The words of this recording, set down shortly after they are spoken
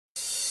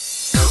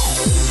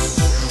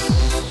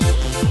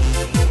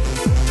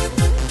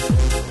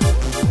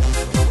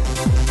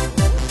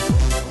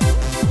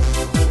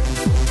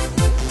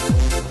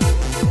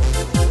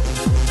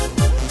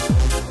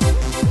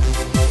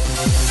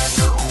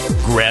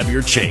grab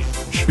your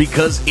change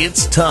because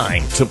it's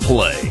time to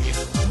play.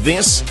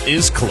 This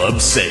is Club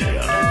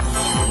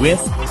Sega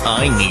with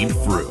I Need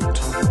Fruit.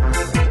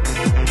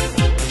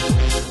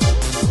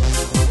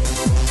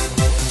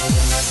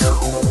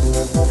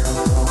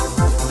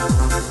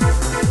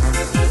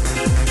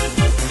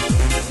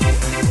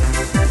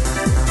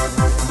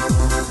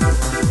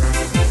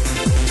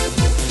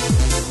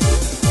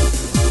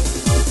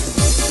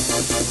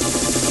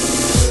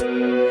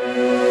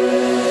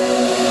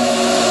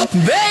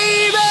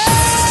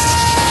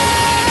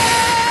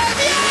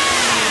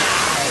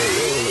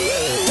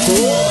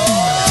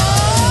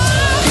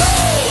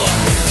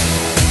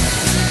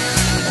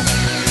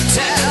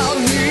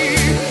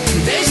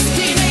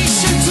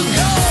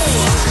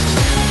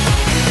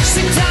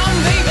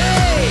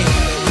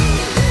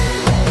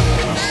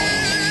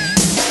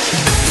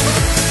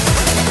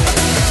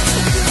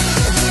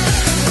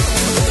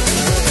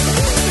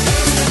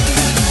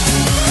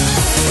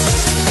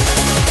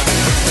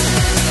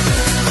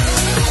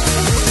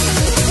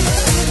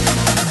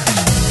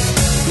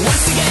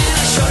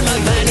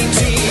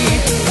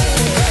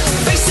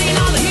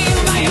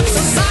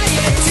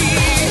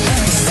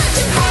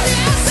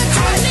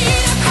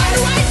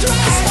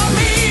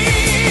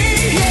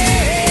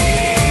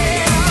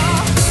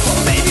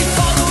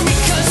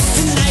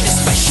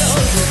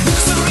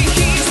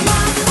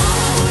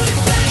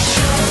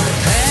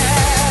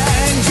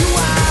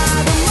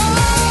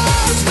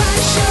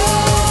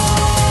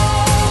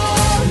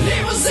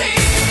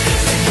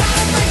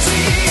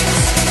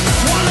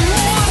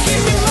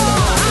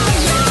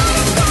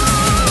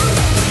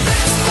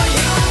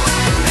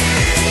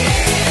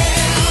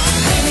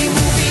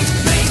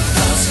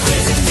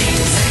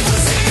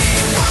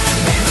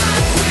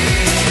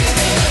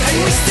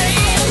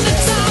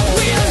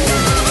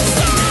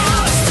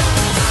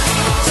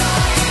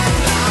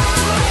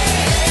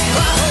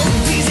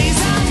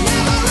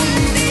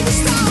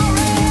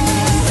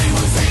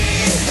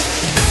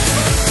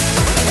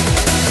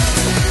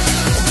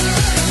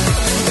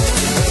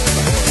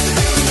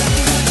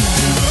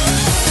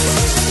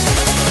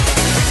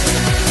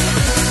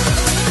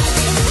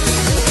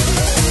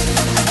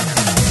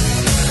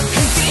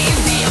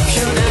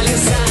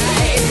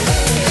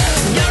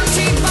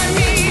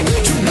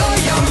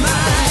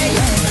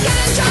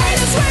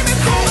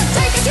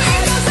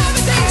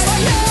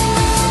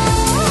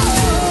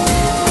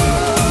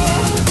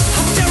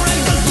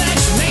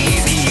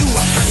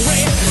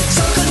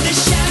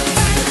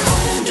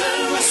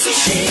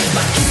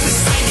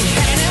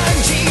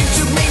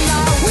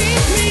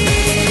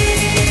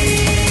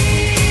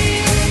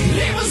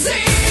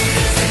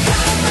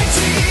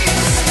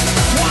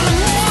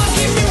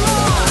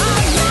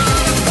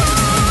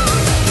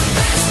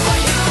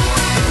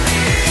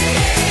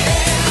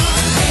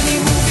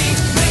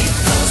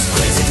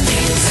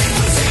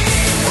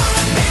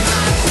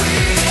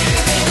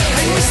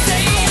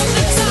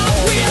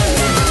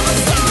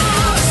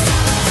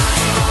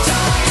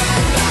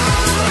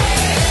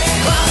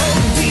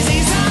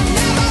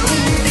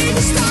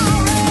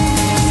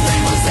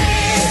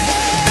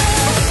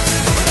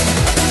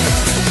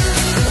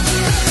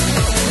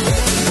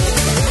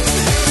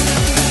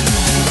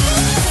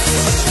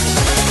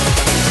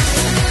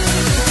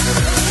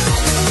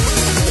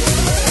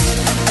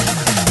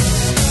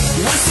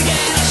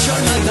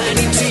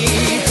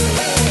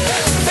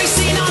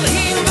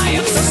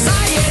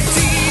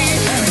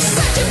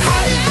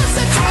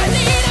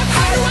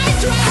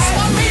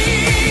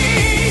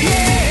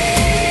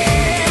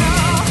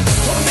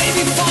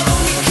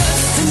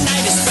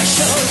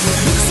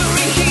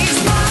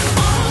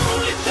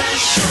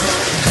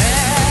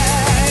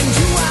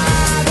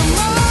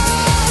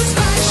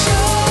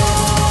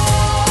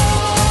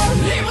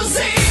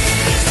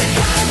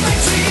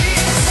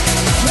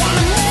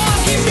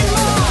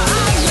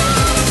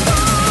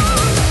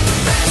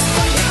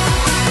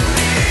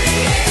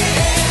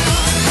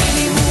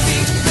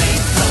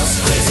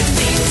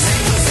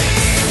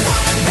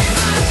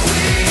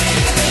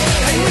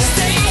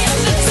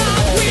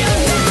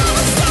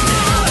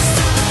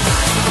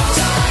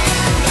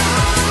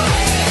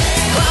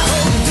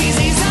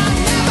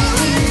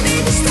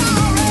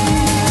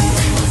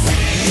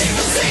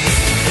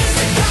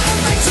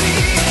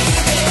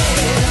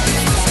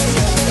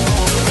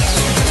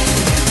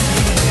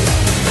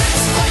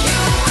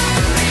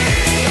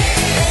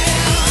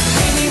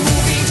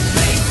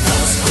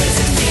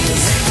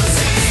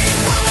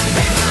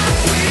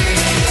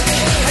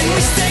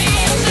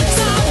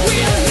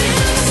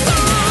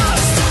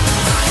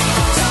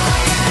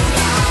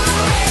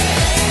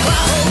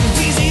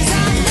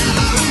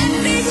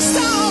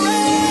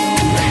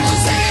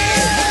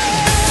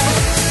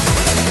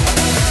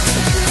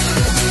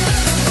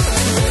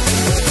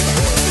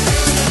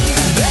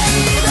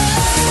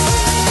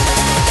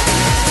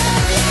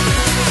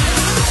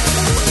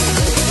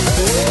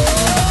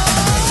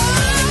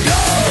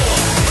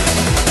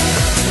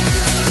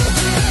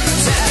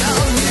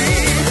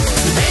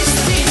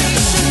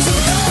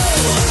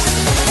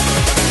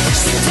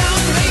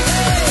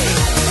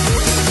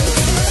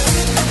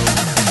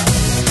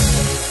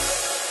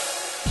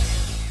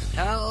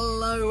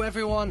 Hello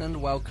everyone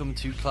and welcome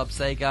to Club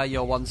Sega,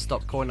 your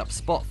one-stop coin-up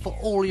spot for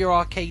all your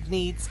arcade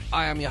needs.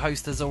 I am your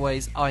host as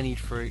always, I Need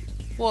Fruit.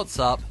 What's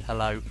up?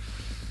 Hello.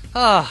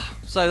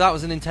 So that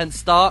was an intense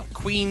start.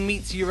 Queen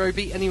meets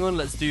Eurobeat. Anyone?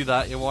 Let's do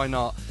that. Yeah, why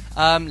not?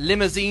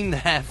 Limousine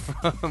there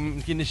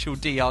from the Initial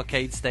D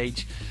arcade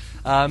stage.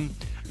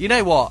 You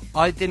know what?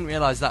 I didn't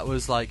realise that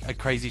was like a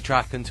crazy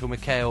track until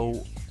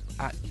Mikhail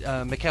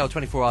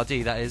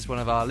 24RD, that is one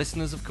of our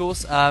listeners, of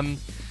course,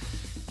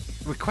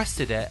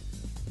 requested it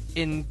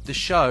in the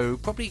show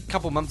probably a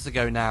couple months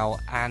ago now,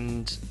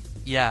 and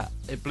yeah,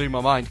 it blew my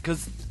mind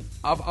because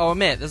I'll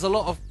admit there's a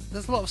lot of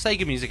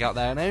Sega music out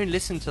there, and I only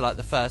listened to like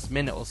the first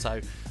minute or so,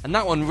 and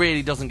that one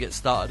really doesn't get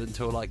started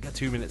until like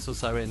 2 minutes or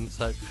so in.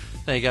 So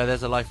there you go,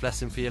 there's a life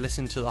lesson for you.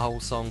 Listen to the whole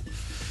song.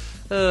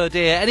 Oh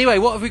dear. Anyway,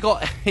 what have we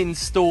got in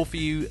store for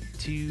you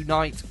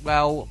tonight?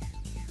 Well,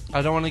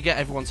 I don't want to get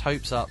everyone's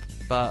hopes up,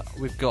 but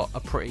we've got a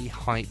pretty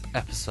hype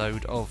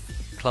episode of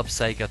Club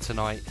Sega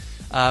tonight.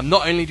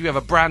 Not only do we have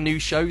a brand new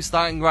show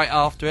starting right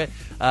after it,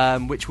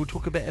 which we'll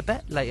talk a bit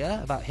later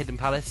about Hidden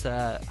Palace,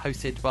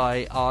 hosted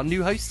by our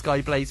new host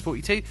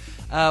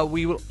Skyblaze42.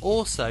 We will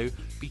also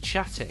be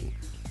chatting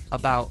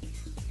about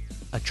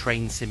a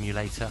train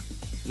simulator.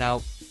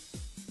 Now,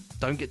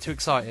 don't get too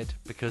excited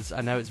because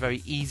I know it's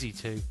very easy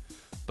to,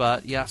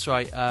 but yeah, that's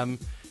right.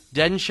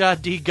 Densha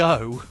de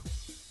Go,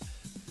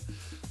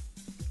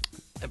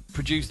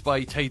 produced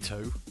by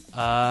Taito,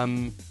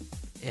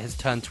 it has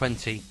turned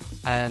 20,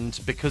 and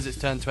because it's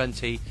turned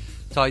 20,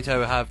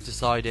 Taito have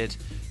decided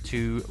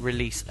to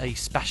release a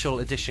special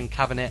edition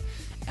cabinet,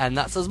 and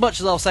that's as much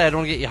as I'll say. I don't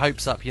want to get your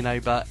hopes up, you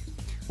know, but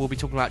we'll be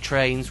talking about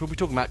trains, we'll be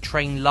talking about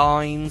train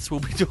lines, we'll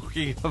be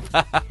talking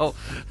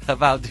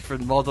about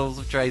different models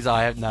of trains. We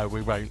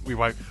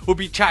won't. We'll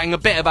be chatting a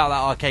bit about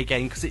that arcade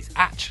game, because it's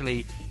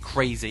actually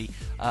crazy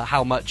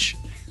how much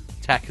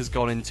tech has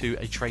gone into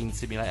a train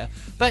simulator.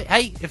 But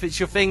hey, if it's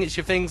your thing, it's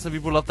your thing. Some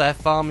people love their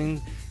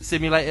farming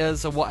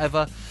simulators or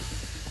whatever.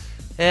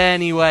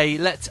 Anyway,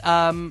 let's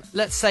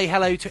say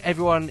hello to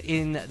everyone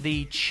in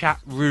the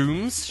chat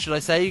rooms, should I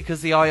say,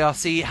 because the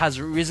IRC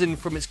has risen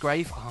from its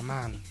grave. Oh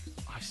man,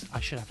 I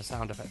should have a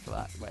sound effect for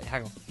that. Wait,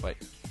 hang on, wait.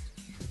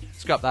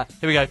 Scrap that.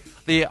 Here we go.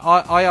 The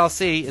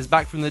IRC is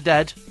back from the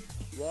dead.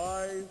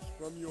 Rise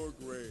from your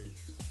grave.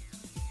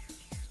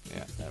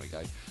 Yeah, there we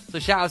go. So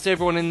shout outs to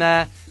everyone in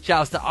there.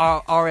 Shout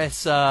outs to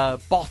RS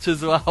Bot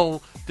as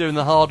well, doing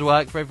the hard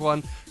work for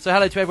everyone. So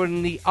hello to everyone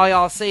in the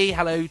IRC.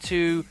 Hello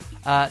to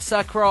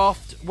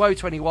Sircraft,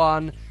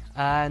 Woe21,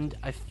 and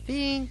I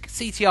think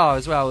CTR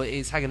as well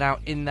is hanging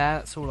out in there.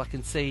 That's all I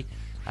can see.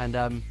 And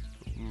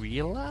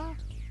Reela?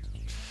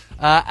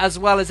 As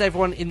well as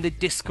everyone in the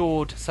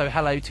Discord. So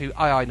hello to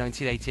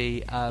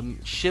II1980,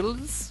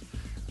 Shills,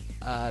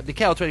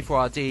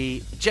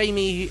 Mikhail24RD,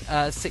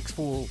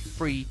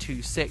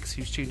 Jamie64326,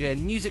 who's tuned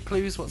in, Music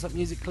Clues, what's up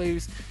Music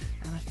Clues,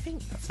 and I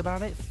think that's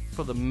about it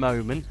for the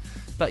moment.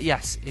 But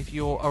yes, if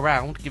you're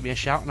around, give me a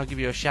shout and I'll give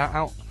you a shout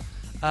out.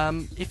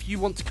 If you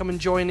want to come and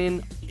join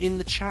in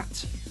the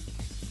chat,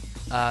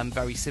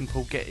 very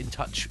simple, get in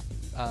touch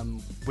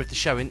with the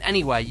show in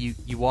any way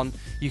you want.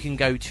 You can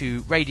go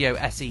to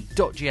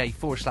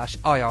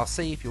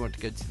radiose.ga/IRC if you want to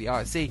go to the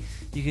IRC.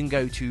 You can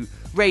go to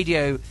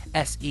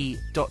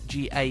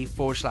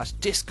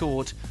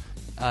radiose.ga/Discord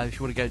if you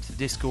want to go to the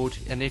Discord.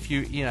 And if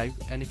you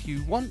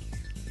want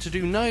to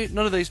do none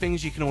of those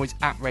things, you can always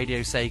at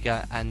Radio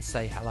Sega and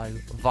say hello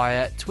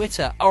via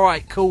Twitter.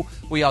 Alright, cool.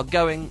 We are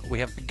going. We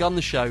have begun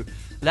the show.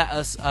 Let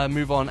us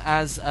move on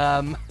as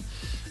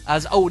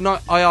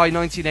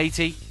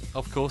II1980,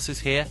 of course, is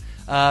here.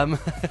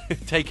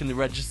 Taking the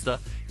register.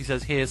 He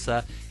says, here,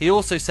 sir. He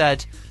also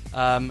said,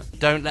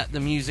 don't let the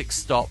music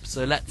stop.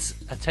 So let's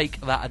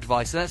take that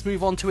advice. And let's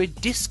move on to a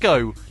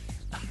disco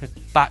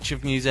batch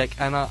of music.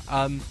 And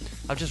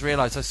I've just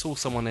realised I saw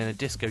someone in a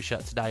disco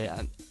shirt today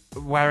and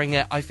wearing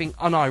it, I think,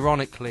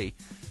 unironically,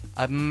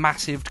 a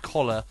massive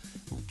collar,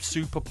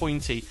 super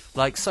pointy,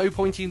 like so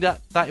pointy that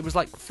it was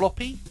like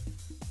floppy.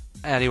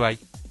 Anyway,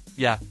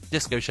 yeah,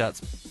 disco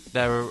shirts.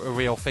 They're a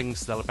real thing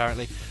still,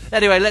 apparently.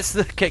 Anyway, let's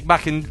kick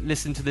back and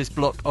listen to this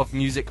block of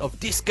music of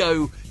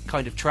disco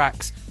kind of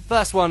tracks.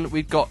 First one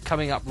we've got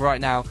coming up right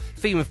now,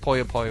 Theme of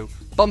Puyo Puyo,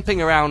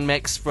 bumping around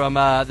mix from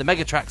the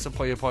Mega Tracks of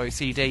Puyo Puyo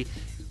CD.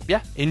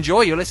 Yeah,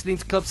 enjoy. You're listening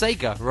to Club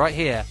Sega right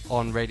here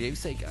on Radio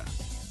Sega.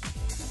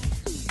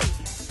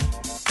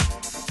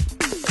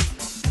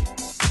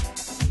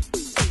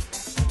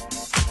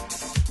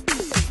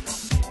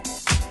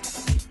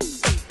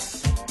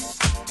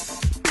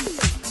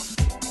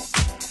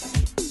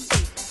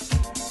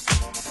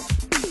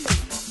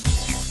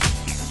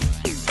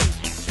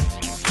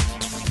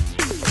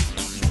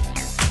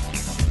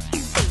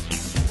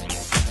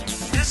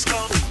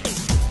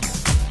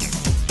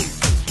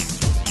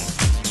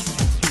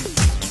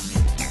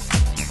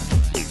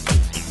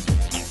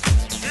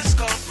 Disco.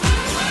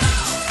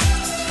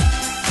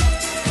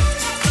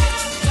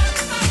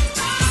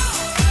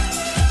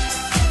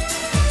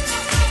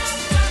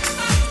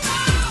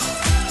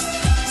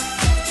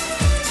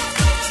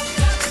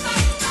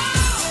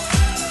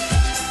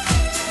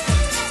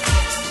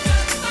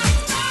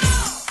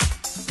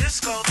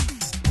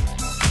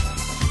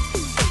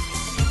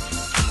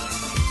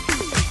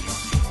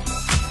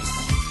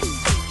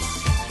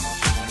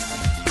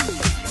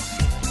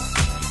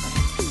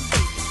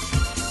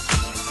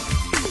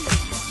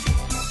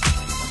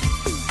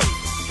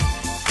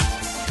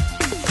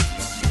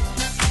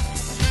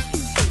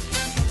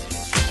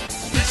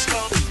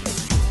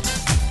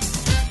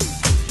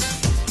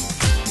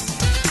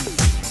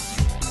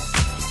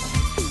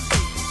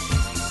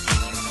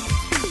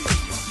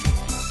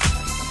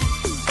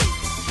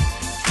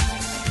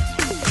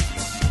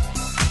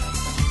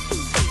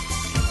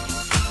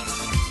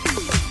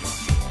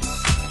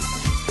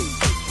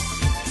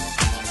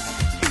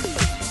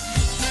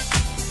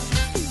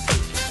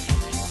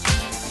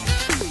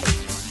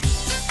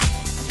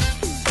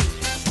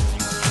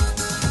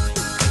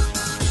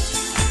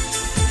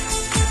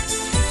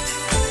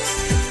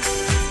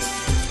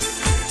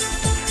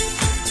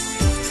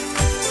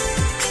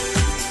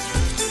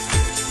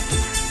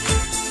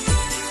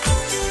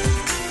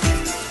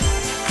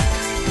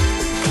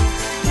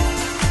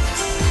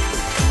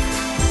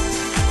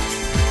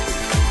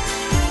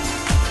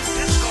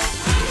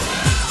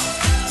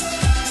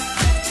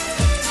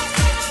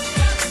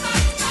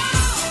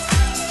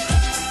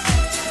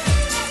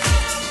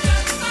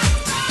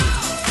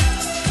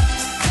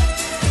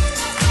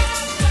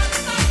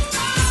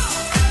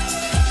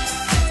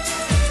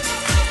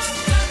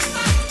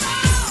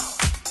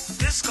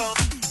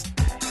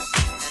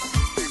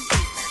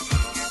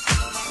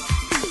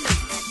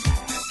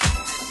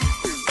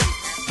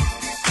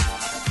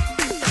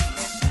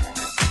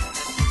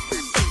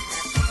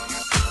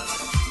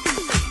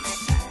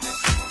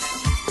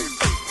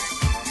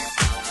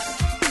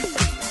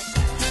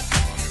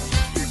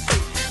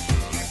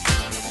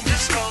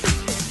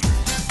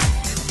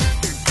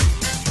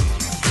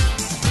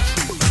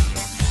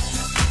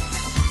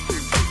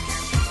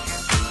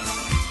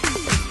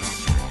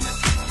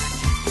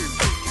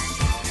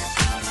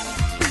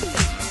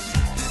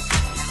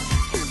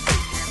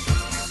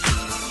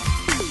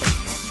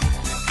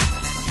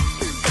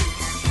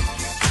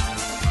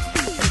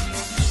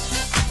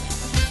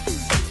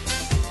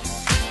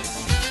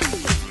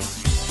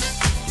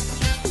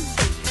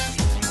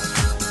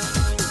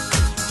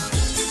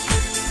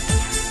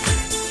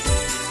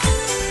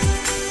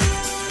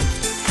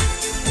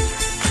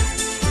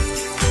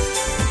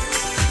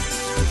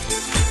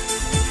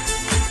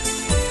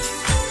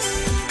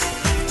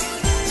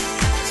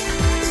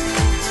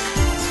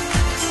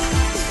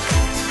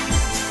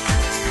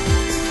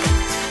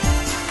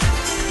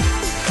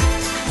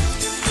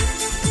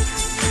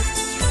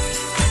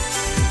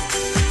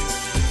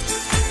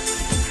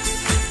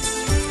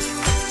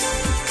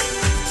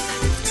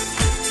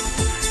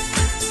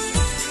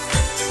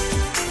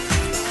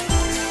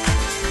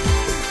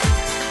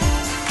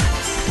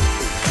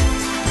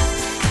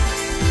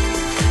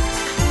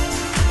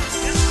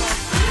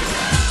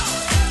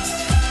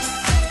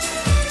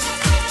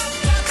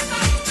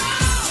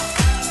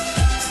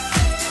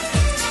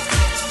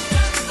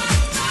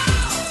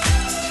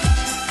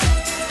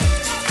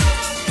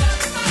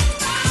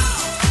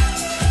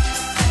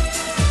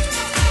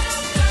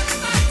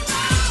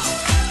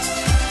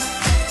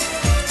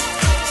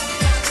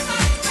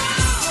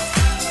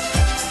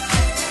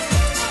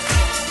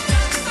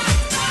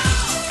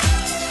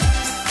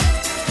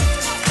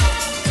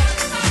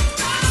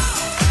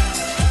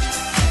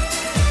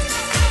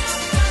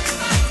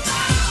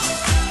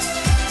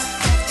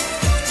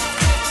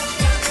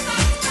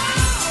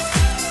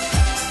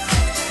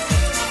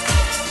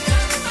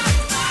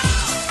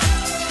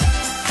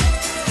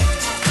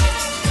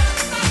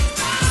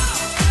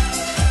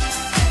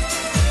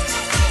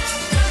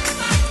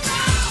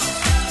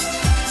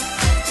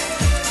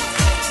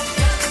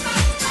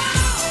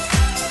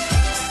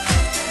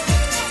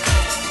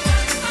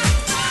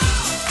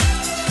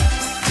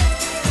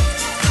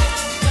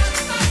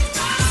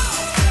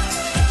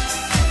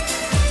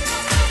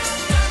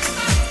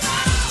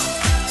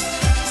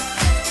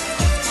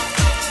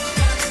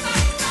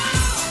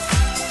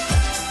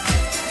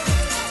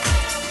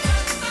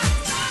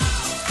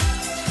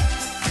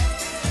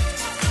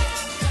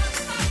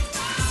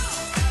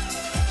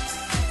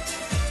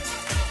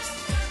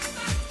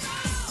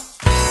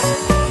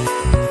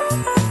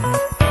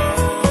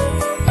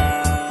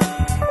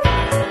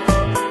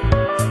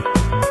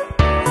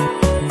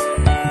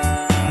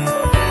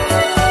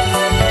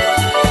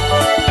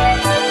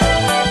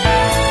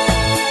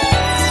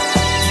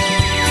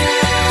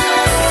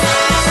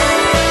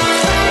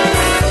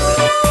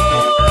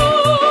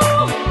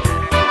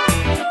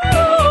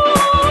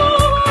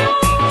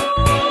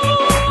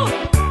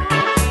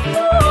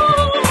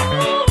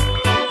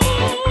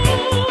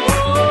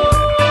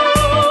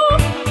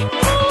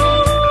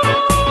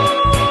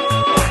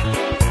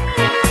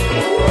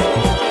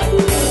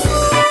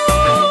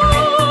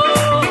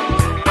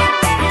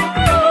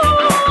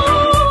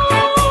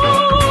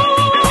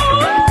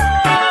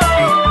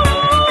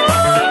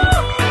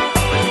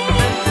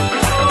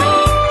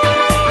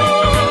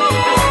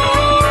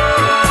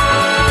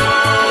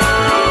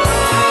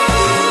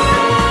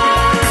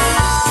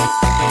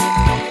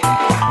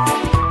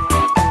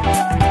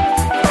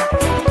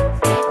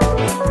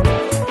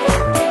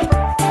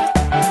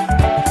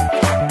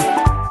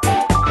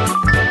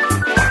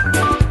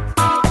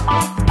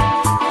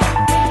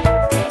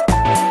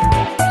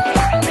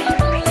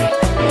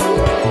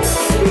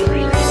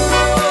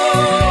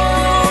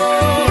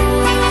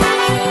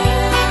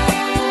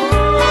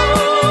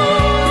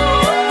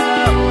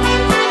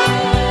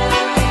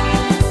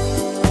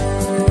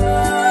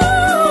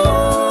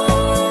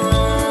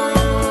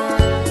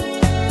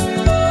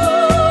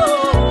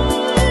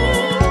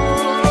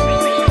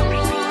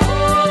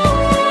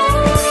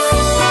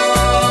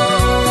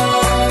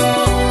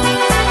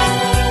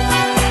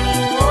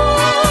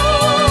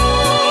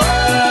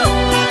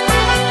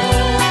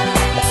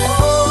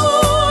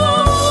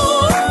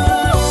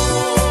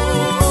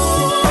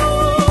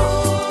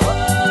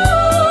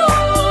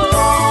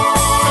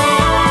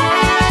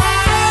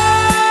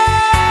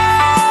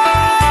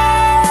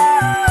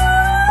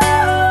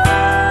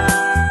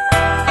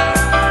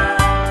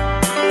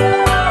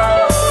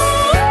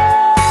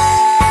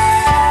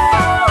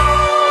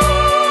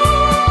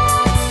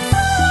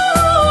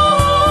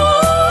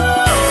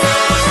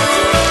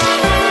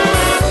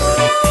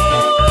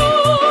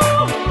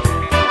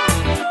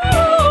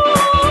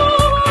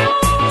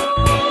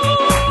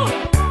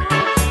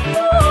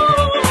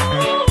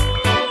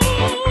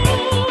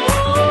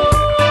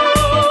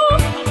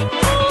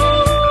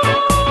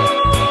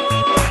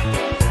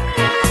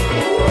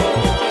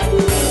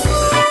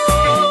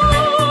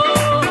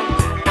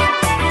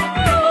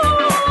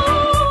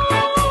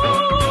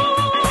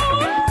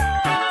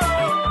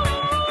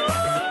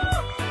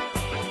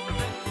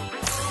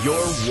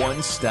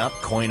 one-stop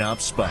coin-op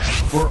spot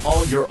for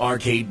all your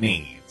arcade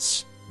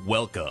needs.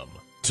 Welcome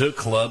to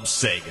Club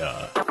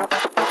Sega.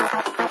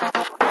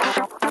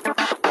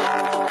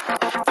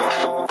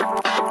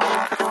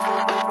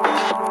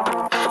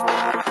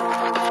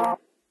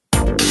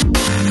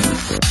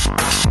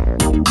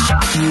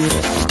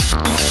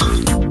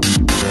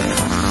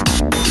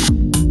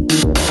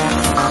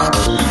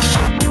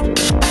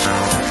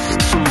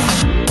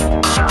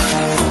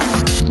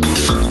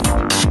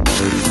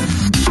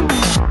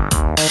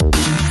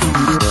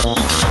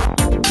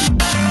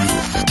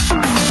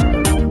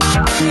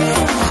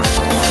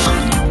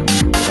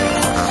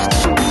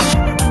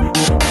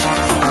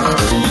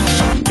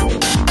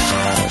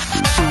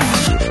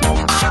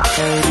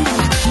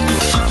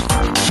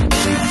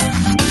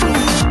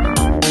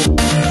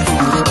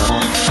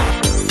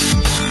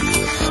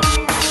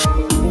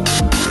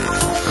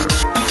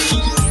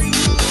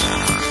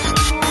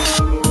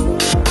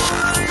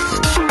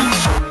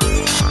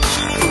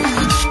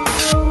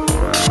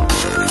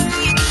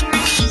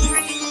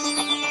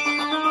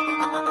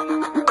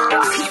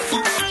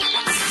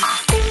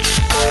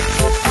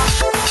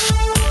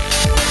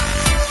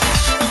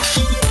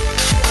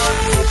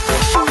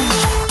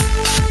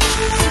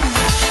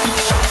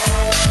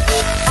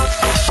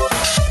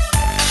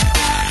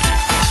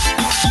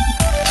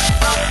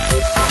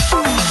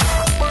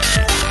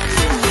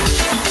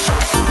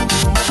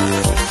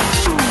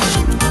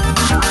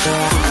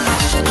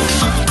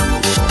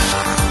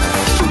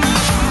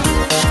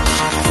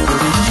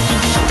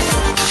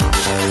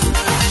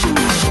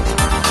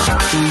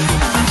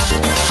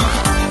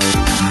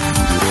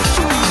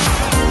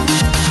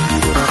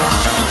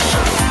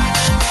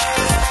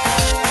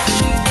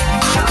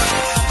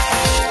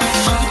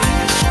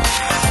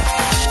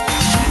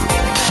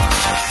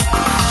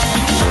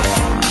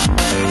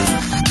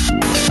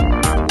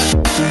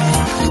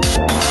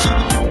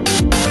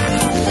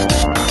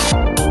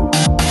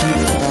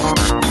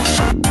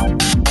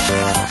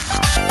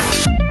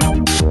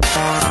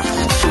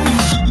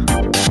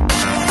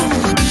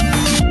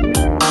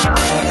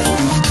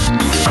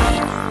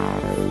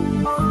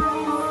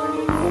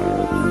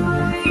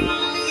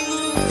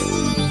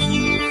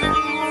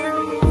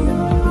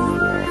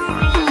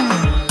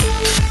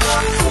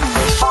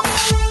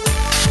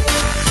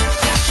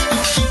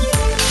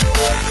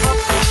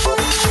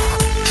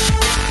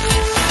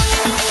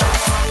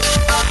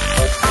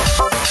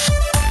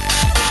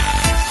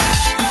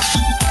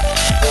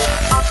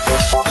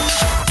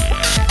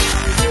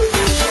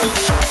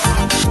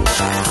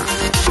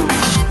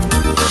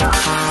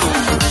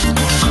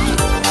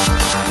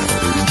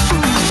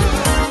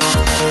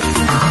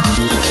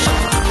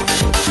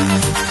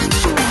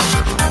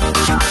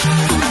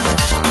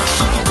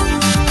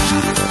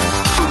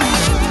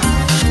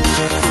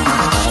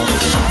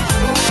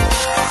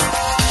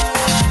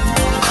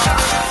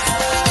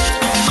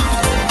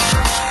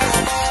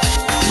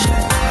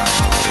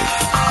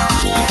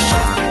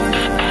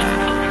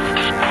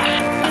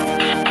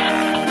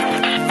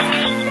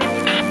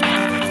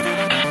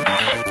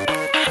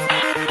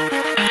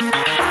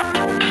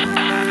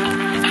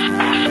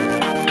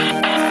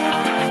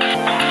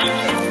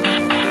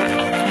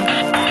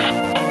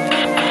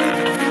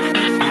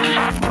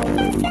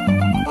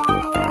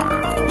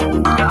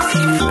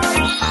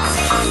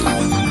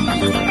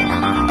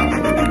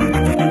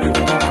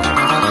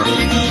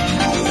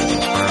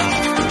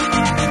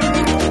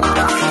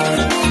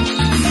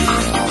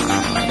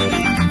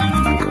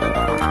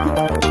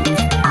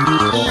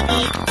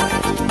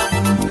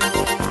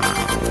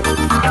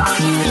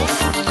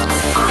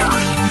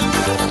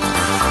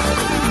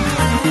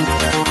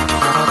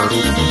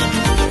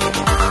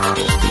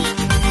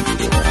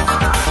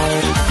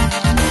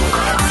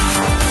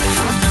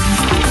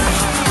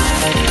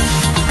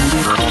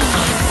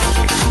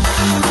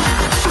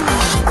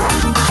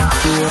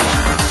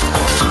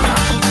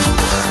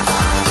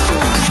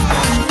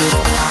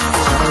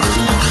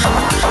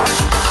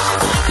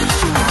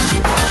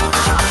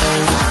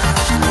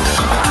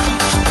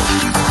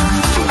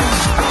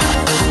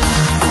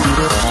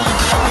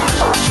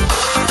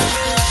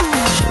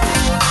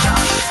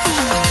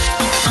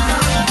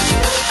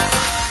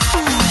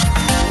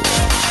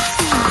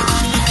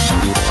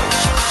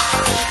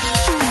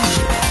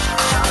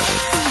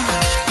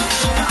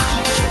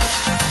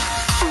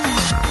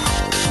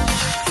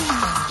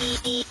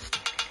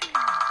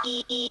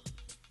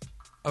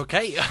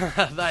 Okay,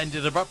 that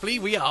ended abruptly.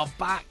 We are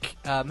back.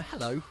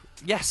 Hello.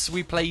 Yes,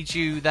 we played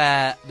you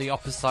there, the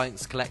Opera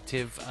Science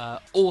Collective,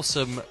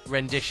 awesome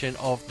rendition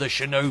of The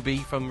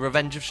Shinobi from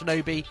Revenge of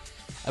Shinobi.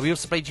 We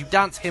also played you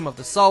Dance Hymn of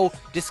the Soul,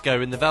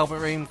 Disco in the Velvet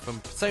Room from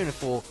Persona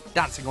 4,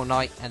 Dancing All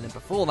Night, and then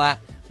before that,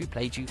 we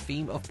played you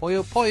Theme of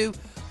Puyo Puyo,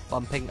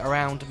 Bumping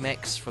Around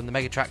Mix from the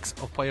Megatracks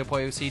of Puyo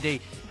Puyo CD.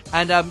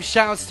 And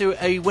shoutouts to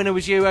A Winner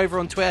Was You over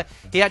on Twitter.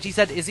 He actually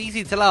said, it's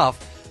easy to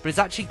laugh, but it's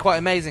actually quite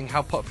amazing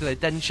how popular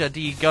Densha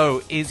D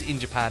Go is in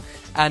Japan.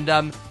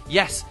 And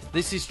yes,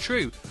 this is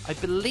true. I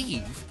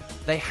believe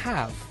they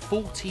have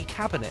 40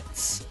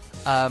 cabinets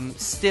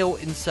still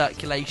in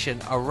circulation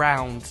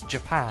around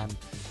Japan.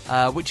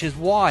 which is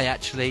why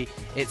actually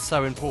it's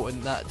so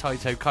important that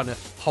Taito kind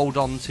of hold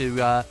on to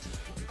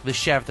the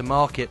share of the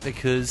market,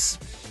 because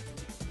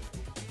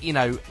you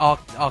know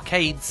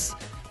arcades,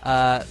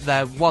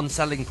 their one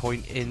selling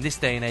point in this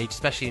day and age,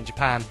 especially in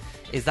Japan,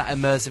 is that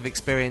immersive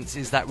experience,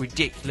 is that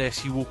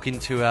ridiculous. You walk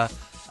into a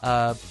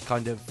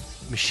kind of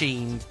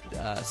machine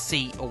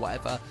seat or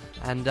whatever,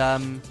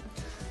 and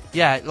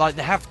yeah, like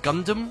they have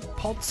Gundam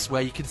pods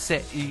where you can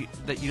sit,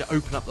 that you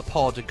open up the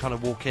pod and kind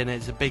of walk in.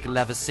 It's a big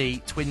leather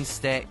seat, twin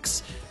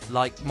sticks,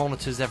 like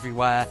monitors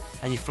everywhere,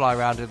 and you fly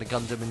around in a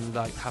Gundam and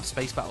like have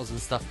space battles and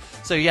stuff.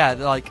 So yeah,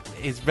 like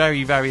it's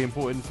very, very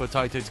important for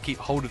Taito to keep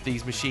hold of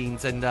these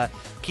machines and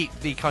keep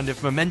the kind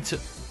of momentum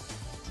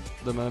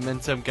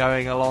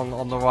going along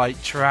on the right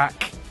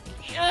track.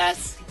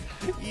 Yes,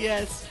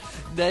 yes,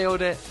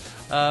 nailed it.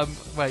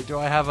 Wait, do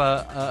I have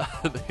a?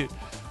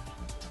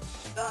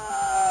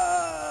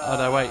 Oh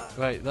no,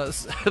 wait,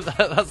 that's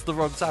that's the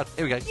wrong sound.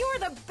 Here we go. You're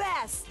the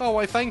best! Oh,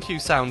 why thank you,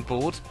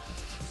 soundboard.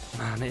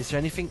 Man, is there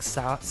anything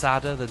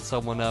sadder than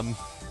someone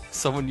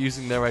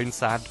using their own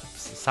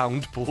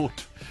soundboard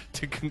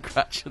to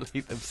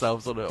congratulate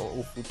themselves on an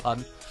awful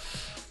pun?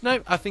 No,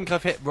 I think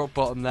I've hit rock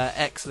bottom there.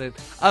 Excellent.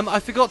 I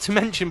forgot to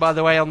mention, by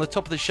the way, on the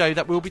top of the show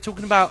that we'll be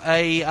talking about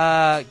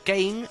a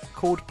game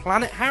called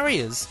Planet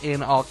Harriers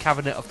in our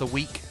Cabinet of the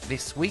Week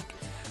this week.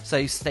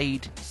 So stay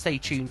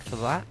tuned for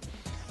that.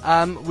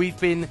 We've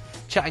been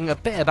chatting a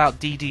bit about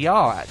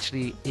DDR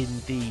actually in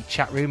the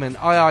chat room, and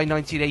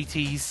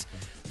II1980's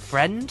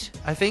friend,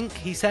 I think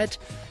he said,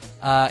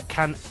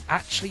 can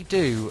actually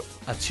do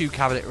a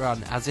 2-cabinet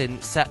run, as in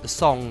set the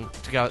song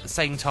to go at the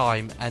same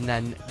time and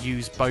then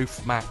use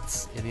both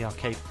mats in the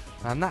arcade.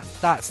 And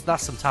that's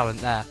some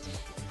talent there.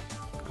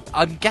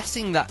 I'm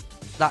guessing that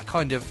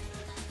kind of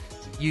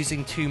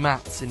using 2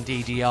 mats in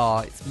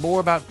DDR, it's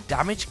more about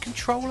damage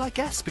control, I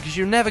guess, because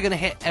you're never going to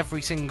hit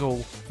every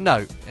single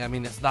note. I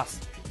mean, that's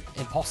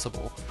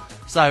impossible.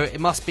 So it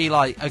must be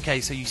like,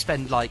 okay, so you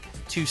spend like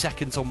 2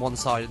 seconds on one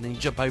side and then you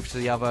jump over to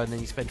the other and then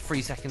you spend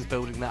 3 seconds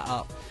building that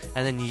up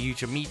and then you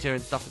use your meter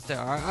and stuff.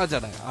 I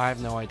don't know. I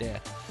have no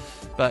idea.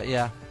 But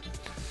yeah.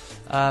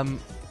 Oh,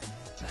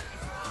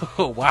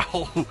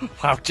 wow.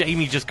 Wow,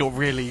 Jamie just got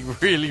really,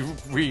 really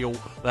real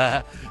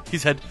there. He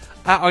said,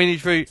 I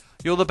need fruit.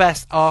 You're the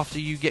best after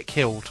you get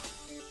killed.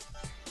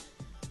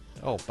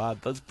 Oh,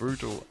 bad. That's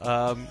brutal.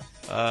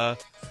 I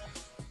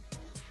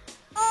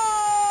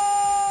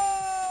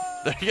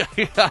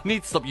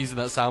need to stop using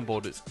that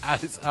soundboard. It's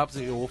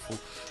absolutely awful.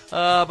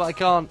 But I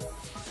can't,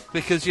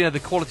 because you know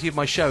the quality of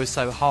my show is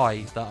so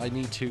high that I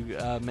need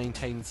to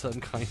maintain some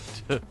kind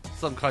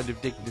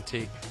of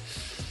dignity.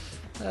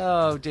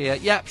 Oh dear.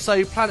 Yep,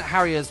 so Planet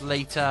Harriers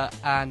later,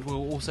 and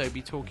we'll also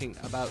be talking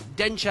about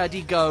Densha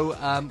de Go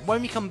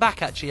when we come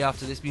back actually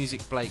after this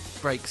music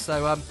break.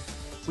 So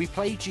we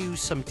played you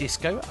some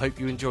disco. I hope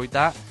you enjoyed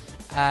that.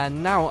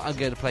 And now I'm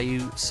going to play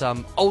you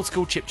some old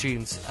school chip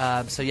tunes.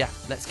 So yeah,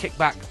 let's kick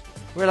back,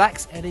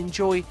 relax, and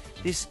enjoy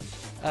this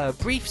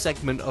brief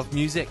segment of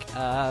music.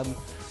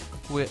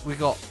 We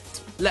got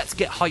Let's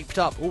Get Hyped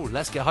Up. Oh,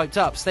 Let's Get Hyped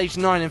Up. Stage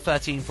 9 and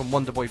 13 from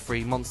Wonder Boy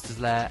 3, Monsters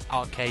Lair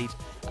Arcade.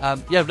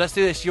 Yeah, let's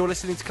do this. You're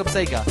listening to Club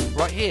Sega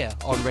right here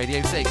on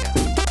Radio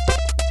Sega.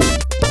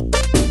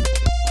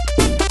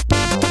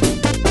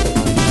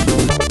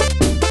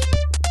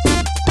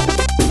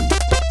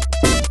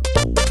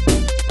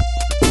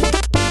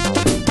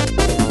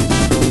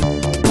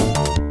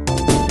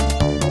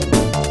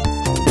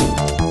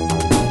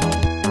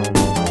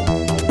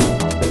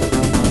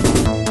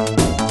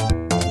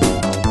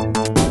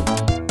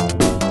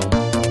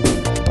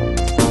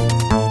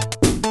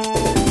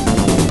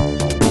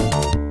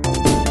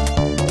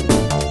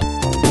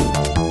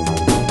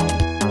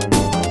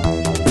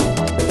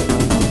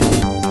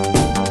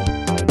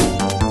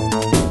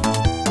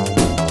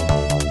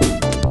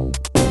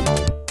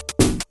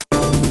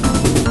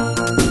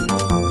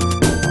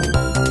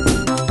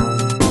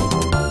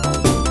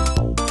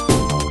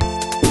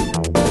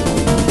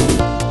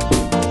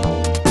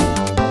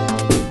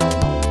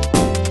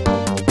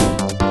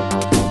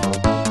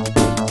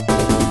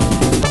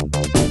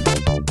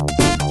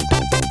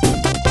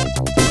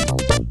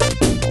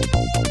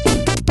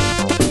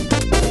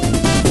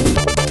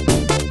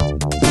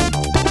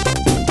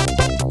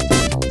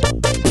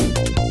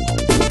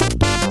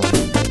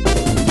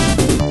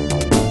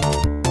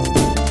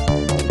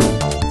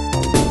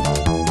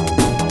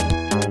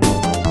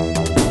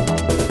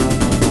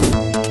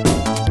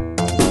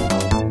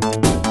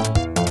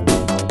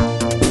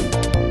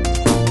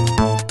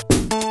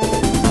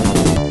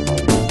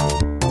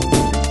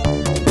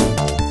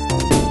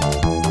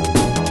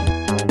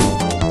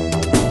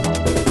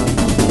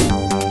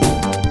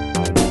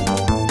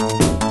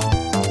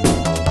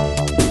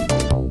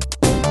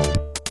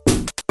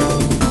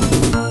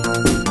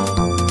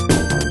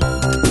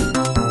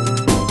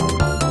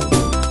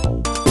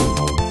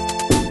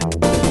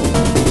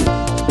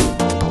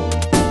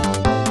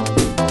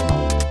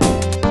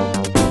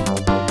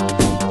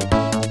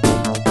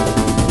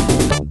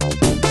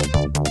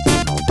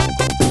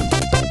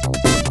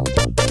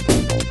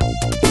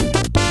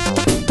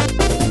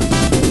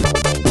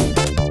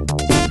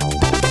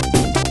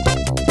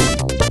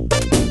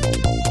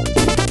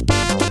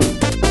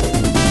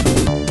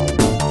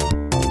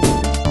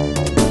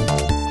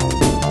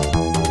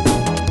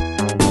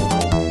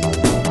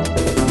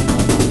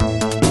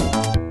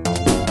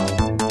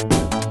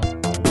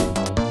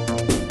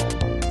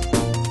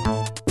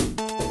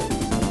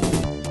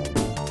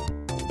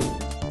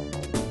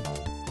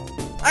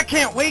 I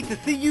can't wait to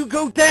see you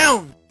go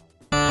down!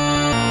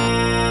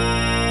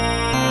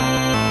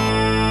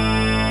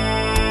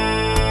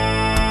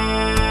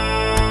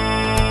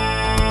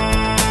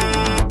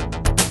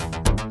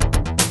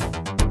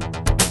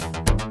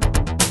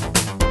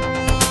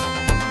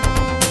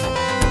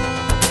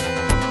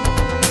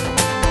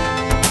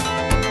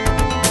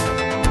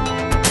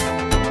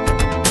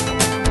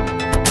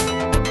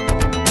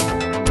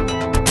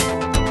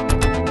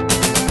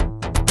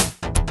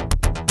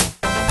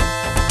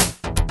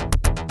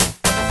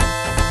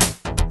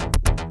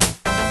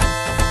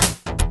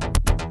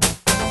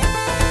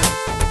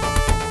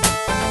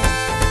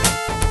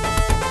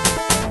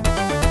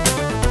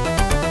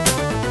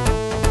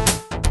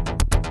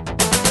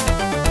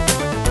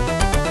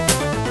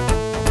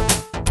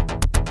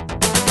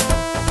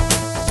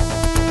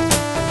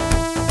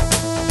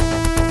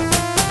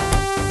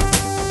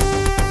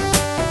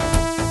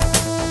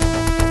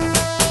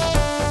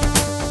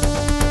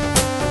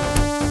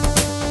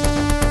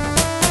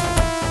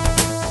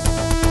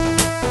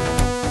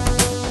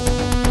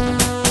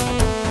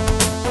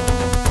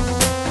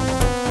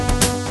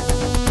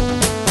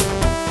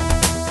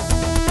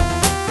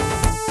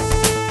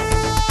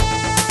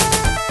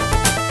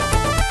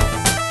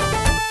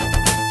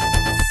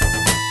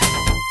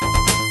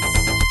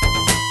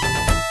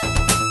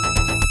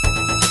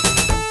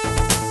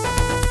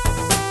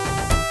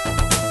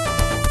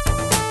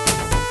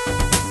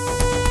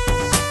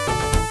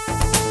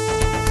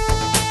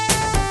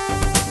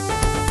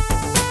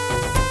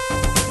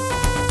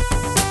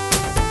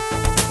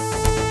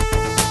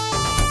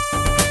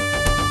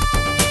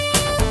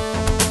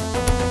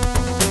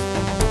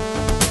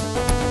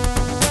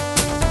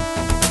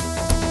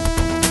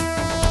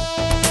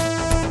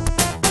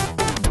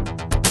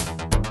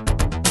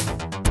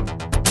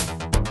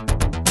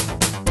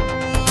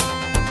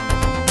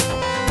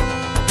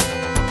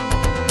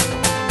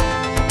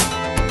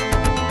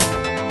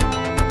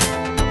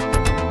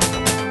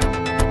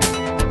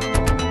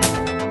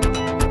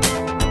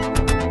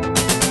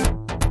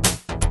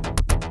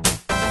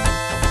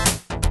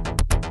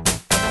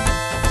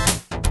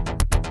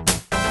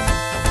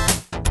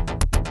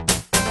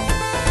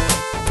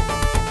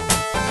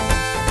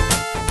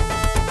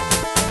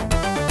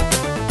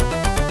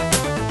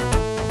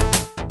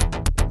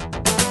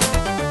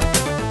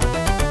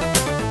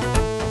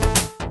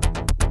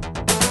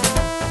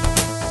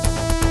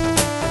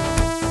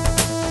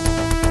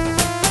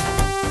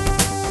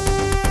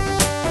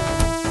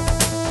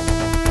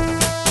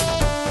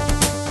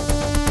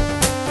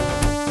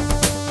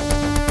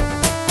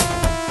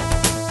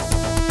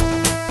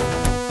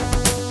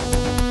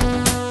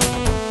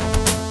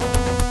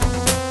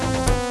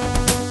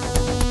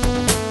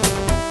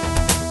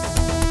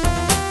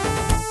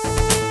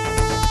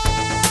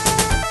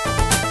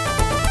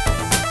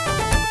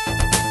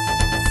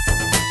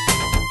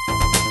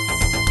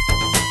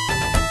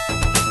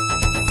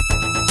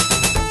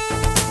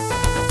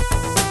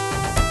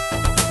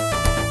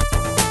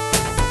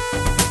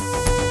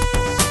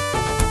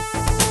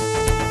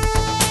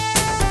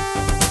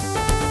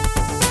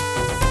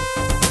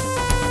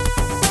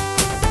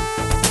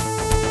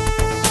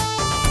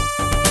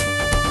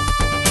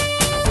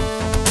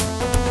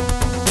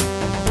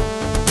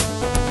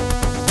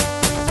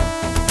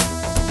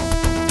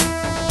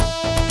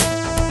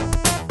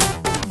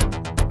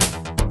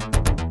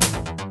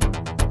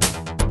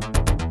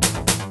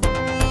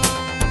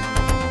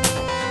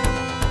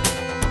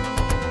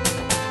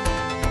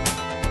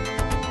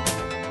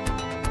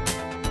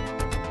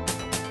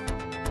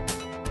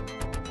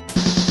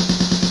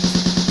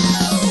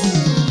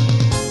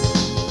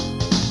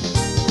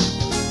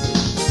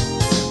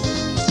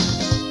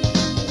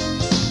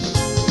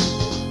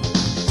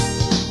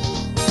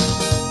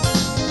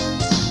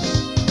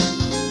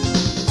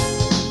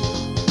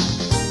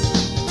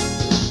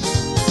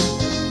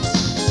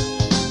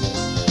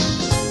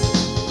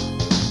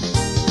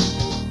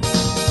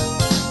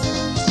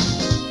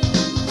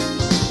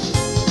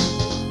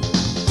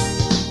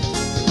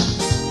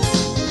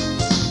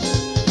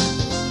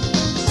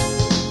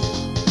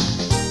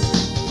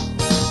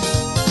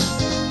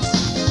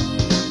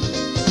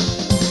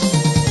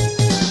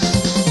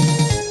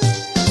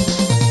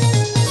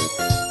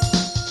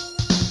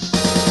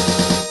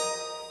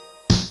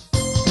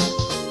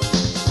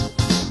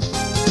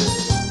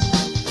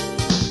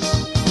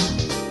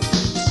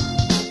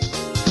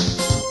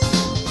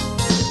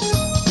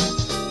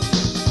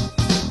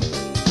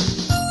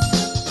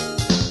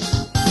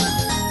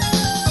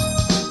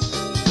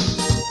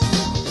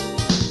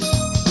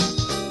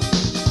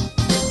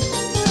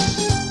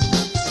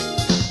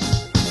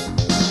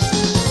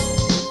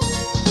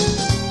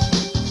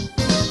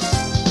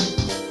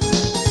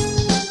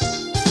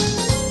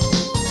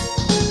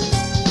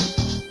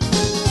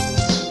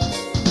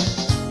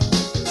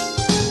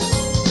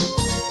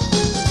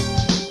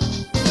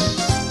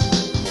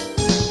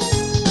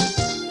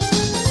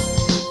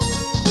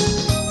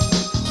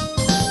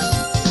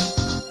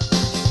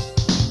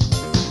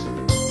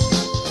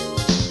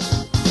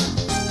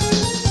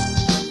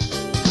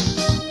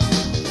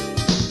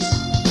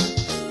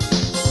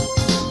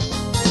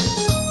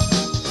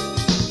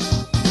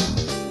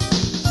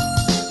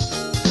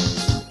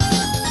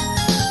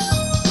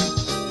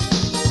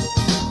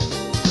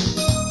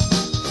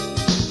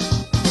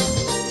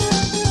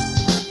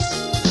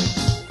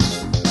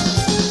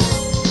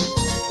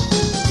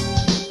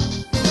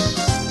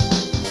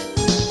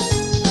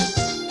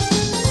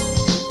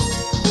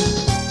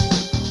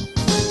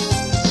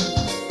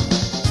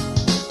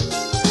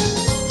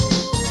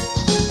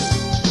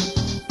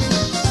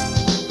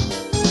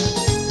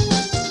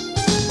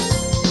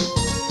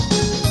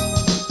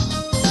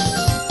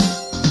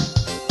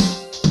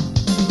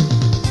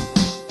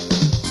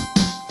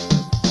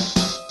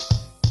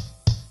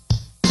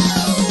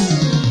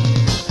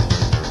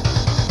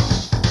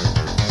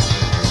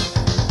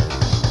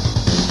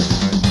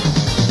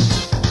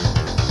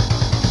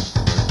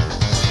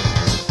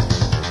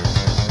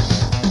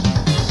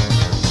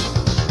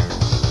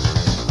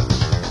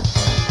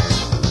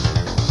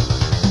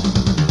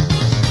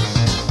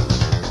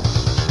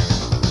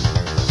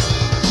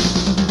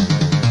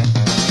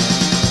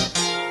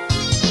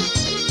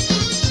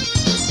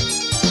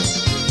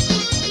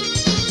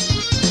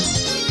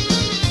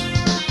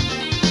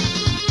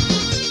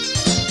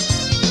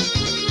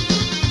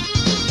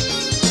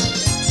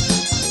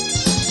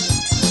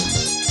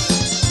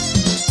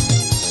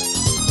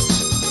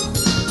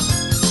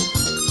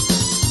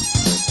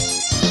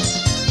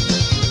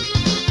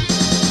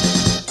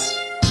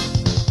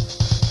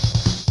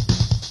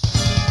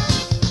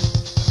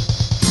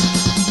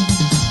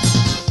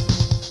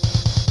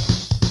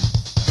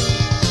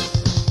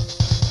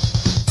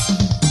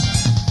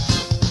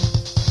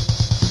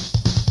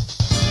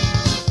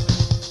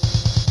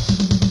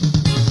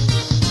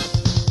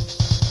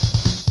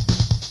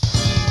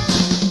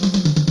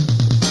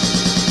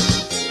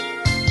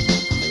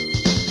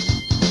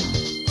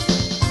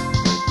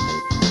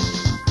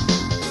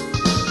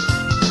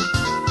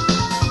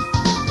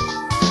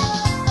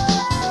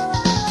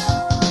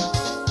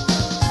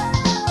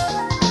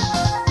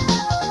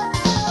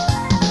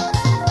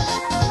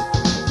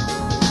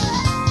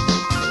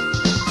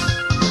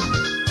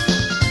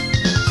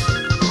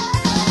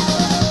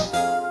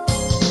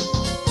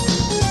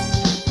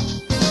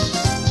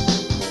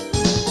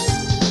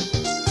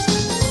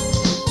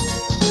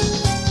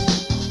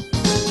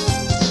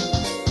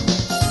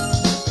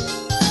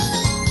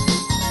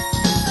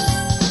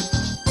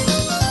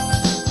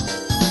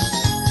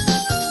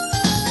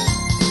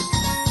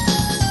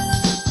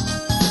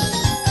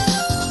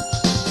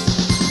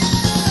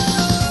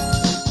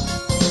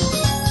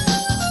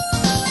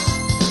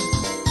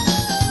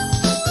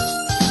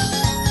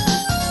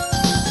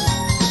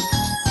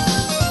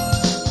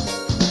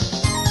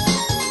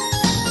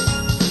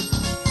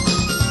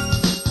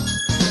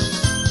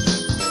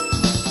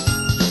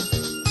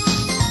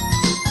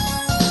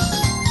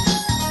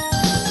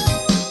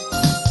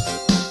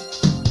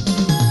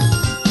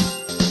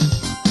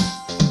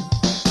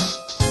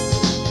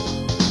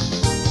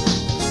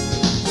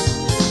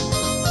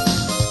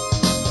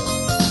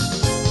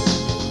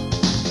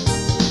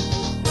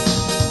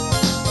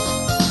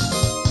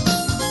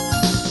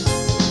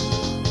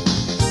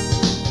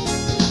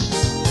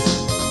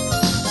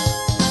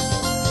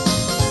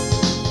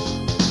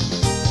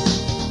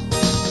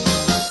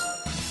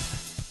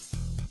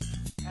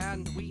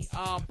 And we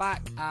are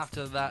back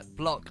after that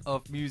block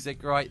of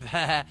music right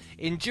there.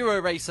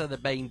 Enduro Racer, the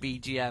main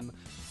BGM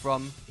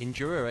from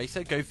Enduro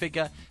Racer, go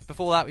figure.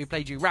 Before that, we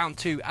played you round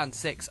 2 and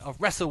 6 of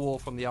Wrestle War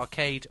from the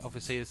arcade.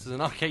 Obviously, this is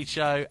an arcade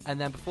show.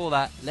 And then before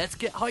that, Let's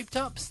Get Hyped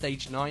Up,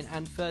 stage 9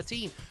 and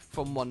 13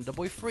 from Wonder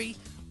Boy 3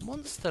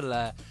 Monster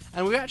Lair.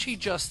 And we were actually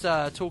just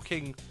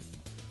talking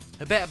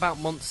a bit about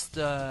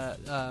Monster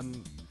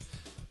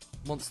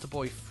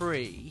Boy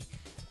 3.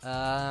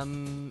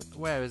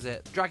 Where is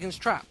it? Dragon's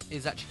Trap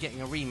is actually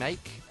getting a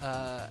remake,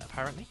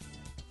 apparently.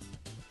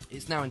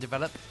 It's now in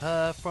develop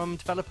from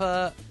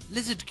developer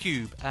Lizard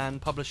Cube and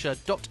publisher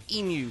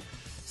 .emu.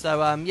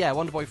 So, yeah,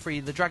 Wonder Boy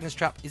 3, the Dragon's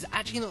Trap is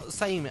actually not the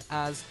same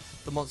as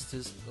the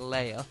Monster's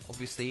Lair.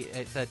 Obviously,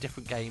 it's a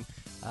different game,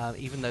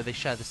 even though they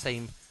share the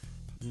same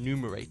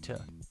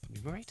numerator.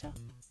 Numerator?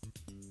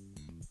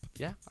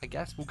 Yeah, I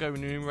guess we'll go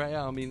with numerator.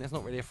 I mean, it's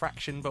not really a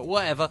fraction, but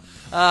whatever.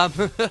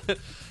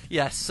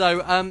 Yeah,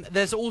 so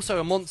there's also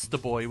a Monster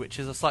Boy, which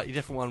is a slightly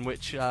different one,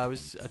 which I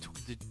was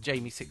talking to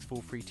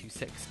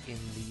Jamie64326 in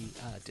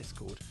the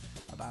Discord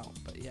about,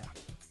 but yeah.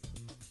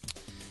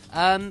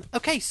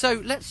 Okay,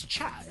 so let's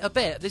chat a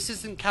bit. This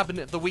isn't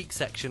Cabinet of the Week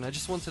section. I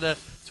just wanted to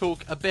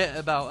talk a bit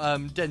about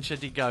Densha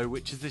de Go,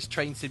 which is this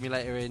train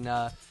simulator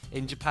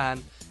in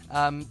Japan.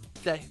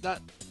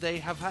 They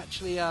have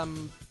actually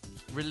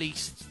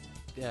released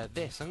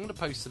this. I'm going to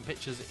post some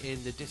pictures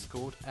in the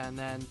Discord, and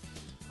then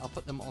I'll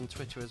put them on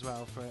Twitter as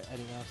well for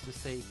anyone else to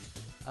see.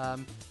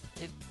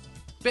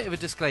 Bit of a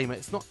disclaimer: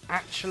 it's not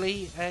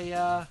actually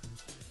a.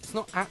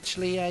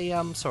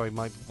 Sorry,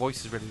 my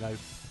voice is really low.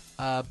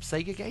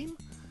 Sega game,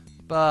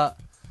 but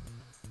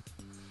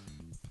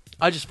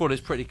I just thought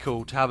it's pretty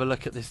cool to have a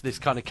look at this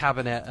kind of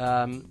cabinet.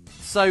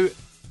 So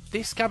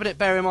this cabinet,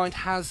 bear in mind,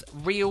 has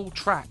real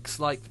tracks.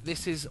 Like,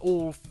 this is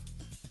all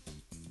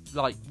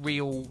like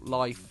real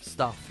life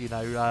stuff, you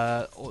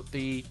know.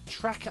 The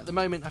track at the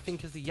moment, I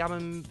think, is the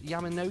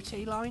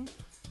Yamanote line.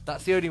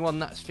 That's the only one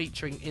that's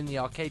featuring in the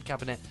arcade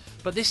cabinet.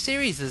 But this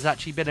series has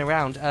actually been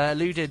around,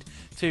 alluded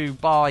to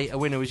by A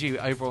Winner Was You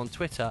over on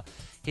Twitter.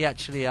 He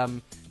actually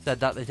said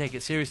that they take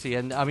it seriously,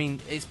 and I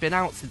mean, it's been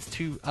out since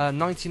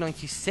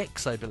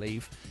 1996, I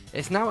believe.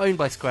 It's now owned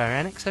by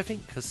Square Enix, I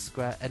think, because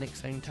Square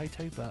Enix owned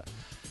Toto, but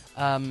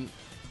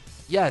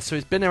yeah, so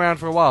it's been around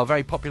for a while,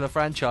 very popular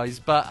franchise,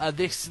 but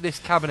this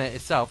cabinet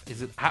itself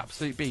is an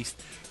absolute beast.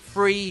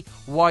 3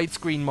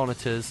 widescreen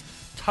monitors,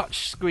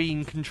 touch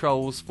screen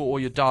controls for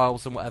all your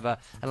dials and whatever,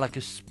 and like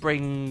a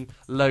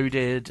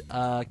spring-loaded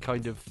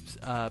kind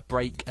of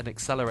brake and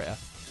accelerator.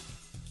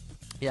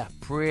 Yeah,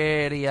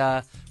 pretty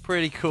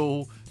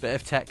cool bit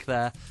of tech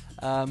there.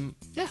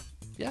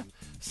 Yeah.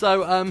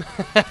 So,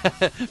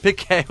 Big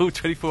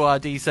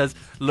Kale24RD says,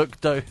 looks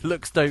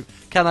dope.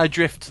 Can I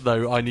drift,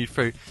 though? I need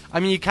fruit. I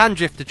mean, you can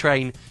drift the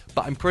train,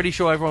 but I'm pretty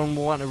sure everyone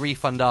will want a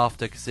refund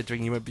after,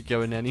 considering you won't be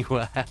going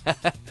anywhere.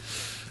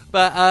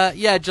 But,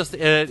 yeah, just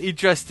an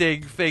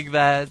interesting thing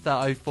there that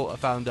I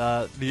found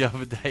the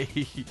other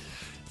day.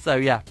 So,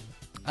 yeah.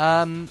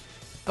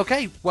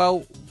 Okay,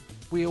 well,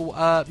 we'll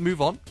move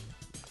on.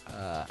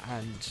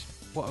 And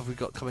what have we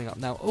got coming up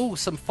now? Oh,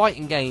 some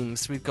fighting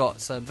games. We've got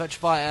some Virtua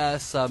Fighter,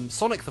 some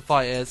Sonic the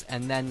Fighters,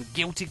 and then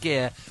Guilty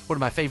Gear, one of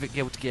my favourite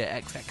Guilty Gear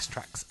XX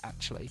tracks,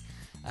 actually.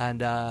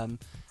 And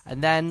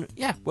then,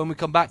 yeah, when we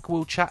come back,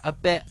 we'll chat a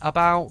bit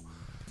about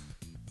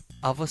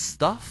other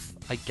stuff.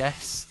 I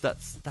guess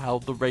that's how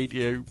the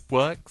radio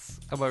works.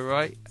 Am I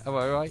right?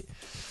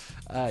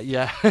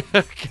 Yeah.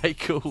 Okay,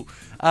 cool.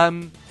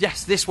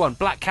 Yes, this one,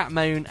 Black Cat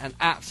Moan, an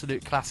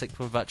absolute classic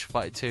from Virtua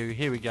Fighter 2.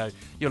 Here we go.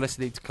 You're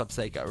listening to Club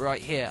Sega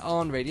right here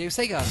on Radio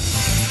Sega.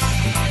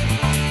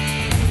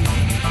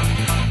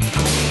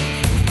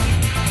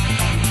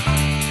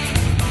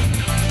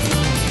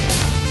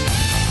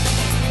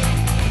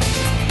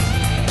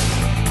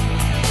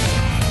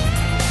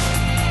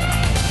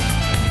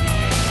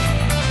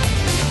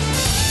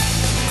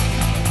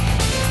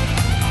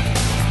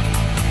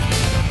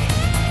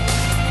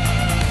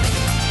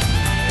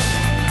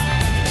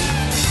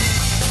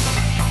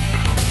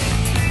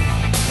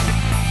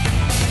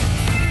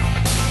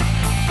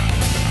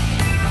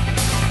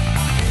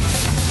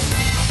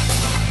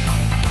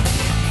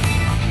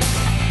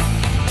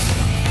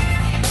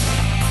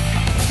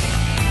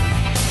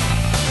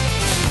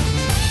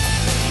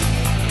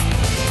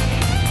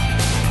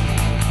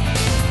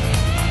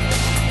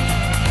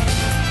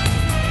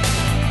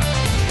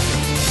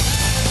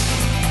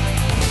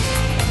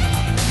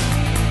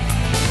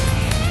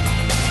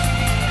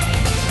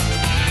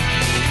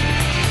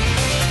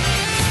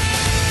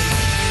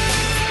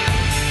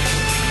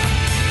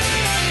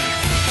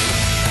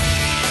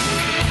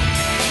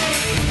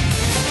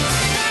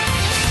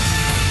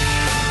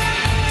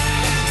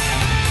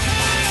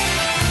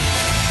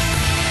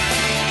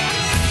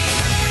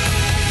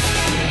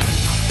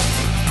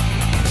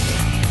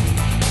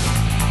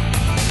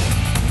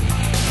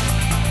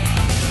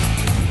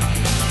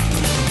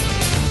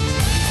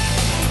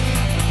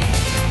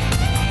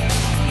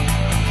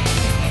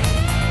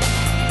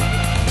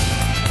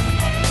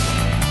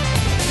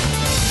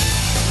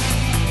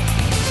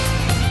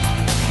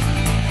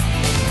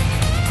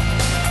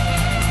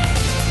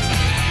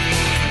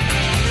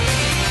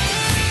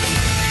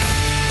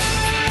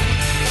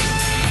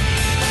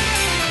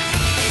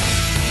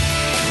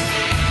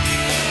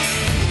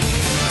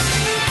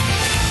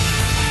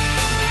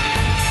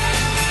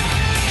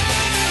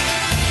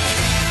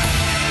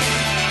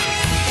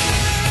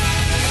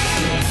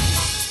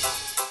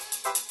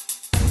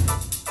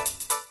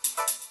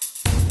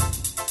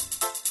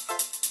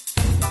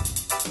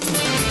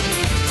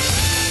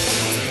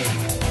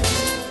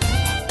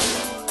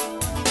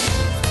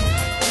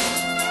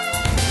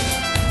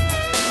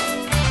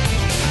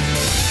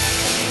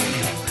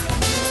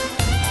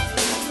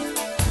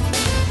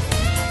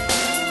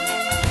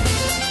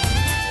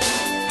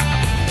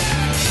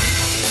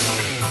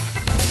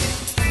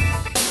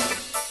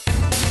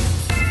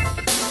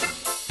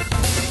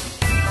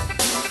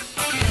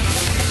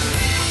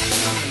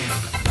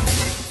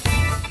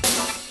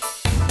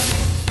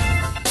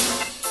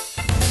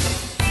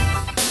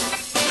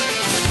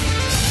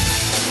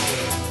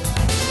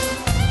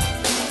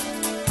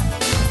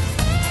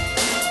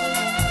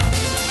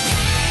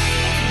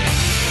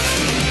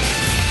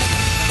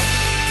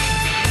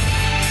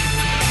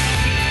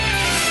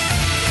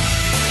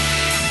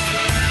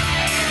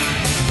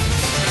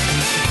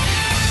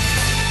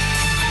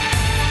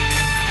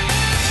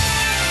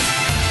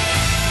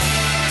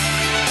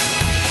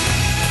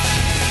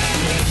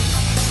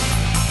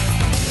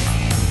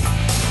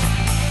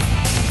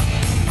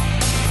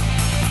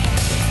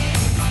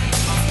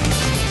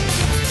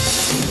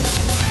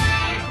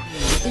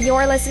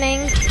 You're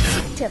listening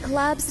to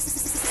Club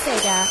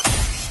Sega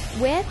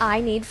with I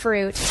Need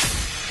Fruit.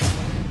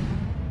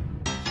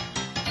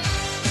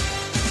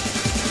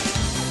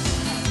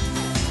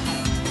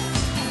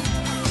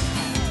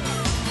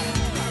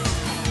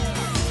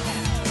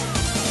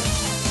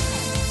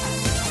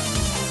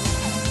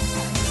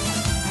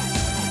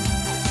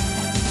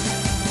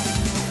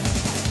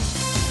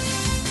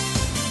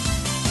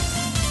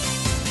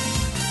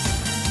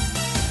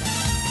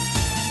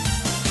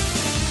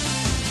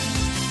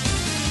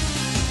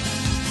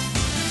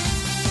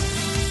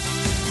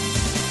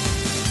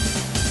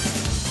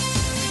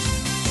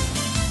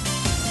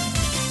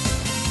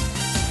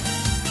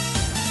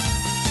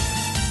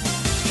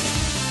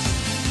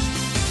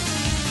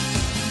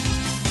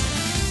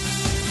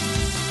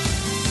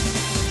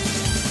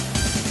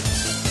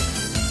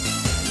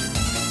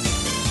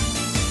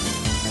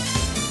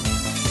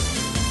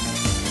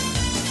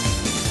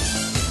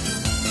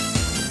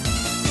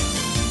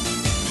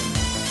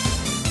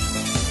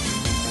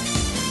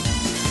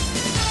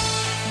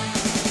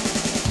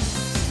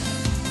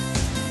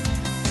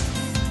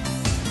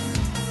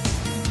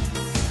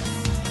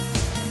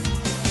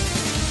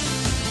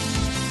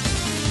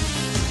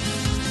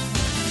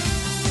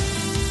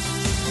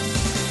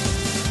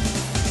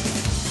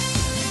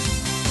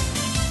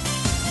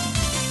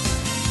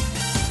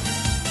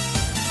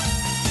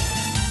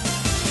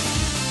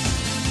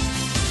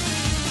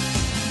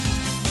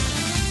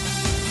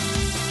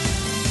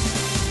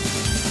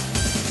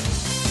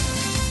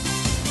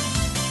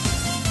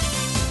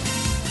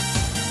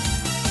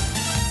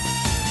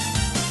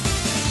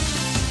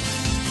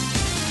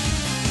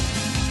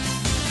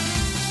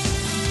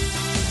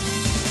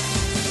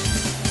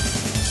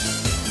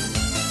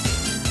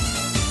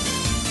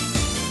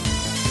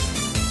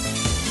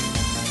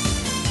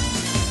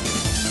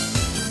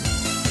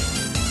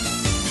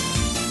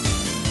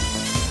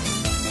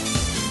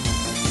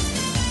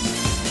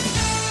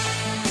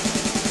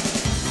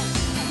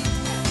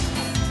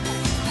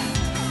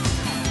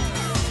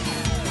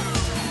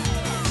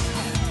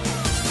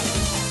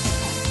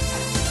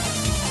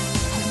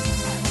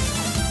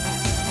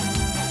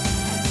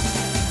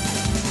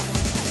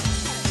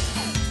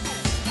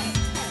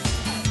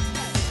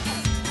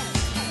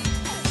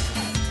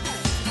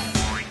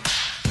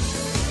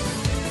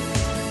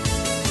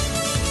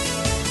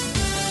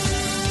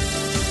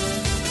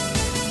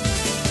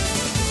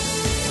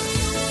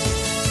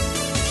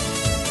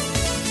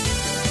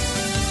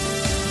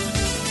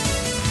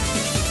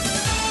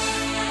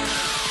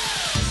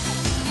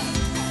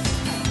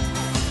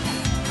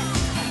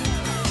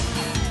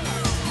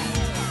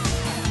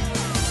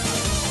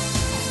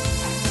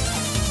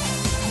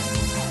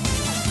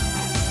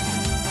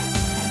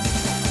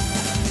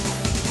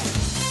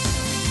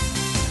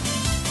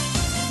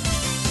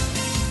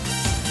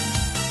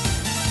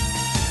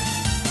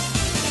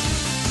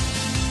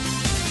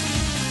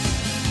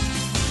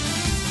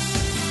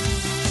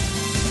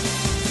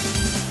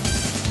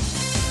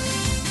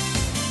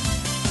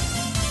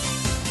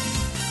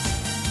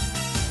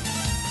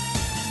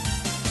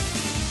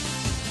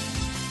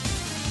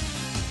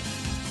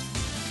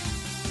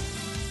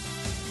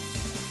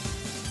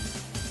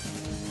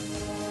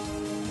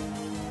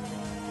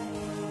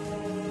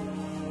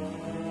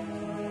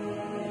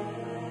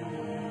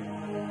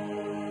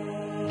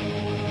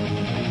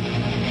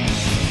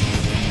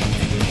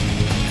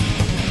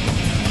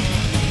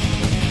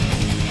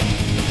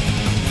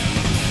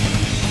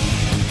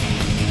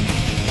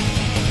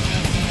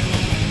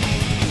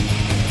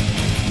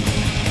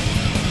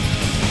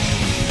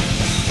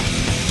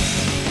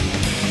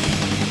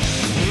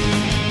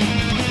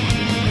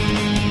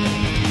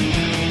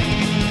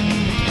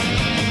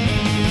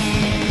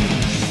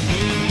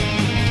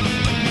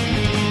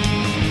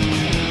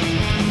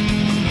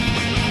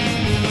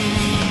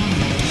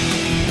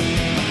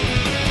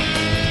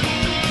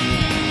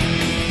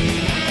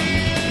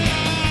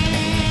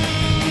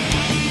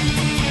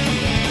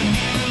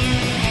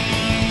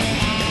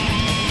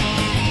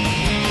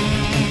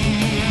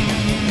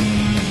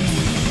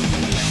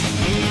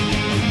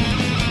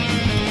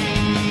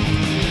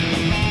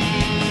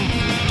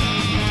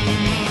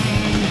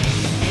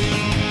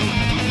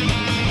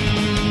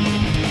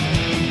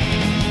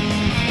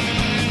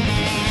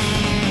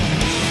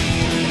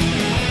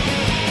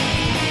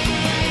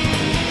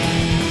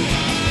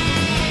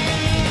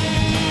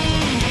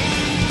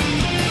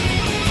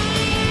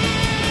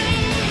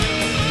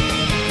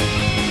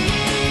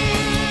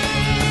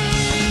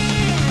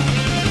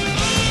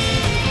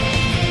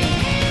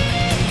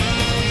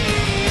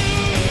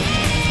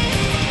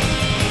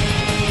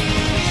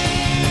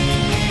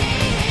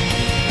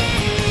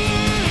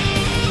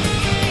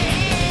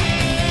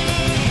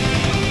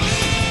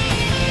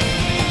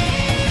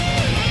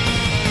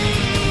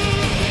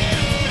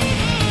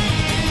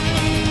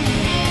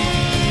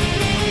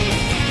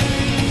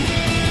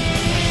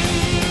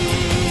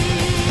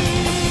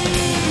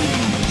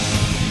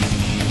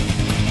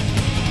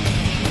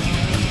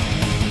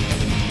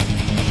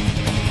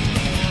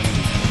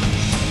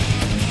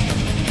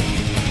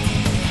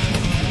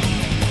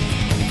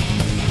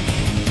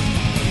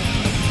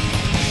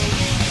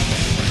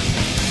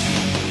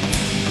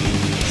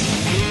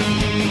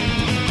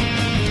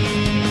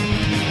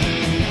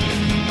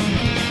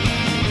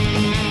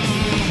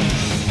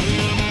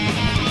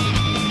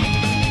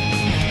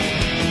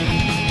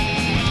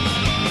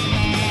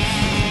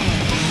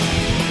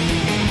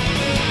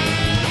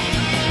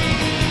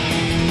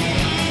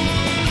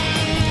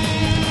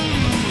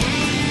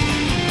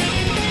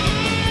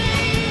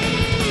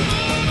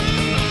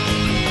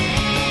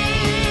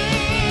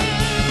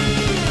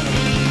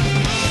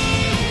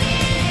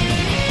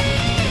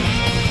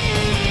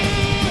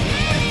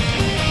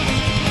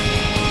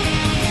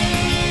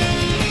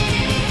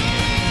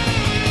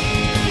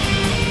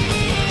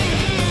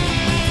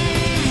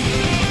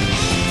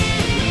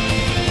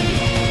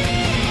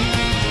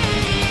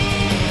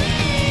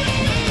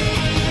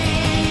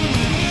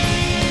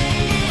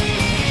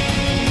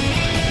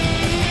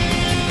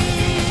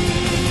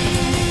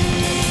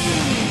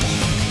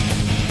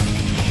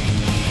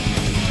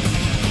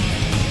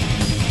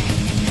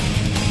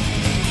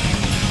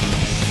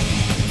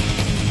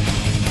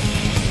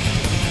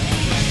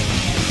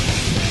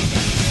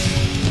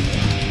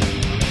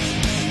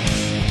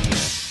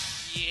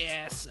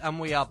 and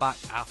we are back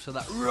after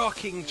that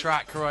rocking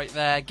track right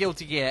there.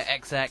 Guilty Gear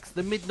XX,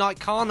 the Midnight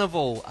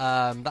Carnival.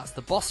 That's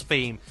the boss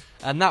theme,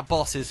 and that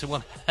boss is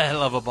one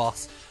hell of a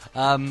boss.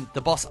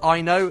 The boss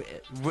I know,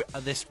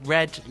 this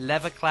red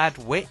leather-clad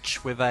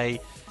witch with a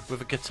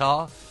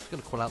guitar. I'm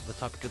going to call out the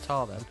type of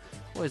guitar then.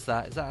 What is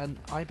that? Is that an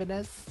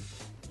Ibanez?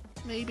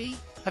 Maybe?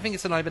 I think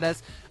it's an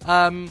Ibanez.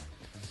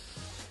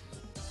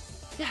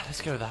 Yeah,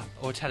 let's go with that.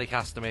 Or a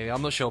Telecaster, maybe.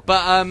 I'm not sure.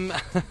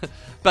 But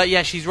but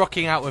yeah, she's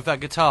rocking out with her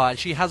guitar, and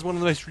she has one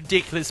of the most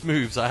ridiculous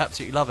moves. I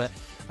absolutely love it.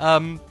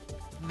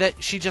 That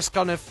she just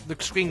kind of, the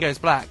screen goes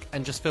black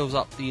and just fills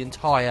up the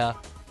entire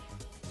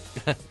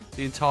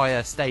the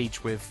entire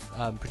stage with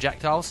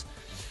projectiles.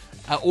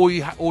 All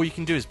you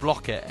can do is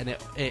block it, and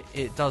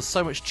it does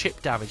so much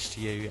chip damage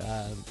to you.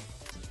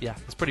 Yeah,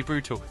 it's pretty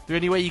brutal. The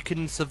only way you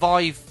can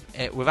survive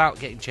it without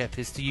getting chip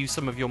is to use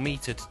some of your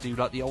meter to do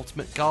like the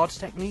ultimate guard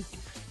technique.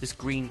 This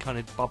green kind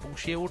of bubble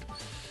shield.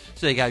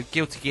 So there you go,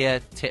 Guilty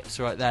Gear tips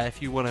right there. If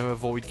you want to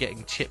avoid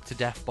getting chipped to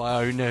death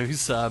by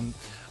Ono's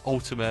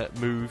ultimate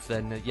move,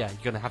 then yeah,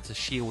 you're going to have to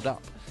shield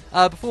up.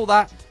 Before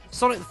that,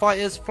 Sonic the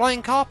Fighters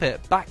Flying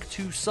Carpet, Back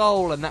to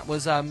Seoul, and that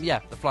was yeah,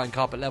 the Flying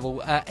Carpet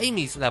level,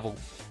 Amy's level,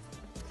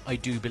 I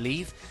do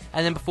believe.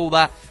 And then before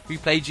that, we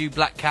played you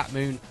Black Cat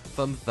Moon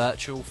from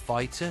Virtual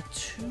Fighter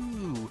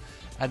 2.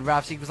 And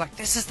Ravsy was like,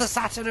 this is the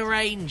Saturn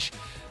arrange!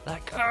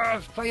 Like,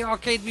 play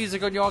arcade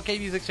music on your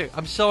arcade music too.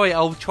 I'm sorry,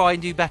 I'll try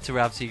and do better,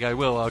 Ravsy. I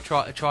will. I'll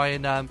try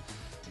and,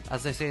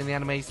 as they say in the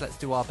animes, let's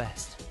do our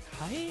best.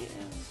 Hi.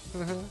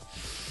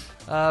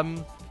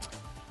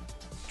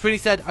 Twinny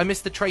said, I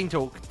missed the train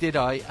talk, did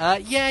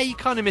I? Yeah, you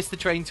kind of missed the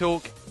train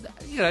talk.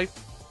 You know,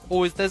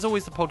 there's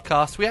always the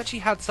podcast. We actually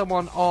had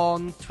someone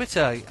on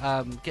Twitter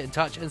get in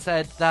touch and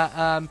said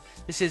that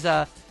this is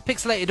a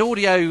pixelated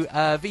audio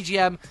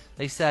VGM.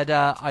 They said,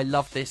 I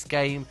love this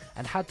game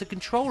and had the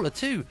controller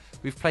too.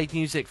 We've played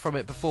music from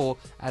it before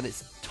and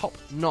it's top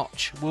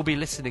notch. We'll be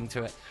listening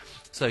to it.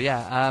 So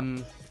yeah,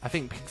 I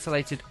think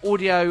pixelated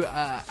audio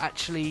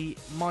actually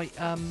might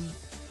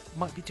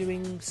be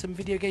doing some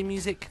video game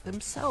music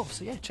themselves.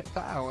 So yeah, check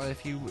that out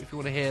if you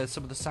want to hear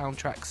some of the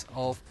soundtracks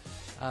of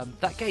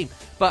that game.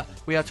 But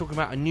we are talking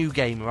about a new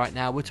game right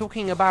now. We're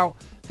talking about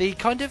the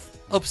kind of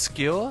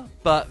obscure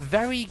but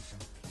very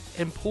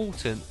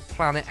important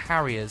Planet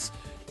Harriers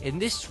in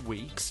this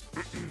week's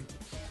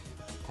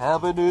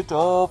Cabinet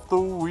of the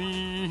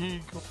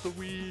Week.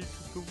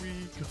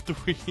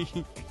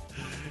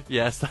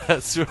 Yes,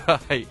 that's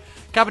right.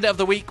 Cabinet of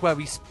the Week, where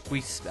we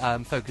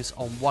focus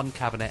on one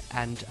cabinet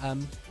and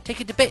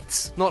take it to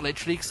bits. Not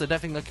literally, because I don't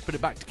think I can put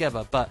it back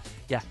together, but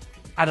yeah,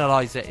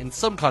 analyse it in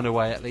some kind of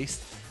way at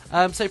least.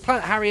 So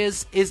Planet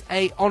Harriers is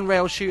a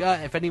on-rail shooter.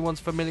 If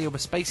anyone's familiar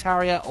with Space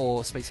Harrier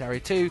or Space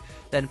Harrier 2,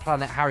 then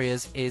Planet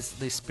Harriers is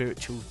the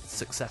spiritual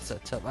successor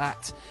to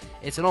that.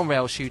 It's an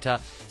on-rail shooter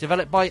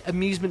developed by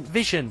Amusement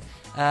Vision.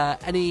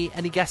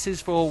 Any guesses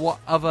for what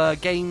other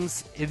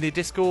games in the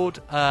Discord,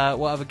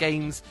 what other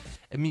games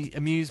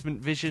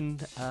Amusement Vision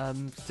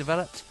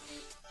developed?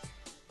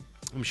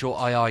 I'm sure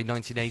II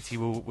 1980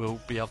 will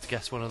be able to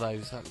guess one of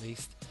those at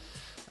least.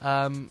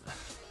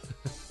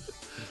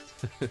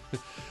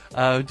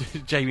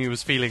 Jamie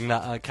was feeling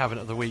that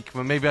Cabinet of the Week.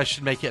 Well, maybe I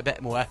should make it a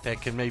bit more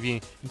epic and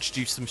maybe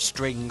introduce some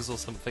strings or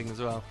something as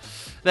well.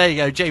 There you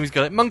go, Jamie's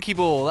got it. Monkey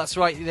Ball, that's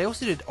right. They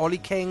also did Ollie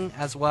King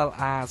as well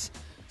as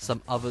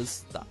some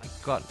others that I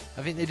got.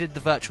 I think they did the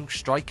Virtual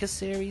Striker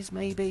series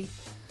maybe.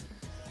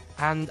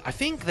 And I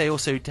think they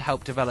also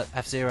helped develop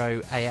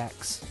F-Zero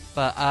AX.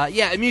 But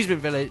yeah,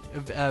 Amusement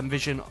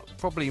Vision,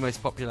 probably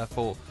most popular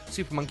for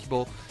Super Monkey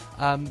Ball.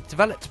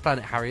 Developed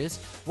Planet Harriers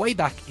way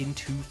back in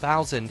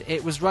 2000.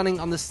 It was running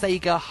on the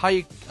Sega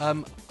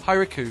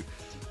Hikaru.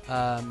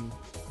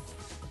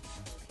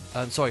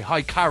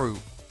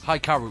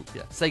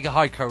 Yeah, Sega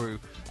Hikaru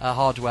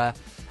hardware,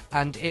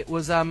 and it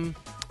was a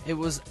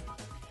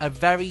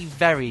very,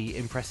 very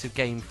impressive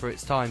game for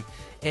its time.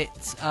 It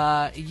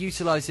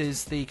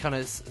utilizes the kind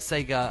of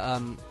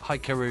Sega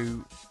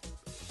Hikaru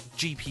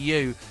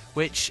GPU,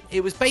 which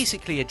it was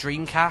basically a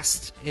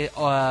Dreamcast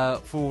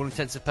for all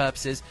intents and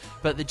purposes,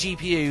 but the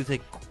GPU, the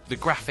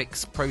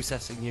graphics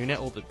processing unit,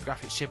 or the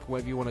graphics chip, or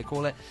whatever you want to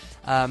call it,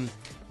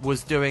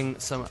 was doing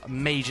some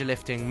major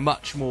lifting,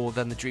 much more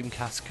than the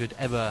Dreamcast could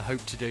ever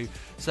hope to do.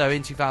 So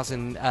in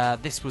 2000,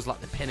 this was like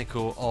the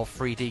pinnacle of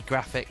 3D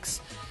graphics.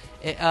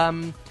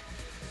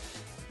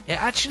 It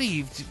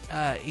actually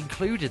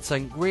included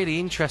something really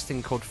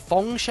interesting called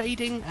Phong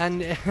shading,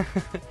 and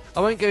I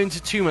won't go into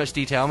too much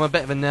detail. I'm a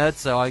bit of a nerd,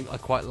 so I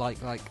quite like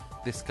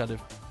this kind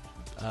of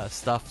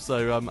stuff.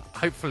 So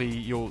hopefully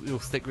you'll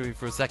stick with me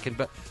for a second.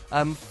 But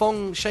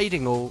Phong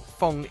shading, or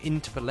Phong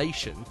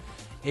interpolation,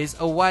 is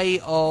a way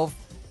of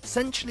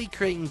essentially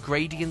creating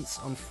gradients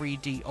on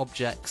 3D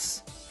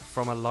objects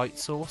from a light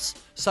source.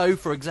 So,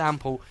 for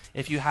example,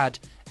 if you had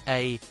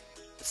a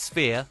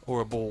sphere or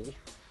a ball,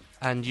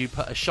 and you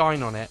put a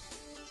shine on it,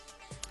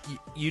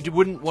 you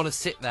wouldn't want to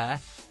sit there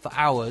for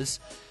hours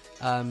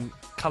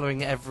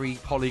colouring every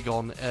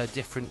polygon a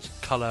different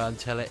colour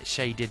until it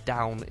shaded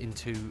down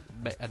into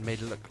and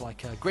made it look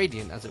like a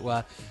gradient, as it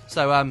were.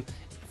 So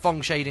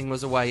Phong shading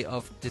was a way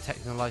of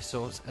detecting a light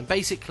source and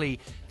basically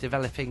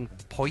developing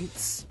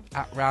points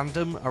at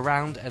random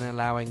around and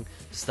allowing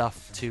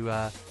stuff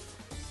to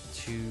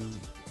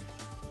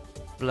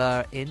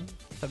blur in,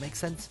 if that makes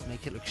sense,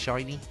 make it look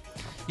shiny.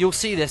 You'll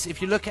see this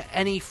if you look at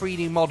any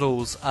 3D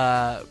models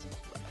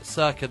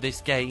circa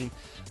this game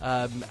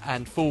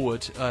and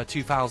forward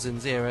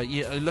 2000s era.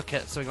 You look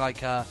at something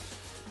like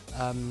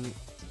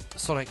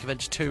Sonic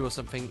Adventure 2 or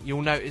something,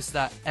 you'll notice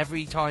that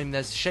every time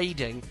there's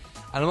shading,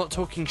 and I'm not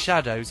talking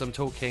shadows, I'm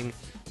talking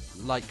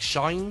like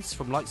shines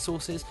from light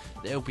sources,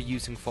 they'll be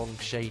using Phong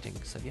shading.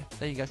 So yeah,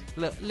 there you go,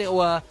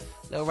 little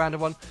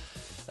random one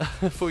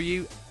for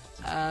you.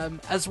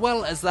 As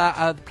well as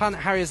that, the Planet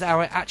Harriers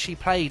hour actually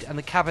played, and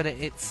the cabinet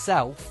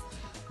itself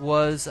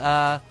was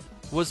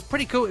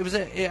pretty cool.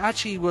 It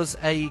actually was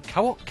a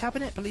co-op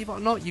cabinet, believe it or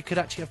not. You could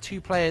actually have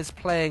 2 players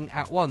playing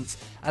at once,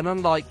 and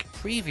unlike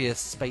previous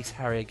Space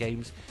Harrier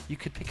games, you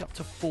could pick up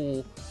to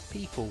 4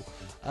 people.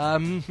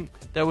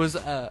 There was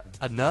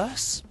a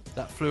nurse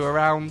that flew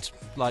around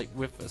like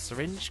with a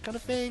syringe kind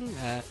of thing.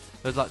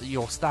 There's like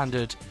your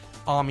standard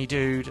army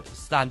dude,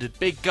 standard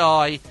big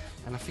guy,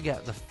 and I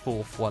forget the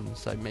 4th one,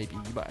 so maybe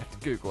you might have to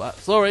Google that.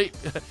 Sorry,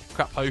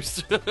 crap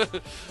host.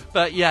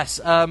 But yes,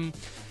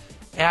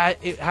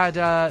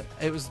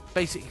 it was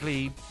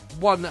basically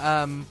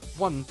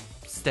one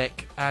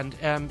stick, and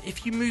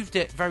if you moved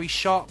it very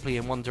sharply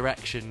in one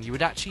direction, you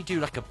would actually do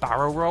like a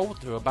barrel roll,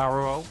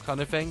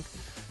 kind of thing.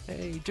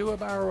 Hey, do a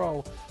barrel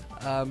roll.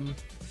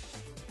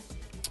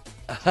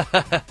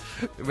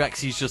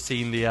 Rexy's just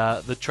seen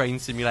the train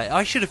simulator.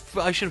 I should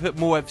have put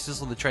more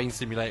emphasis on the train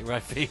simulator. I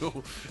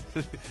feel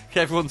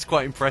everyone's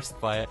quite impressed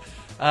by it.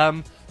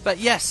 But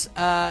yes,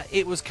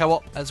 it was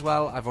co-op as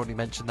well. I've already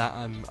mentioned that.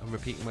 I'm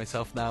repeating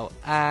myself now.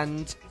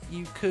 And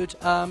you could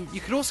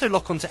also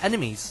lock onto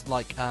enemies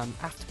like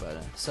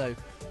Afterburner. So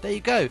there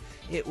you go.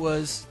 It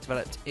was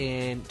developed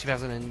in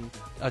 2000,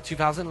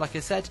 like I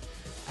said.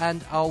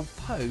 And I'll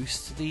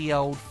post the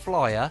old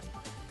flyer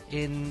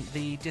in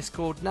the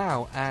Discord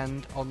now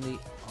and on the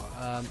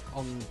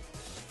on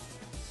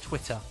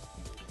Twitter.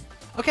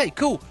 Okay,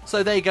 cool.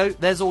 So there you go.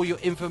 There's all your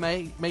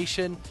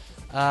information.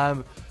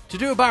 To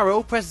do a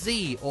barrel, press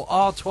Z or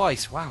R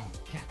twice. Wow,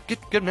 yeah,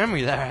 good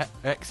memory there,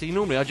 Rexy.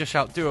 Normally I just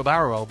shout do a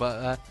barrel roll,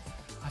 but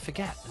I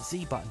forget the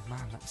Z button. Man,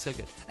 that's so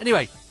good.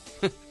 Anyway,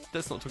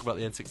 let's not talk about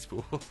the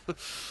N64.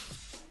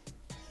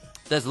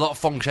 There's a lot of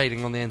Phong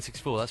shading on the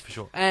N64, that's for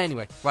sure.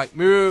 Anyway, right,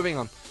 moving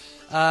on.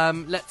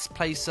 Let's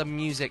play some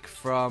music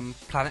from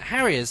Planet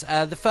Harriers.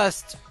 The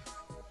first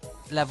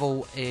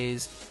level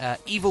is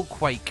Evil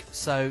Quake.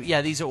 So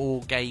yeah, these are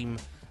all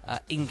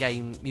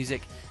in-game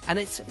music, and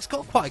it's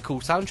got quite a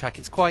cool soundtrack.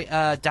 It's quite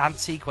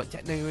dancey, quite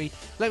techno-y.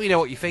 Let me know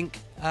what you think.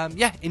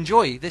 Yeah,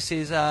 enjoy. This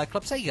is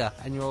Club Sega,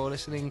 and you're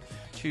listening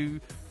to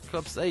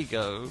Club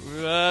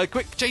Sega.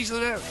 Quick, change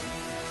the note.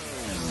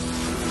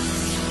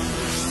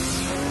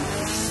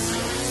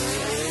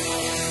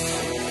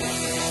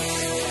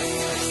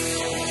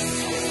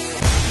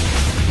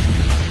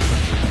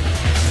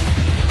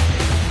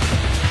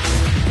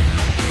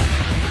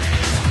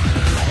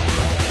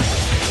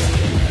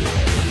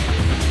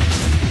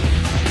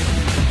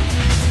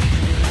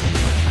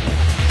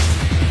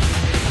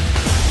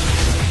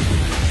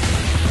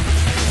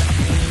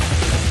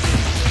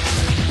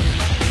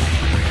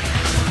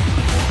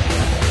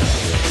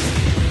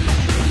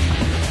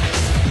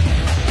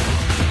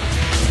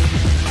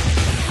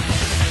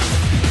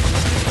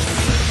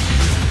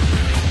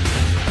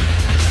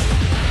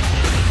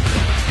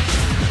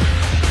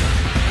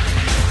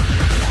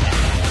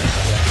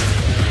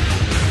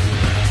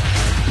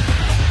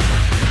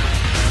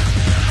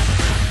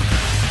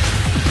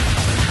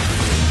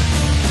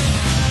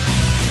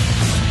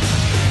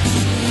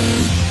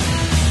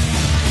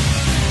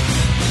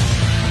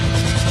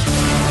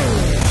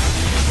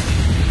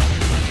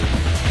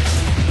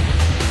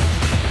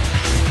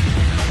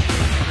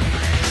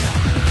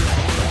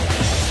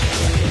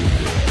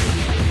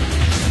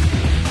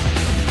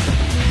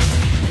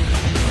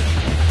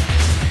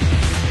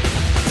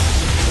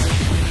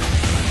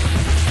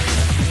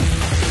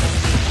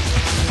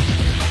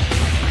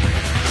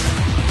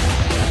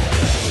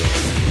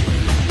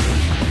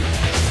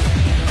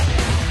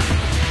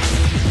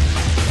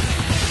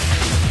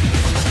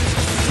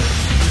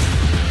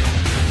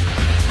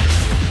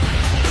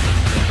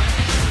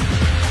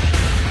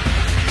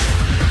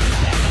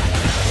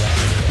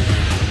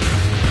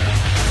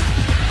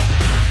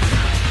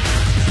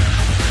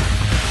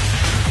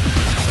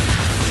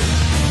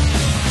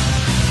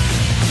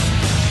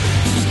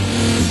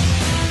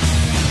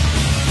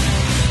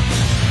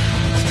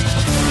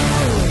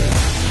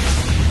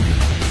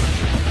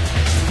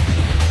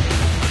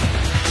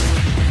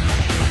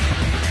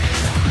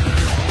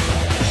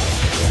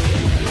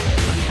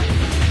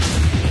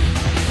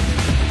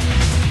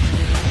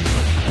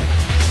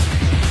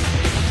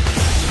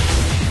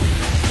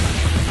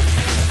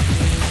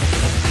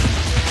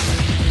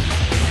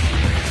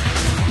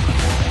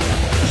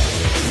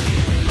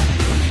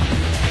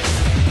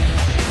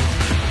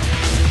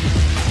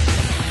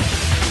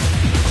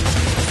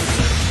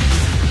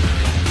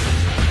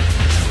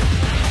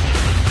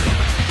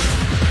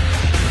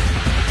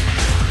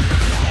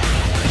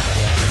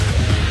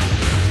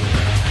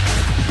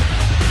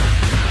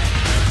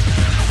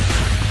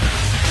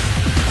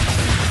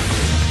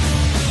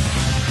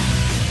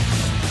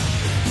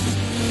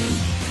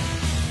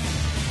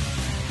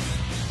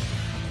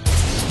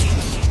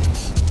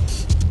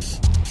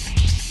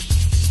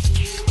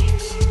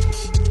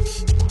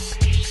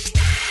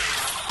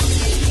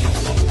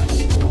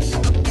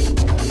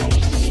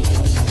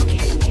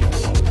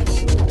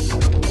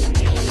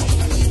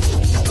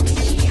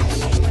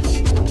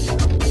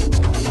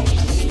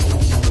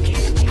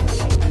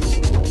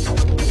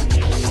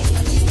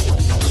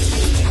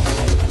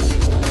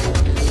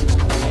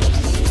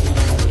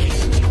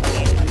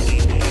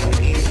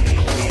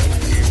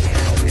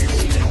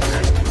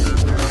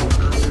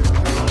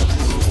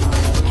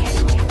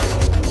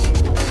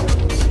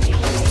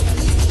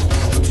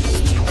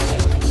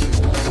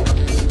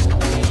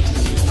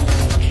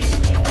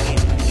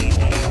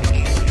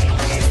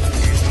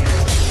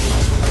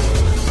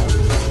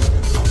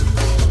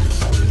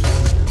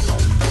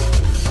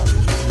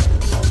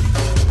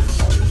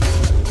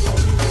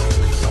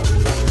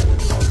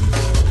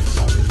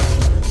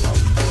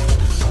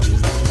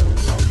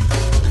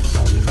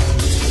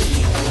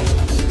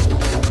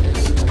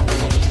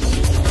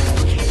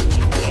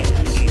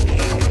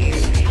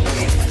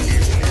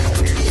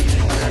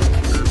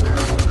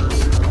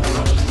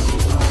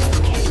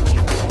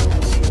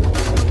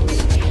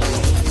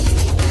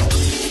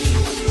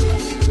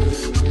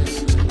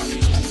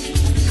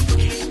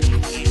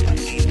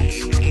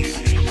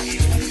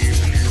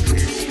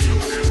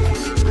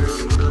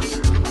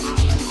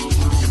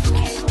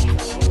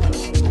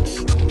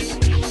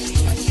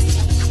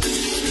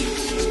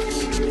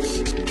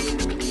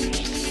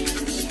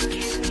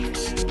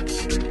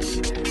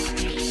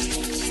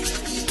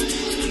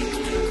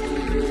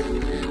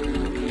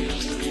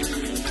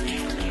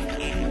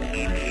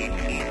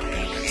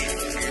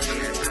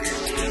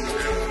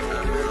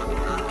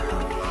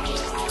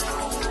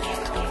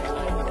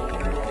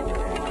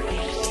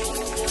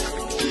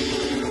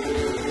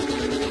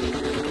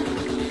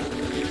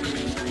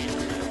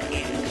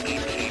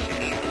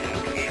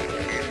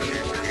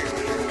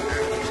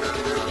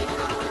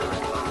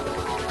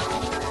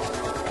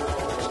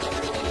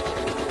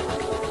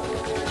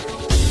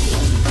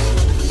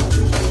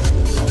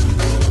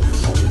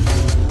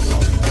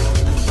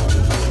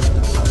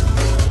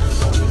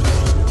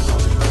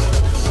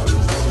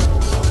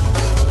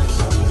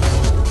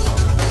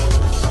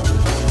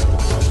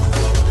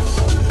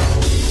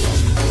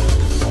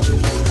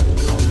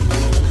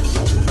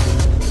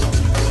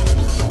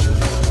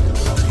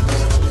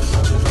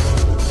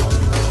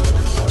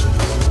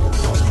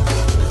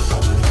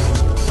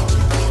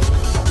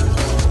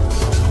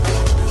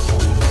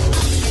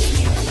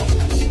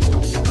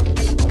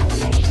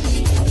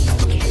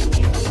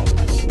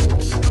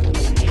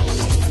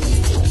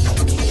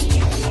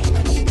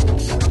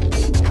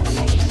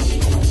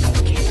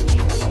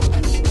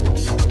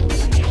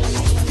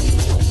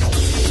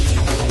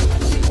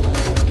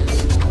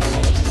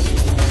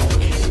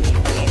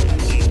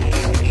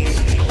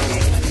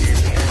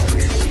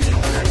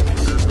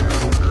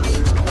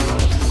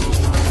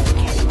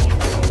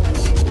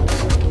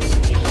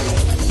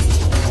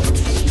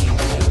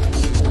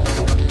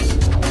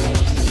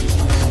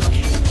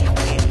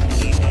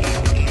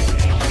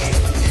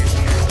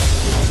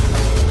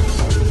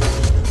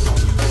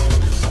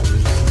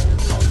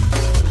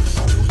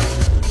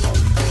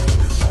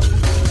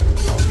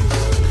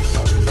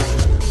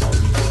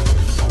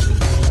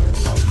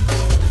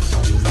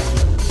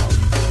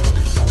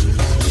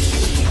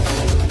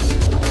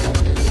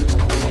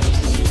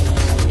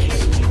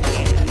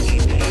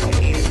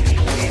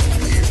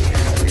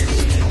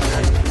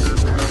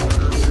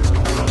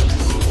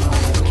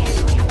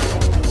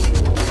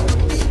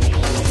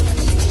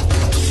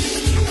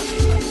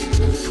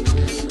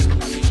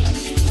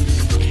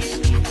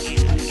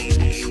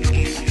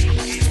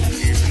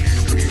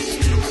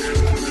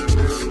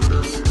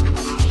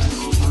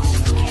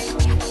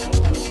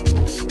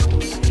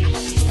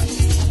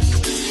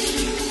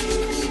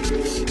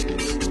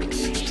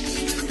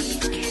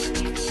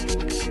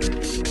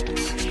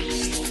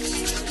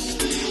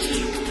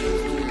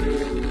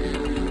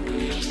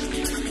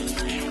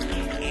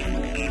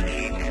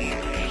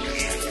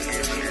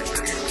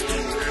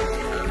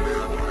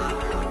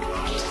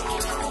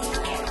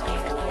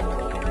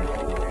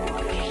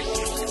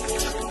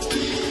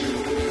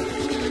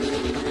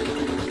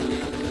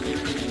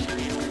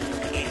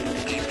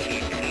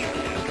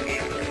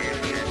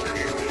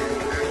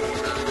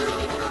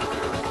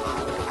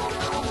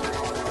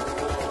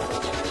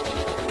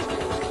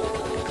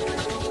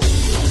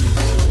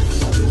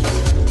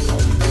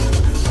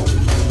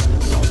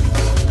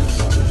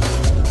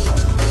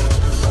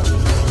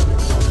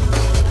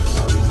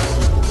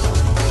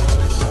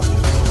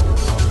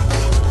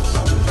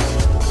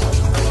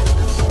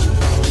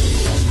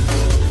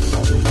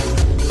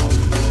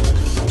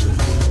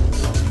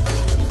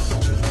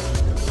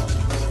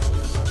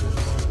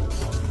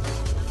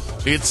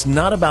 It's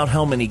not about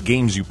how many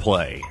games you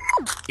play.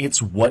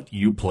 It's what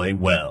you play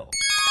well.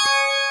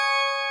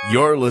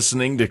 You're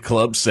listening to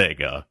Club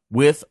Sega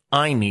with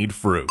I Need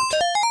Fruit.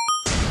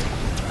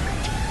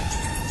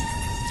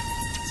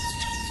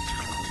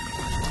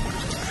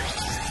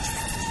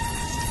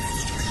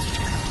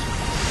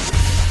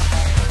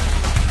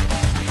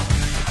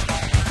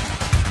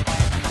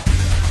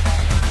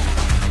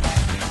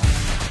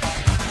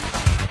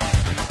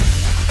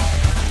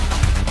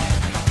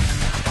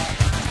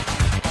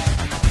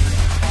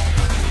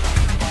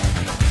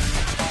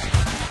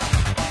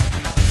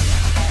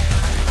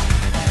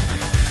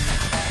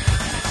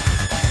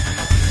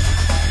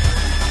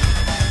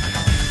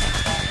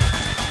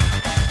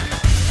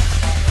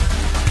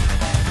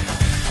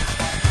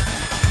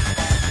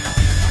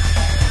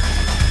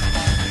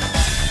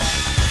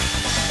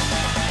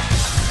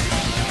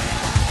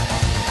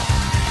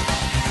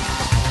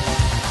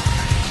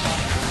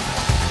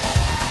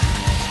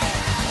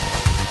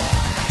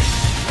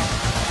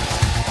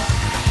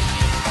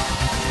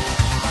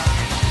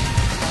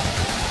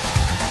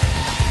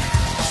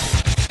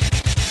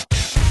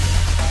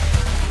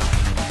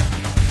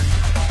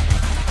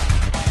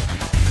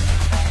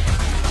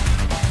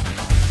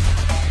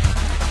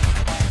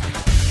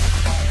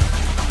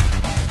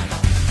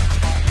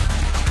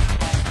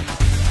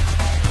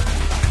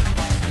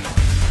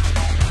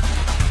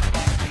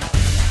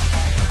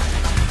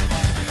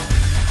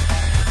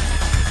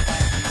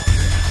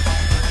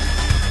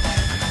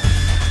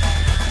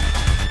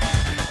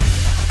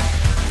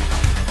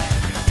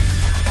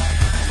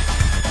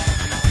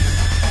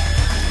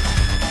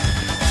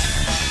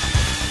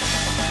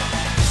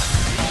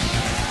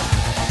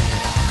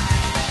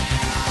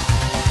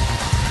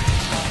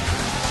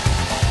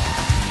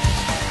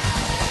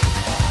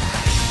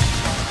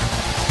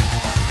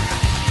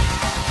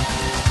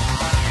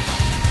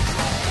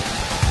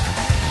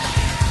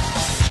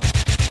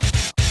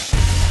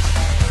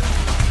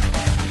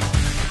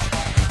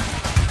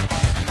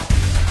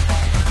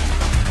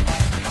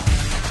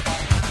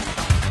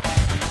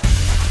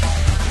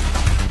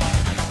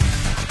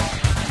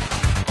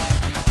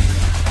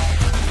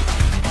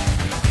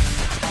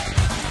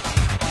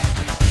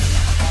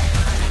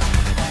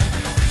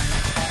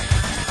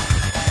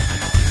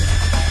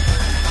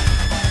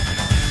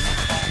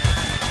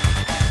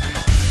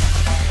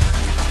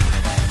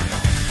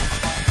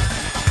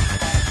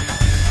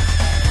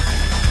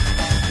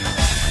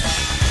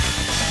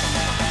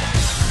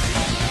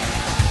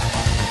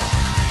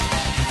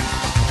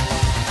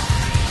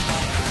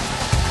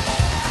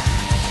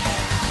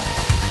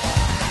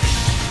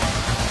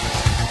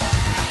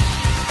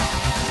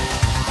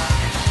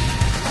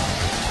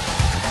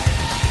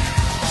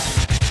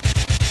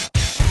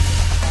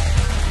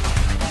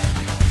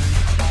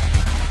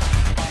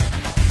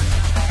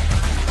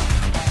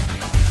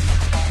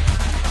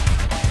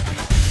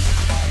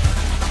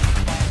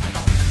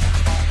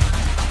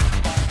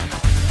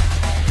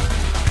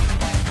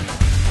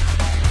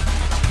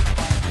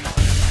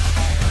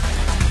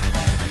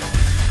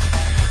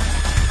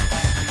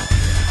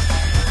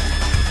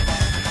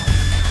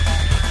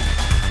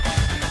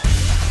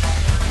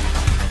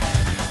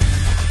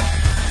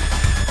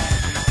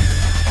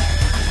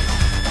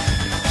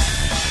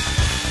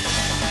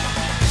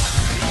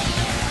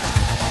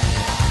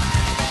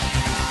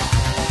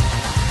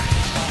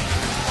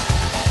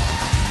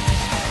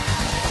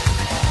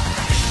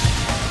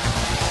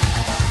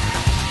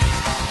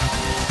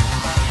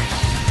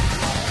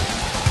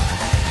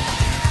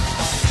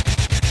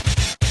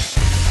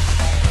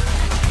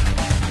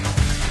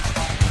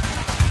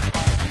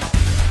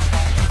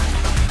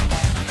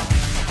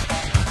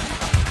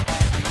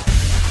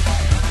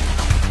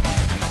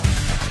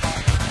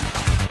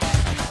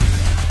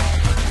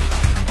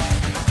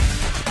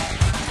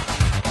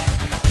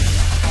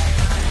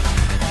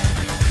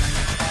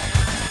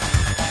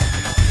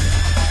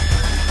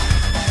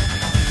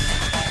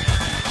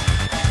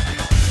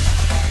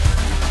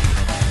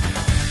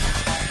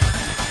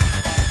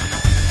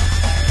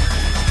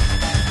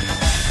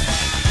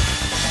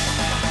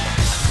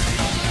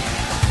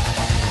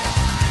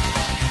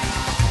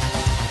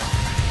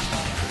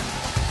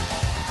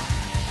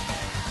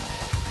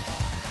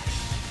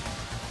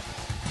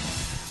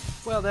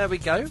 Well, there we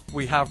go.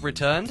 We have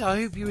returned.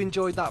 I hope you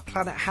enjoyed that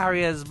Planet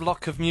Harriers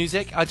block of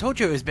music. I told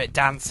you it was a bit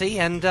dancey,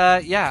 and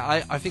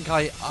yeah, I think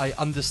I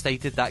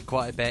understated that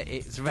quite a bit.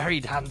 It's very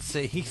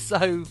dancey,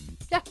 so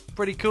yeah,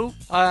 pretty cool.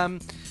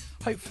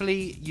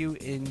 Hopefully you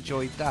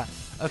enjoyed that.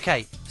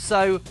 Okay,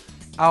 so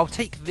I'll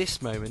take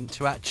this moment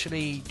to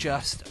actually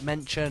just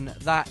mention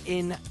that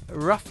in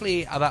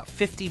roughly about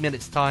 50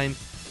 minutes time,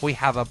 we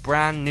have a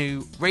brand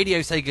new Radio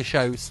Sega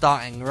show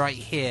starting right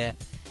here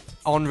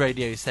on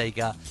Radio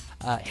Sega.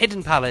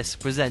 Hidden Palace,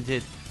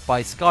 presented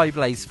by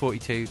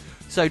Skyblaze42.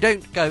 So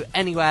don't go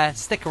anywhere,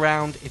 stick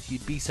around if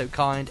you'd be so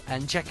kind,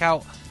 and check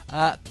out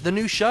the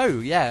new show.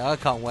 Yeah, I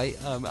can't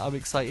wait. I'm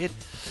excited.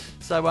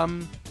 So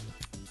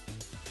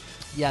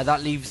yeah,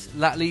 that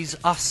leaves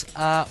us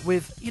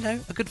with, you know,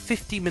 a good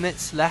 50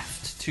 minutes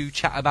left to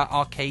chat about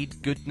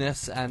arcade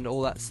goodness and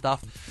all that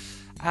stuff.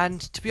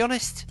 And to be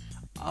honest,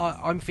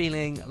 I'm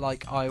feeling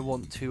like I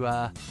want to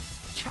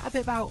chat a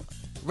bit about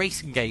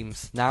racing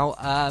games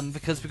now,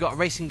 because we've got a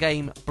racing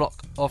game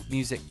block of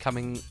music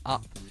coming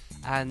up,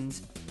 and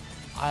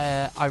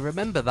I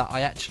remember that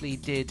I actually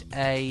did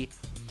a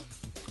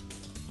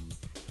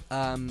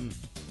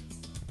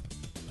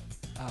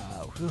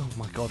oh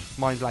my god,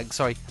 mind blank,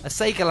 sorry, a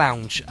Sega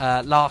Lounge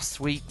last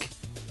week.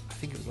 I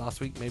think it was last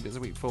week, maybe it was the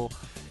week before.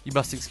 You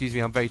must excuse me,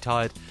 I'm very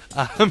tired.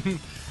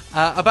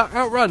 About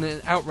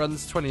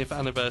Outrun's 20th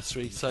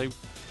anniversary. So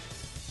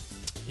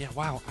yeah,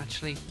 wow,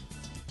 actually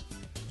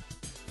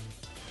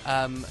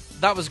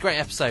that was a great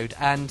episode,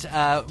 and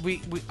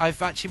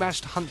I've actually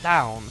managed to hunt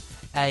down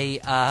a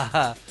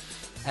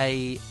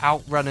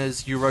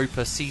Outrunners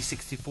Europa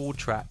C64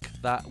 track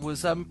that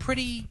was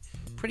pretty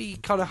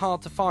kind of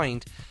hard to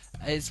find.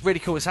 It's really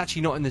cool. It's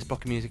actually not in this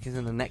block of music, it's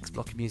in the next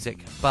block of music.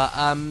 But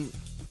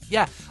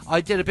yeah,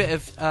 I did a bit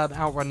of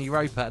Outrun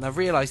Europa, and I've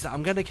realised that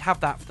I'm going to have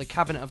that for the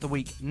Cabinet of the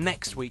Week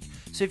next week.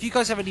 So if you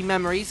guys have any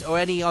memories or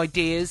any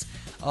ideas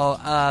or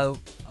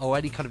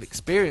any kind of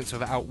experience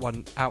with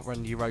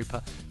Outrun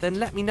Europa, then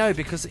let me know,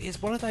 because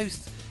it's one of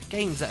those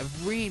games that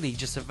have really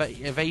just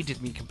evaded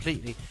me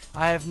completely.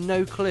 I have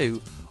no clue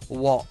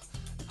what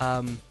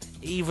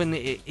even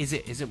is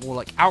it more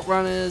like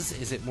Outrunners?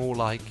 Is it more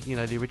like, you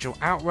know, the original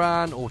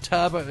Outrun, or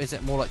Turbo? Is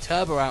it more like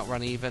Turbo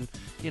Outrun even?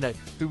 You know,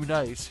 who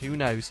knows?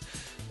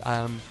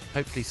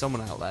 Hopefully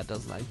someone out there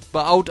does know.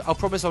 But I'll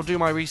promise I'll do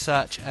my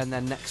research, and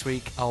then next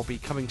week I'll be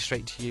coming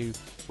straight to you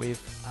with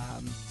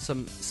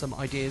some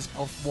ideas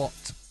of what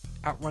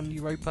Outrun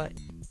Europa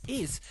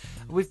is.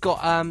 We've got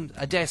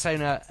a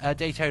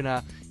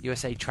Daytona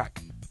USA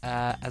track,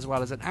 as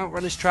well as an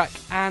Outrunners track,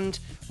 and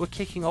we're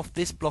kicking off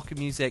this block of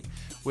music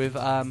with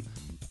a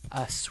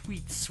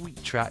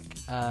sweet track,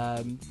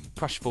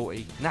 Crush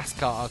 40,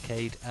 NASCAR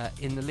Arcade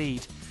in the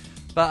lead.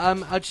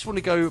 But I just want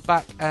to go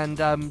back and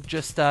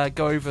just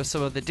go over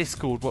some of the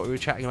Discord, what we were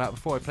chatting about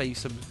before I play you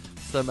some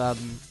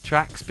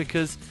tracks,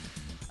 because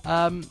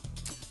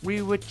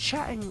we were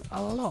chatting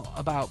a lot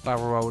about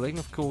barrel rolling,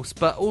 of course,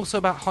 but also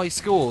about high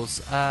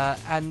scores.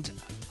 And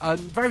I'm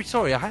very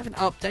sorry, I haven't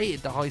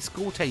updated the high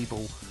score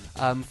table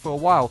for a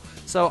while.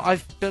 So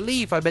I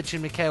believe I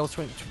mentioned Mikhail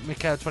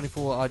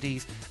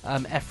 24RD's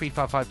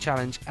F355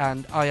 challenge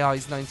and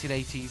II's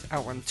 1980s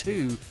Outrun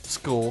 2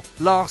 score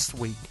last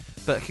week.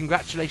 But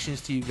congratulations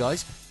to you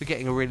guys for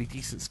getting a really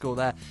decent score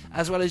there,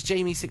 as well as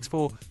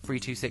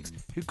Jamie64326,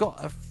 who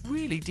got a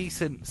really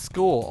decent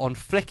score on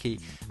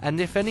Flicky. And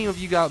if any of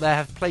you out there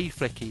have played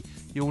Flicky,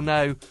 you'll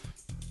know,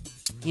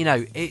 you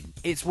know,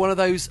 it's one of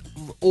those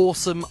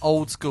awesome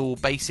old school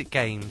basic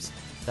games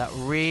that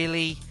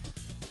really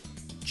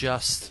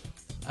just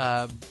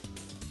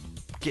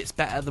gets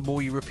better the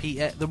more you repeat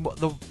it.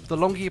 The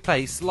longer you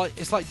play, it's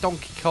like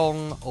Donkey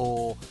Kong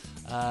or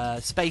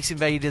Space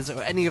Invaders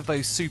or any of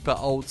those super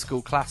old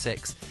school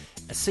classics.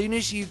 As soon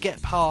as you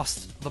get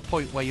past the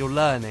point where you're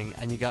learning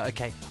and you go,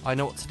 okay, I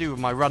know what to do with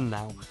my run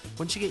now,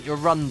 once you get your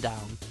run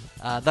down,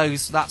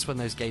 that's when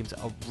those games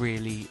are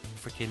really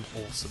freaking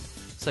awesome.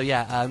 So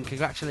yeah,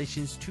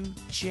 congratulations to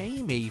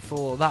Jamie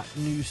for that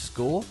new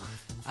score.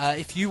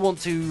 If you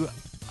want to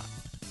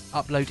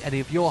upload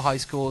any of your high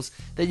scores,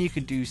 then you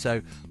can do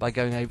so by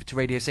going over to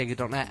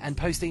radiosega.net and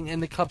posting in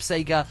the Club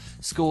Sega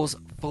Scores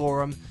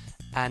forum.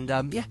 And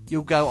yeah,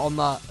 you'll go on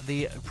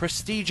the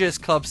prestigious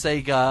Club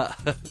Sega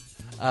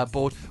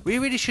board. We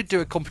really should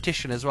do a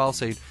competition as well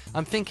soon.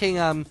 I'm thinking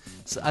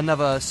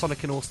another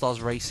Sonic and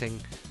All-Stars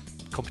Racing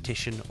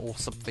competition or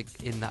something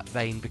in that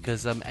vein,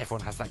 because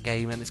everyone has that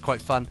game and it's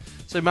quite fun.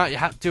 So we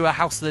might do a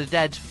House of the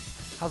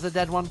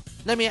Dead one.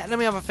 Let me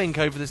have a think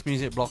over this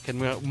music block,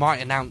 and we might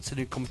announce a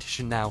new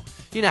competition now.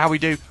 You know how we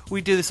do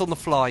this on the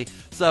fly.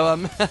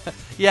 So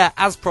yeah,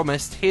 as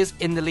promised, here's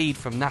In the Lead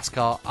from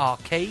NASCAR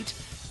Arcade.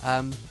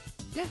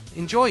 Yeah,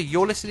 enjoy.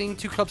 You're listening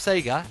to Club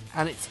Sega,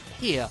 and it's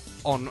here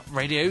on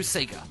Radio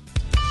Sega.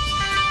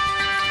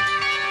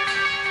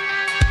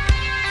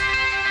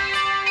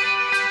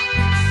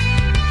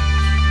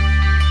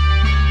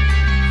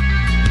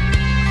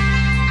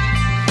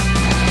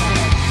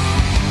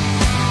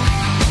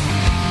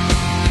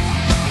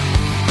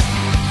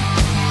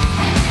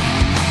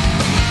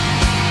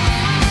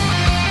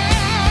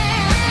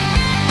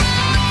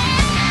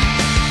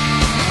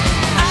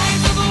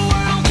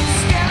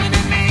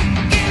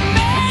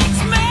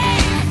 Makes me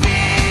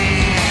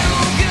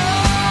feel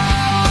good.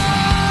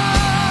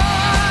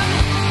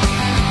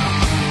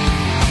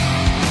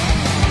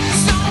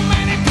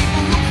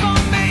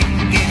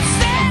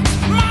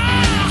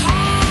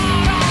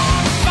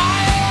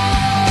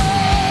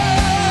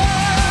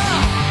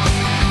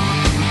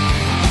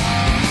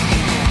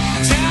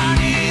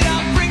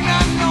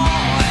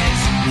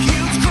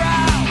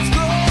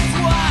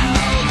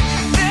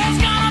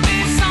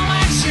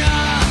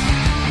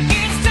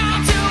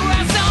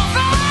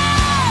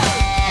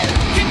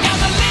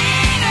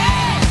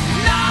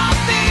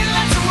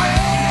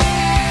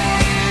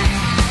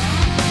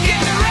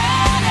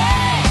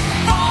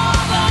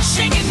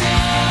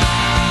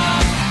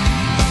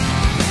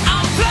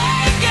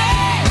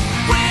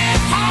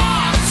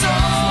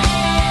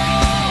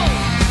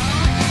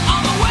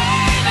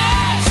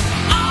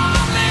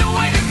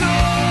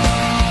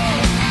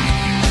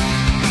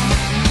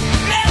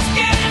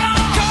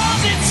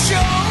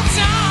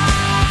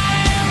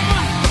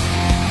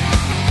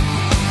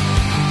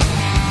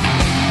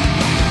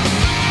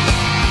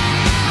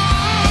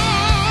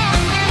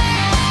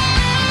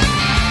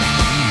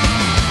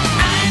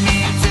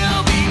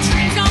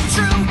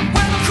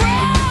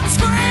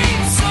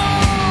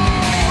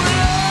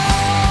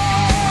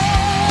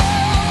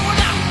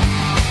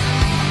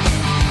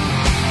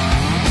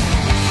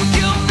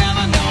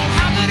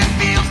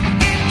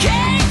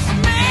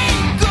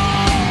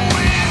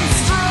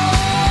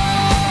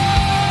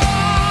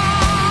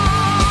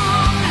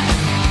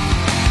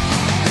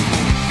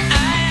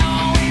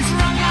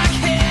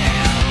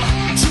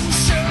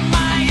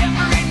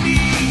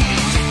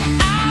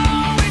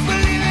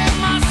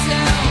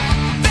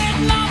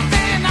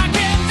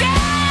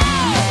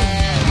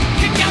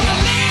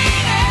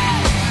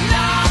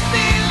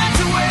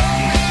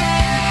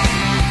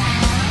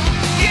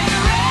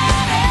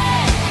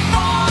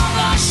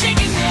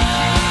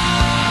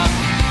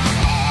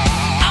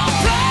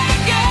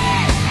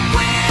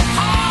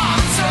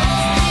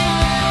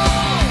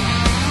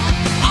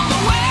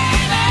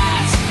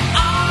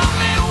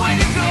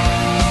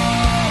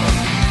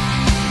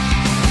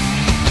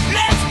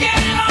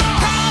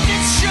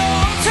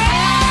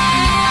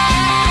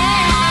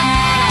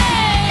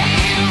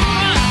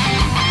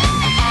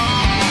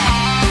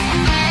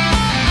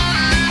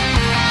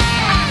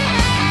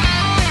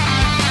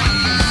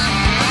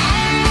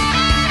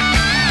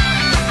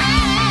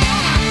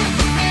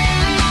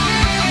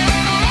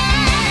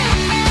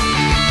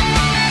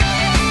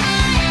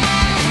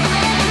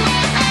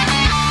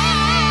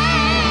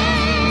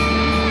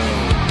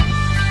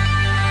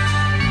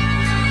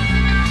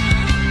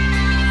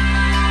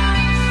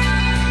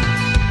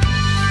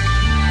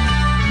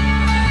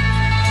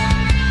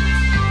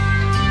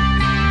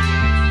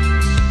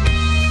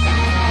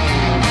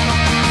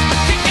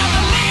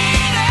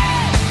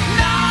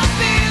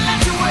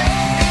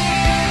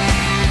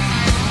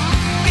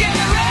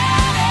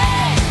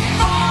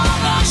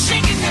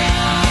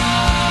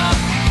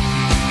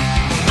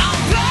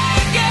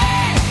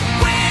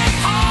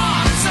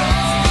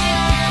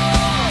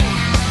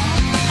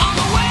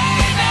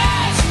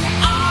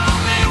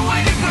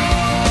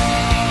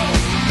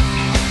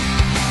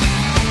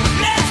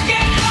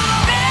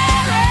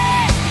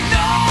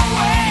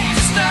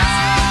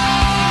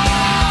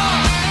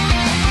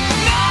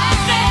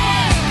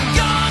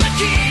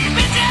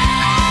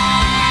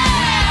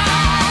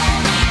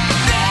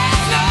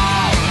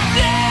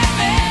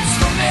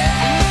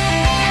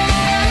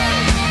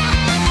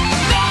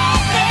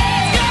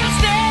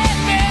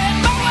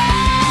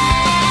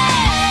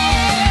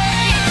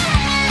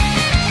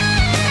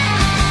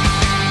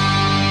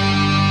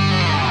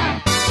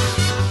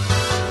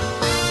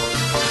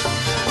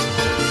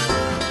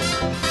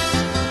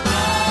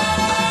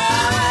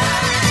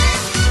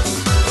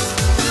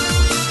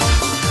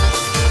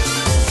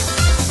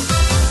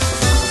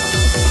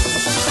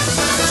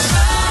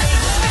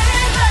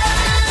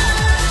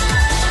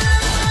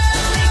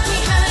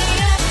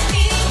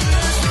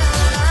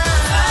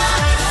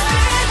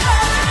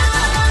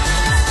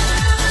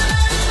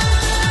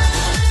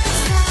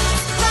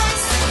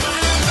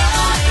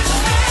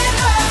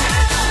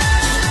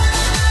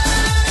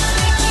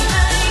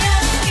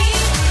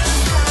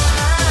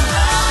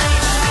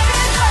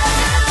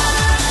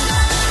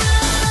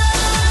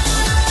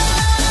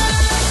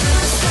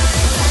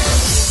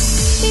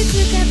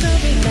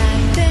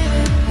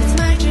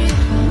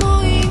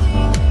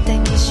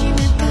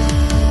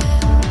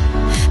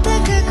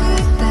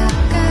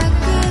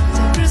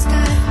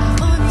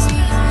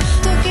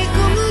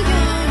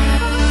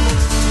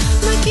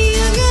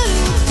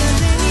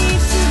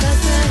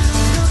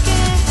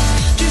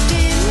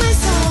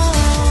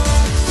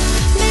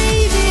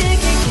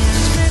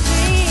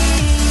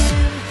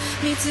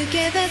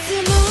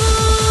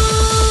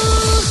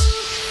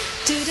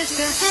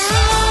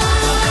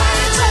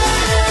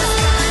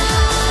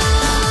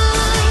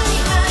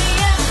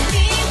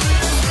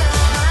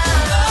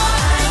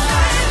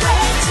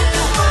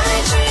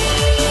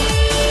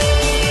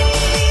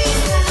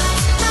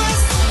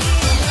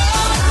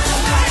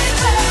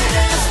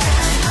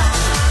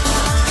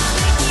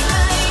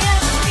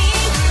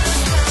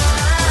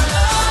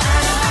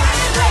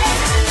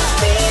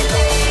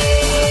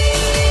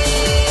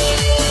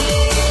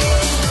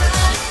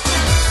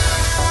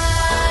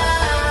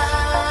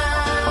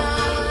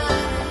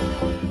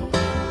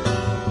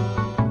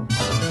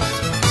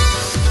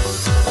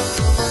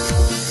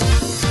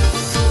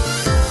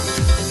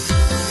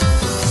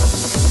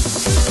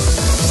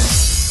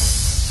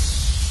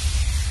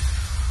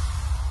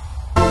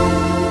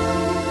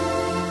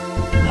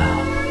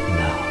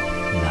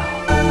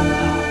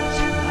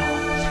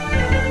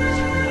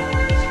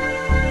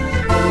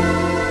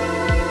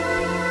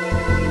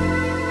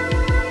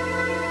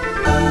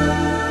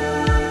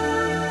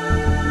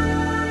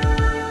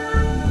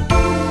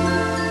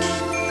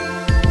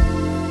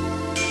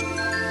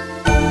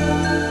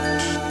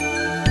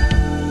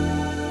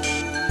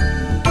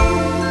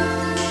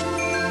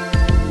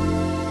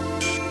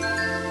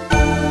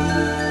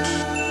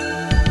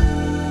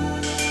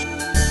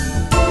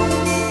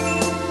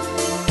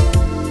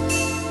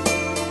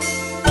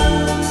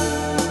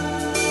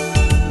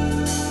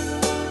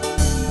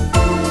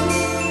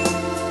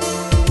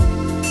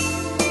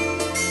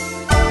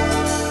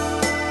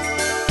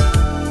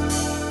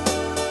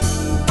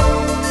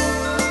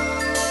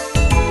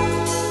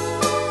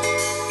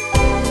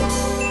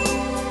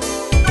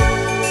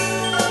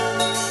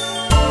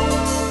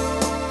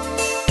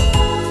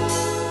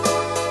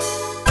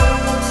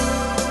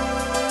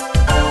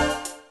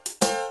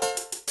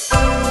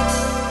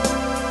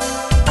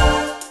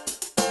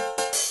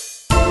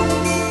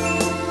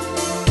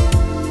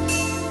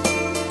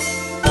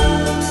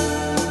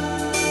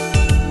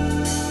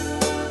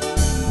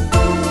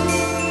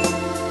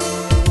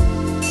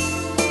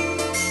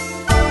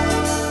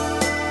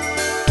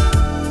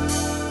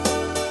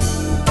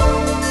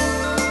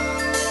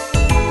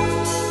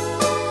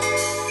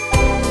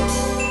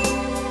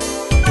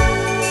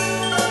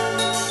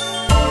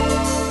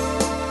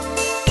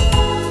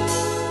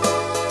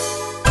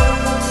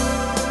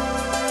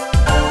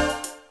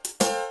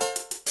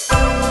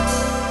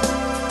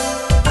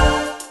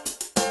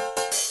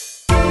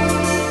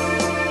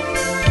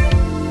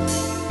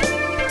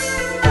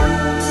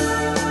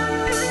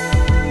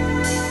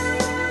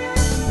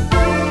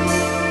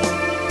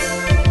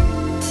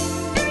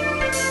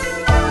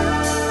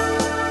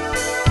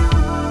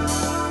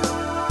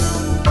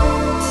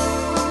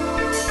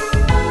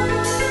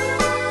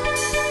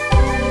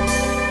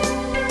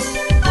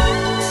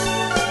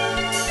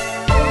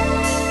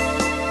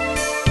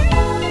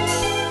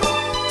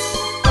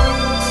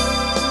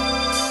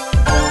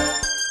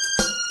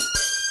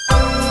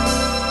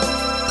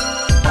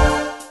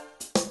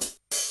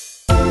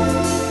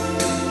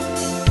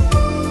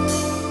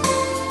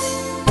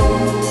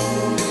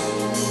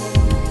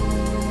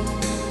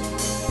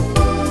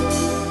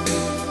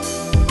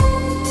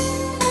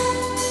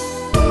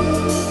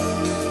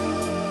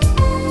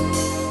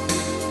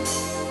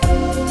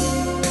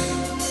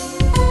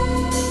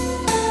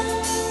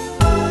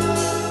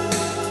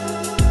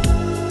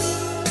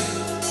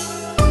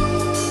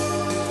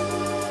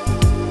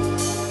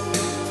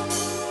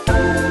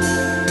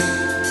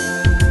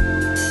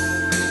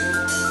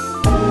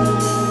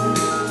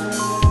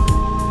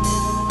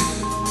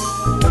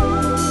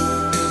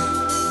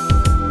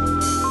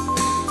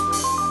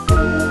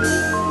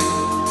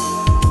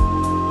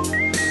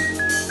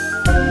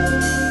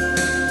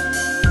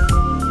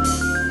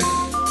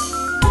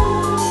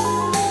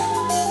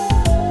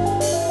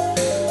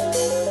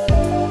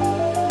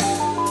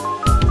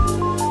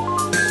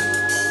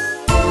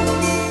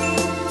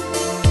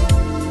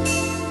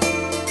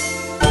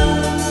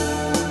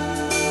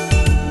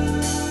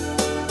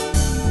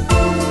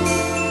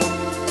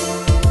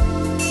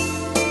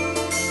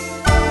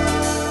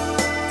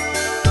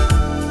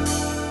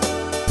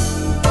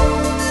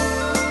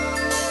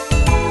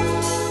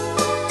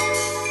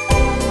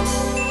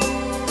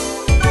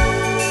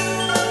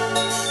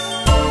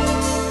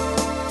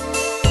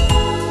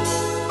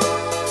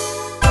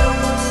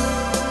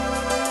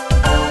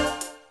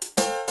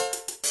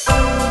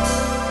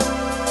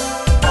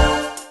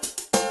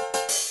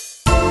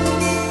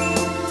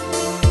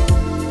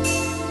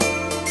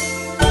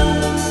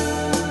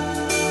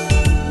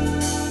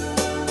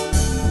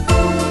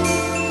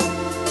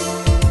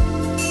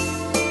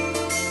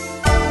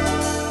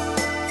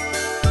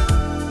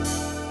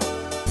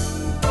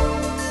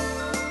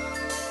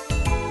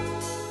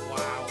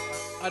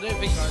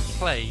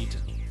 played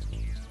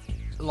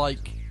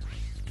like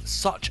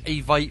such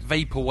a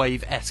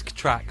vaporwave-esque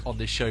track on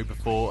this show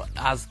before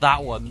as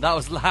that one. That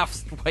was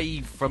Last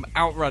Wave from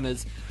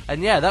Outrunners,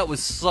 and yeah, that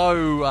was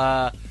so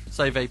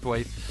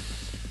vaporwave.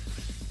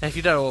 If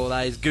you don't know what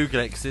that is, Google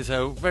it, because it's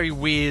a very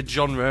weird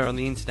genre on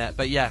the internet.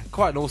 But yeah,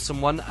 quite an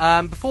awesome one.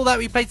 Before that,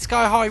 we played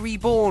Sky High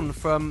Reborn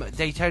from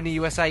Daytona,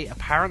 USA,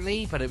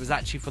 apparently, but it was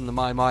actually from the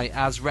My,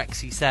 as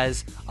Rexy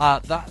says.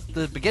 That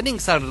the beginning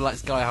sounded like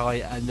Sky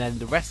High, and then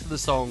the rest of the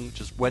song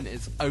just went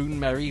its own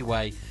merry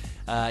way.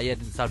 It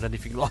didn't sound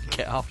anything like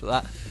it after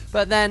that.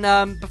 But then,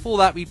 before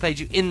that, we played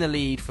you In the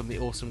Lead from the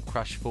awesome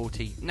Crush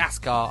 40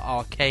 NASCAR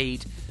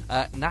Arcade.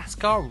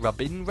 NASCAR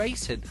Rubbin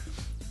Racing.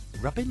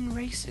 Rubbin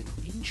Racing,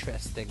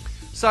 interesting.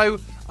 So,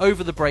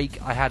 over the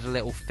break, I had a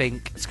little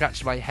think,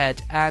 scratched my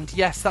head, and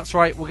yes, that's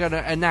right, we're going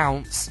to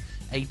announce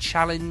a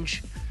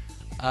challenge,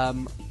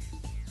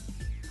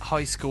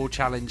 high score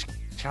challenge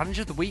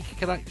of the week.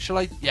 Shall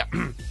I? Yeah.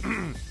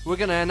 We're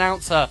going to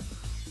announce a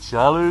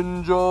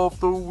challenge of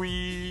the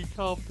week,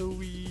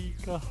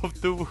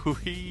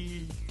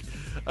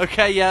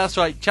 Okay, yeah, that's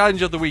right,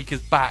 challenge of the week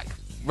is back,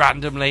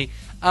 randomly.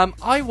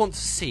 I want to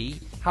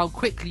see how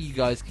quickly you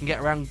guys can get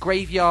around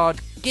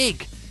Graveyard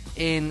Gig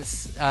in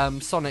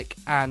Sonic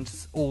and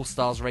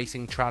All-Stars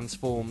Racing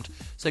Transformed.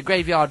 So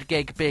Graveyard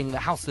Gig being the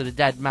House of the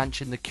Dead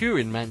mansion, the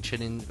Curien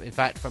mansion, in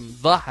fact, from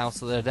the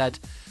House of the Dead.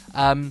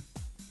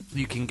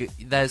 You can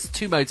there's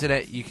 2 modes in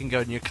it. You can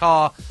go in your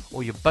car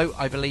or your boat,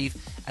 I believe,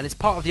 and it's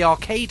part of the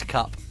Arcade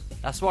Cup.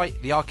 That's right,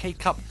 the Arcade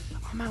Cup.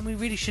 Oh man, we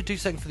really should do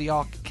something for the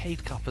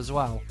Arcade Cup as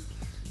well.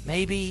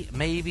 Maybe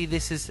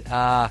this is...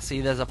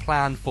 see, there's a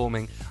plan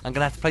forming. I'm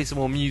going to have to play some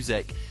more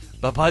music.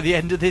 But by the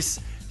end of this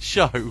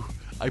show,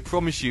 I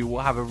promise you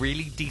we'll have a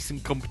really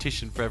decent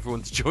competition for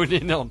everyone to join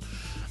in on.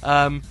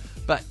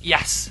 But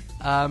yes.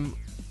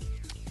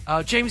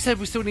 Jamie said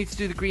we still need to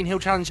do the Green Hill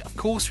Challenge. Of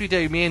course we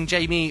do. Me and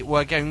Jamie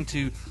were going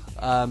to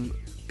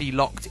be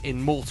locked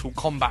in Mortal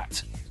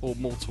Kombat, or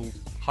Mortal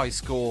High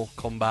Score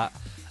Combat.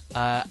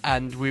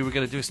 And we were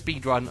going to do a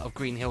speed run of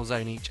Green Hill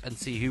Zone each and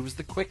see who was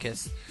the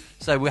quickest.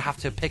 So we'll have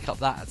to pick up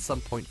that at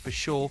some point for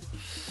sure.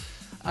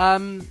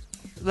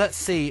 Let's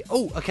see.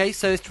 Oh, okay,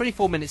 so it's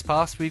 24 minutes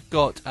past. We've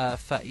got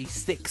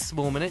 36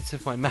 more minutes,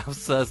 if my mouse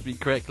serves me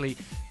correctly,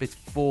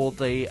 before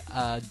the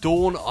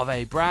dawn of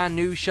a brand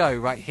new show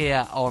right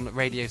here on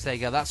Radio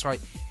Sega. That's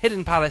right,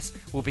 Hidden Palace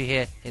will be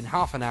here in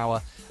half an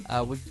hour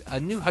with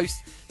a new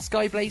host,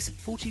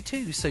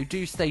 Skyblaze42. So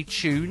do stay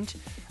tuned,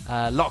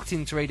 locked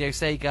into Radio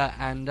Sega,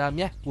 and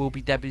yeah, we'll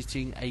be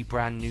debuting a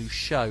brand new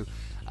show.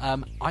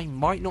 I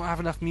might not have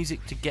enough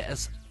music to get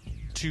us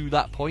to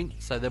that point,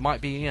 so there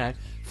might be,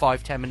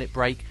 5-10 minute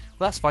break.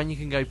 Well, that's fine. You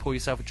can go pour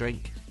yourself a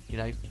drink,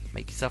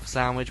 make yourself a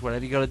sandwich,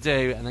 whatever you got to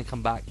do, and then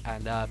come back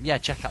and yeah,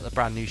 check out the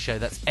brand new show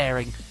that's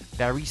airing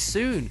very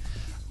soon.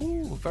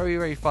 Ooh, very,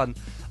 very fun.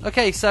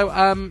 Okay,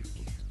 so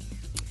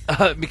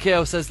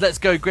Mikhail says, "Let's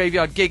go,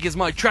 Graveyard Gig is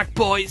my track,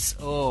 boys."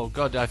 Oh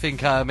god, I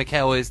think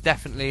Mikhail is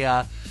definitely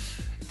got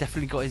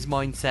his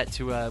mindset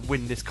to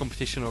win this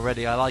competition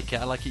already. I like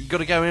it. You've got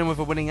to go in with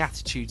a winning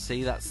attitude.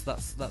 See, that's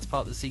part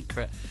of the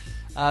secret.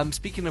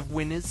 Speaking of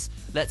winners,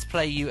 let's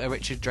play you a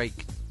Richard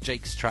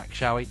Jake's track,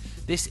 shall we?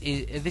 This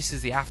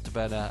is the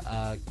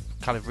Afterburner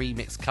kind of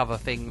remix cover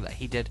thing that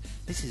he did.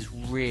 This is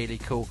really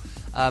cool.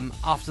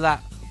 After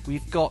that,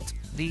 we've got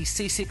the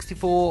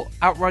C64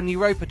 Outrun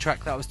Europa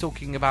track that I was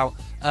talking about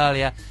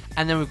earlier,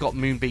 and then we've got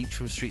Moon Beach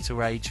from Streets of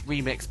Rage,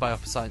 remixed by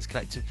Upper Science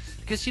Collective,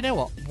 because you know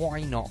what,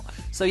 why not?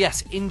 So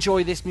yes,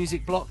 enjoy this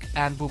music block,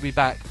 and we'll be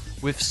back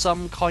with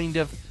some kind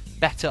of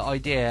better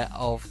idea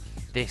of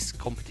this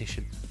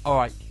competition.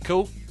 Alright,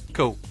 cool.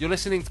 You're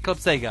listening to Club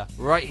Sega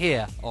right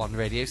here on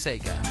Radio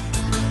Sega.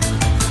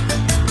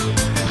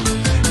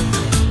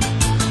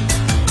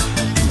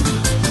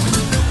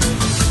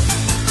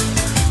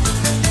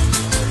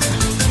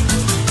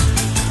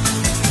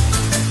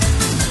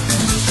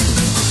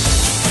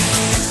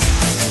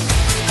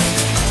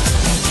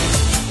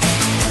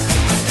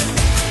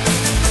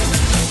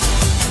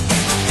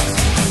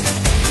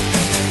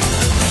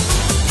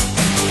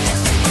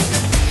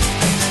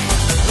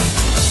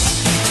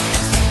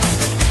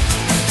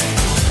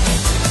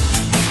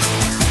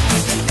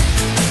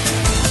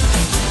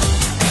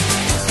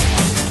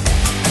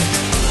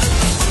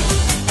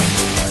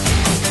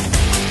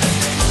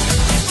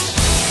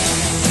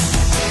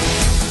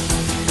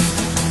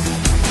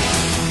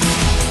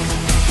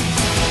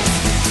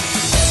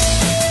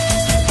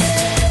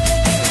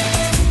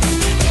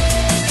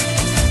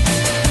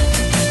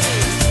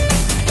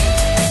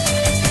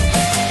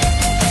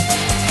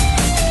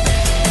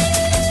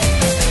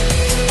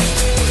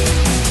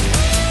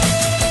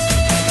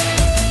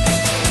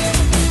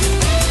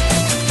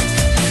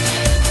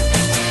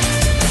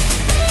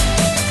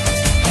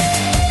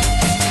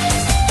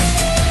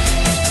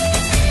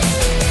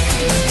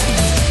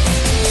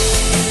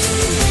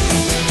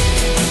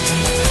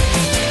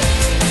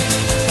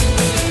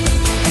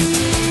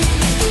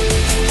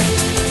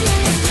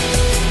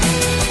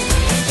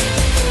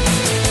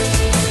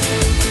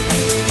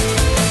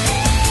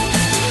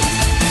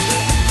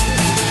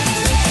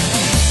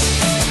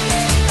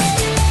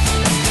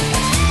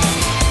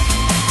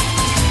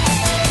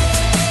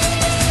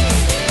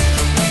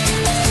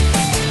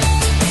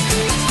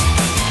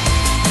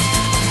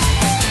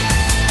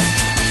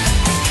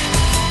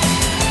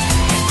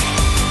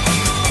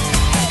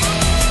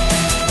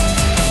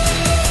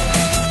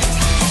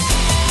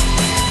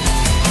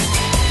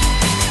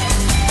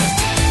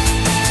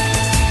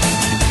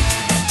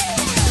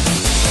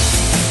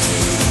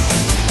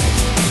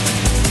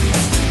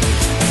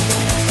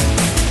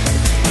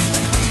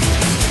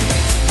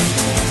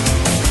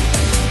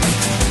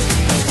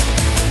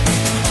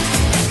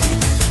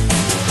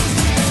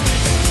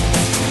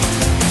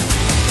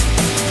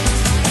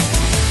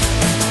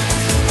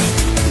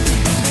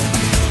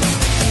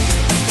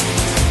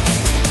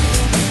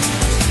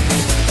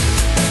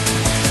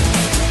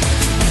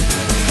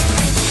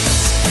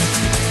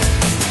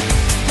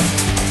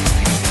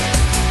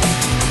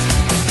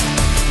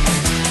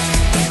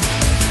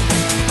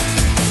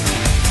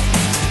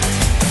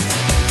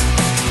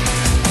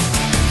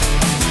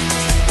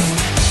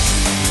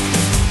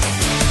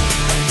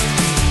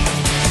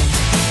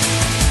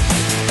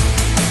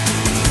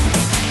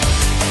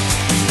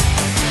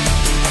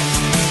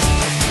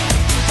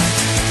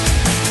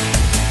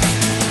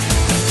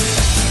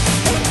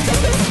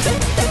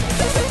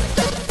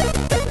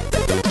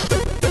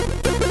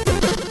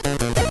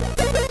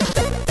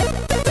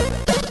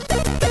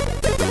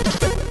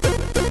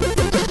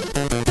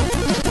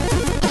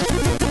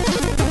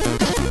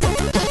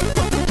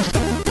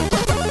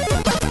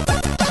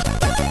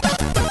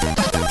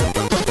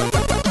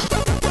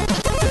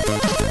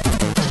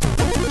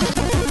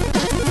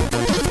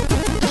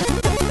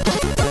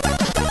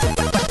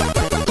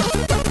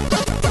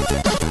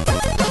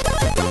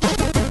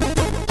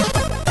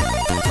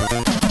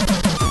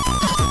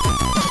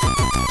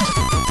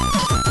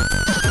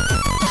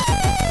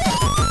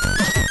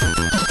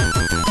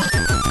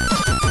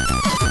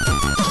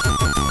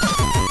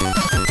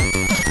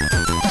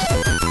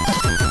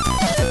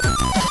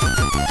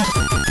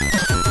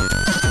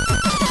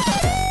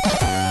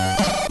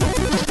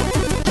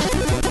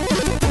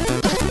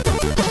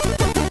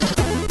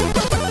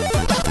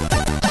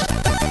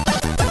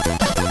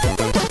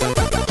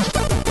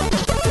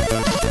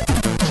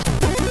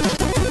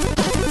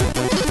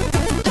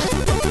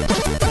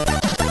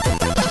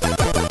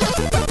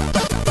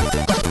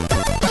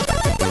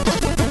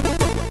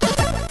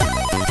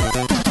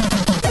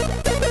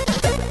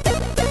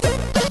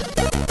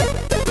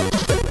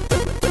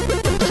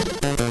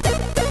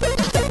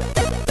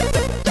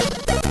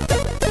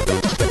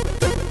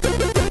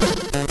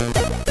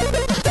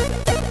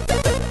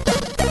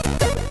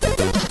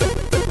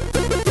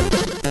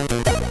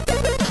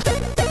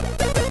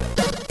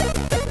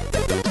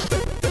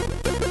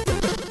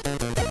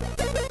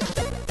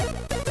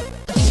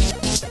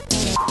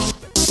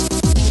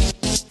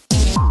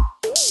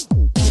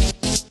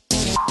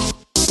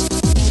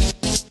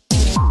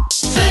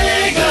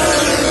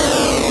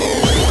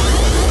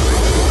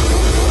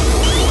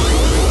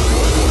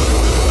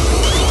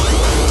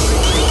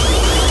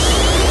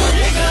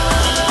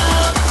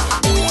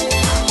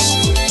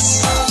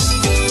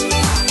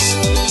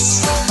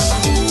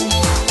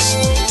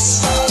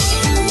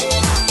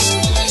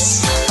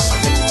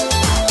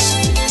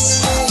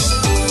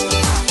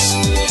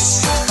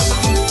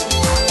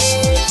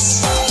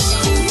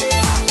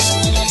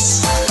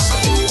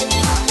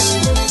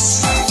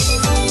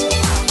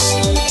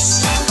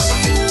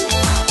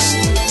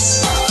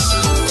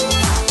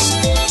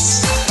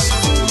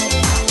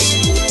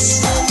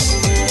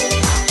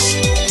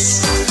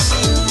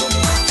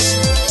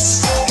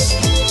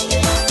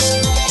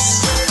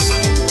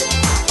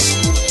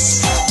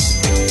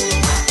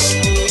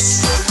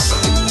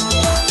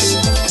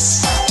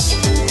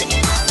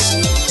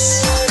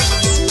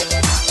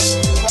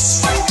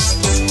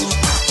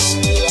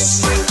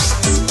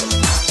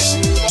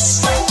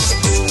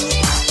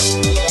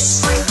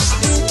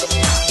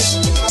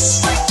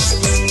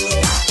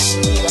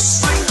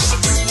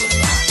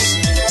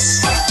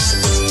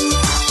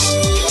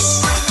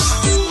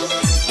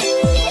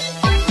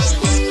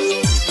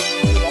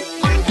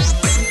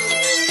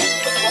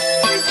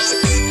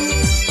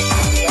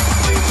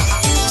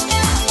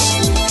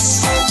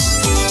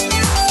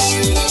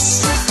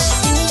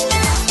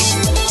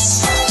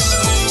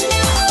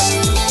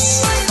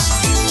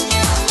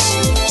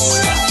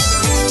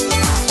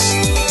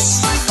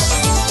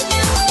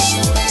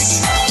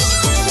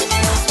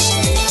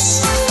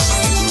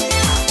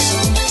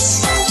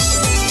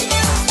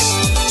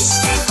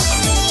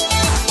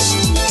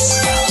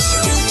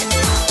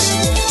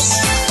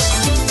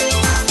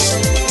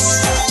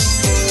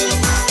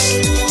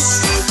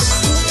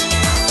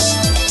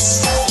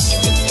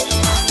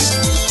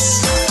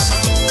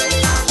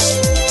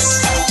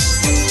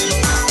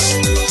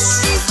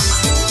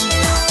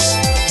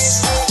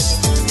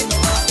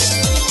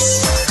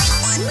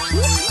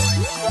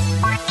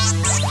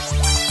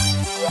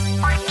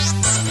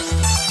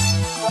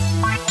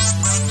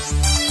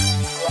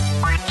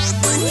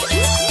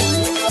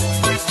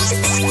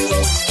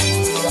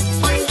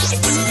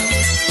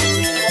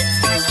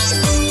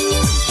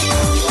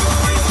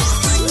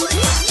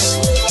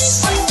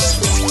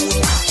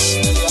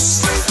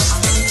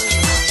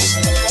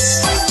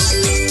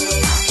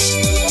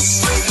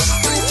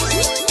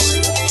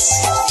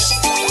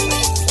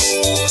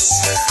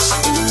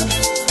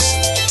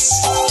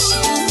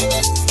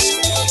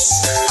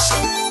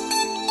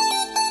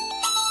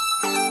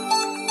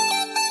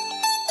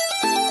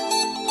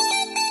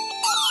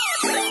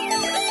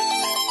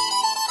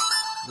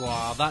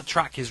 that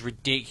track is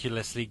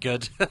ridiculously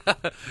good.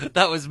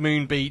 That was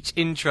Moon Beach,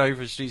 intro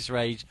for Streets of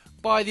Rage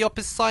by the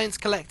Opus Science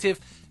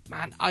Collective.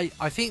 Man, I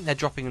think they're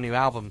dropping a new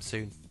album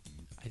soon.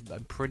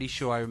 I'm pretty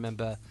sure I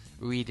remember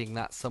reading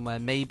that somewhere.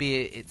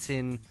 Maybe it's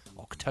in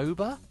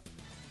October,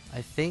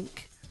 I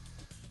think.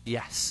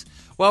 Yes.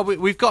 Well,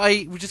 we've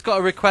just got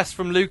a request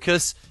from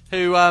Lucas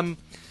who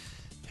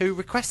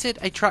requested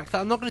a track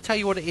that I'm not going to tell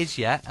you what it is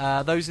yet.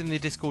 Those in the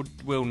Discord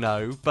will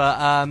know,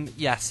 but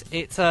yes,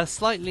 it's a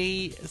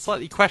slightly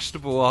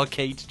questionable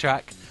arcade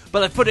track,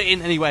 but I put it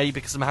in anyway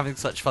because I'm having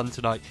such fun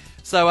tonight.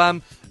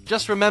 So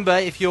just remember,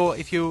 if you're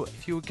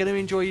going to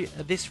enjoy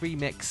this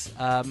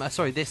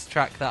remix, this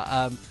track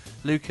that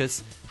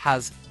Lucas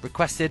has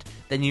requested,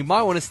 then you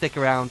might want to stick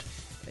around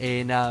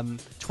in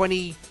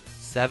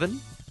 27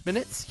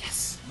 minutes.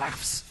 Yes,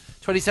 maths.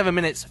 27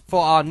 minutes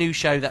for our new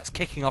show that's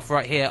kicking off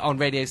right here on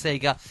Radio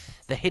Sega,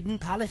 the Hidden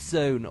Palace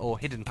Zone, or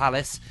Hidden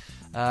Palace,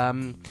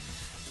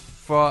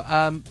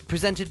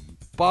 presented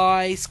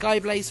by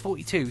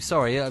Skyblaze42.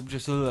 Sorry, I'm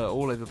just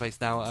all over the place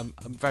now. I'm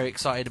very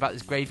excited about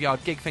this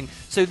Graveyard Gig thing.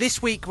 So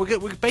this week, we're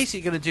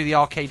basically going to do the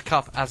Arcade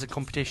Cup as a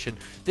competition.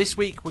 This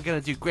week, we're going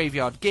to do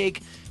Graveyard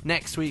Gig.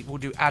 Next week, we'll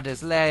do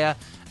Ada's Lair.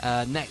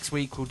 Next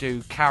week, we'll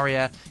do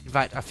Carrier. In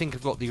fact, I think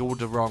I've got the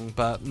order wrong,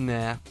 but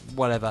nah,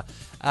 whatever.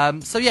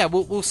 So yeah,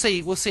 we'll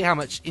see. We'll see how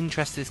much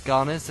interest this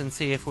garners and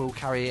see if we'll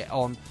carry it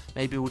on.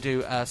 Maybe we'll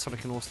do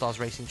Sonic and All-Stars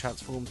Racing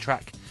Transform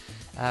track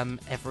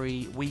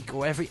every week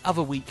or every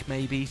other week,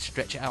 maybe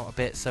stretch it out a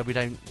bit so we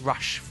don't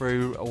rush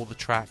through all the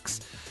tracks.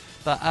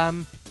 But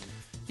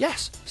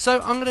yes, so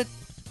I'm going to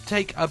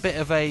take a bit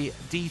of a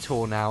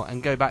detour now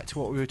and go back to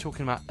what we were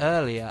talking about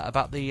earlier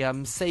about the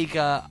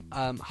Sega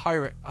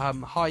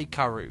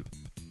Hikaru,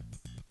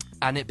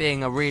 and it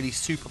being a really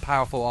super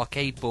powerful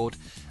arcade board,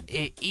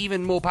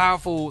 even more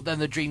powerful than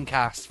the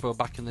Dreamcast for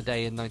back in the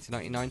day in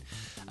 1999.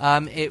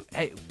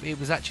 It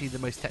was actually the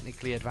most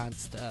technically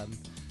advanced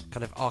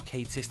kind of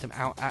arcade system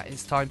out at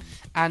its time,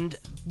 and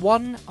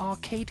one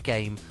arcade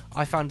game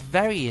I found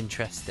very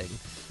interesting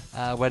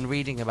when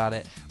reading about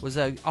it was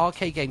an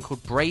arcade game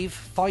called Brave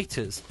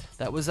Fighters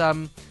that was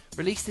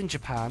released in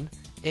Japan.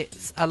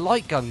 It's a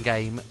light gun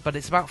game, but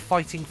it's about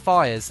fighting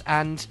fires,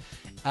 and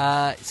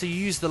so you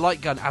use the light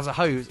gun as a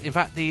hose. In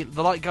fact, the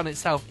light gun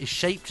itself is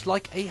shaped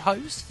like a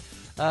hose.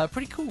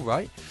 Pretty cool,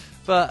 right?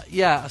 But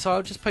yeah, so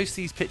I'll just post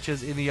these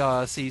pictures in the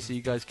IRC so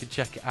you guys can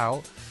check it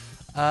out.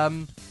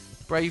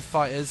 Brave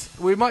Fighters.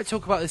 We might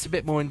talk about this a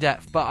bit more in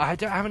depth, but I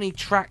don't have any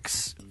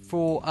tracks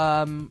for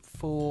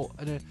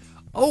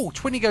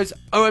Twinny goes,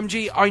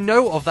 OMG, I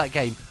know of that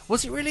game.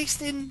 Was it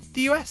released in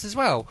the US as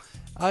well?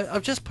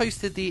 I've just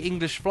posted the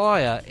English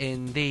flyer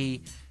in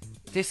the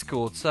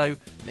Discord, so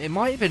it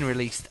might have been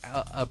released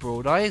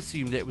abroad. I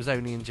assumed it was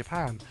only in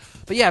Japan.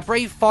 But yeah,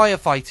 Brave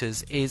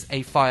Firefighters is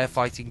a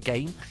firefighting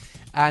game,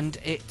 and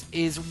it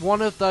is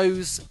one of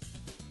those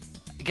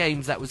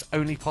games that was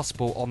only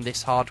possible on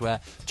this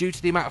hardware due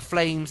to the amount of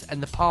flames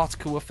and the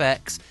particle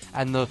effects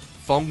and the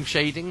Phong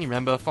shading. You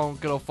remember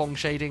good old Phong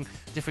shading?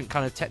 Different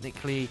kind of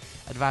technically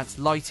advanced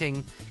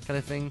lighting kind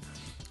of thing.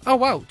 Oh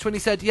wow, Twinny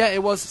said, yeah,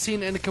 it was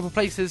seen in a couple of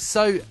places,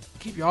 so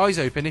keep your eyes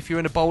open if you're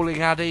in a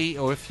bowling alley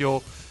or if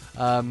you're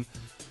in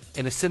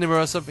a cinema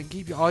or something.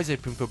 Keep your eyes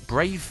open for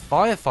Brave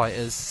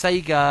Firefighters,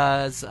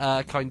 Sega's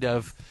kind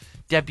of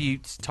debut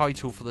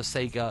title for the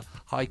Sega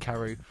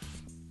Hikaru.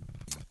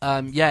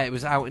 Yeah, it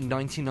was out in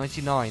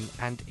 1999,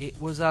 and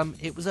it was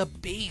a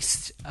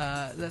beast.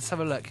 Let's have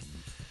a look.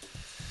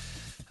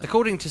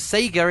 According to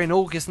Sega, in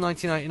August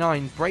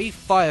 1999, Brave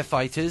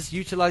Firefighters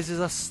utilizes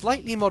a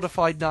slightly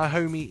modified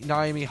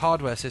Naomi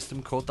hardware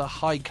system called the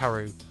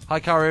Hikaru.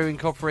 Hikaru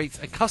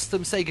incorporates a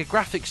custom Sega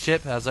graphics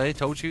chip, as I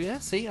told you. Yeah,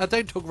 see, I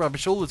don't talk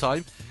rubbish all the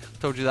time.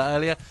 Told you that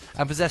earlier,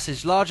 and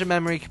possesses larger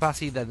memory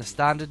capacity than the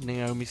standard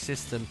Naomi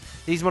system.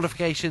 These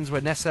modifications were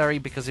necessary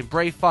because in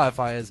Brave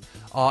Firefighters,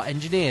 our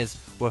engineers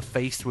were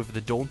faced with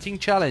the daunting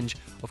challenge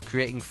of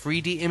creating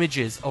 3D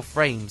images of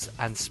frames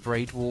and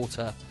sprayed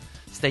water.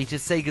 Stated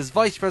Sega's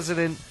Vice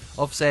President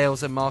of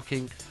Sales and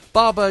Marketing,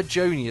 Barbara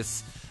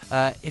Jonius.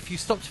 If you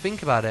stop to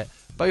think about it,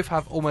 both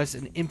have almost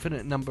an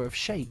infinite number of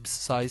shapes,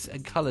 size,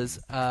 and colours.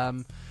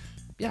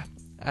 Yeah.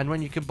 And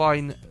when you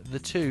combine the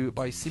two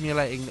by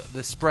simulating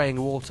the spraying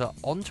water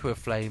onto a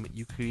flame,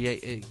 you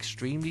create an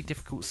extremely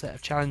difficult set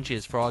of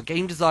challenges for our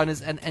game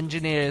designers and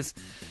engineers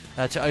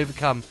to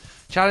overcome.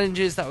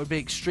 Challenges that would be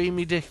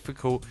extremely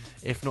difficult,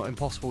 if not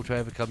impossible, to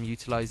overcome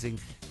utilising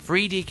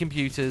 3D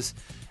computers.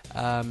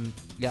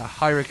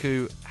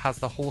 Hikaru has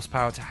the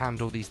horsepower to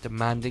handle these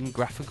demanding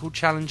graphical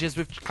challenges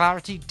with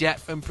clarity,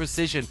 depth, and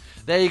precision.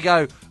 There you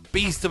go,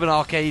 beast of an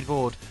arcade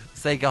board,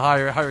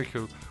 Sega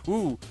Hikaru.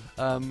 Ooh.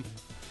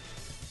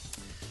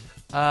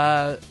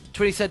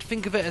 Twinny said,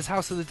 think of it as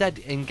House of the Dead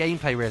in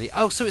gameplay, really.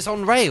 Oh, so it's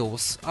on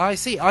rails. I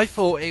see. I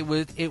thought it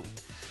would.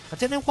 I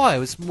don't know why. I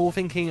was more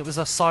thinking it was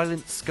a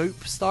Silent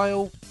Scope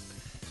style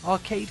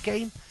arcade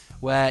game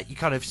where you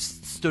kind of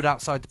stood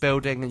outside the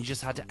building and you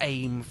just had to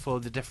aim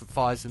for the different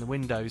fires in the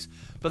windows.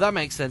 But that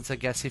makes sense, I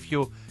guess, if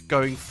you're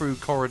going through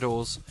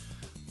corridors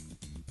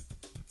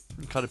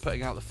kind of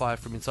putting out the fire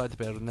from inside the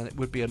building, then it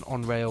would be an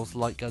on-rails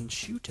light gun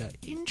shooter.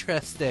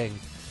 Interesting.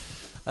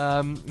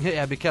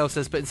 Yeah, Mikhail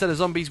says, but instead of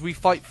zombies, we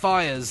fight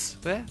fires.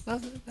 Yeah,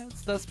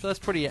 that's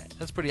pretty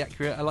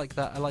accurate. I like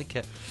that. I like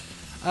it.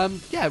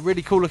 Yeah,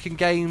 really cool looking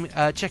game.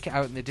 Check it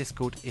out in the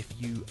Discord if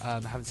you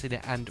haven't seen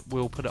it, and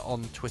we'll put it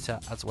on Twitter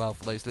as well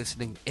for those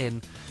listening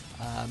in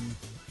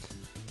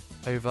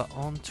over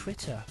on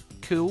Twitter.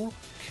 Cool.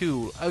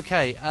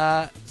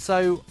 Okay,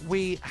 so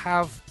we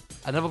have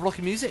another block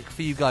of music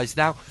for you guys.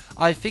 Now,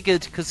 I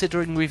figured,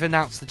 considering we've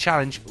announced the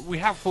challenge, we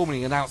have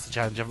formally announced the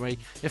challenge, haven't we?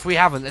 If we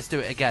haven't, let's do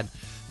it again.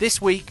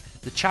 This week,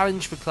 the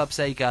challenge for Club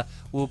Sega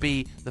will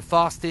be the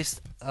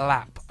fastest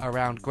lap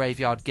around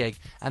Graveyard Gig,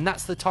 and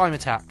that's the time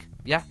attack.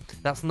 Yeah,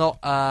 that's not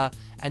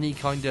any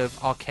kind of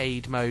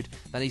arcade mode.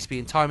 That needs to be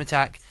in time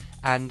attack.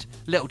 And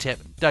little tip,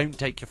 don't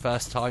take your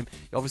first time.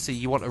 Obviously,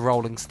 you want a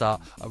rolling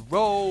start. A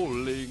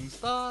rolling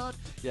start.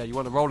 Yeah, you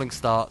want a rolling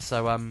start.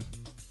 So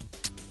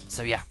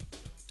yeah.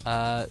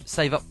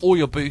 Save up all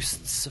your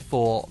boosts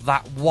for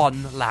that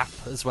one lap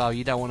as well.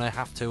 You don't want to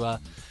have to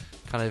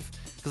kind of,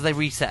 because they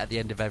reset at the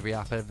end of every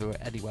lap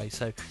anyway.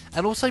 So,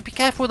 and also be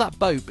careful with that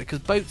boat, because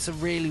boats are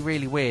really,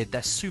 really weird.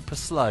 They're super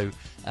slow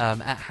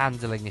at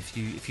handling if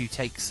you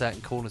take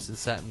certain corners in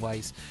certain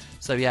ways.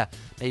 So yeah,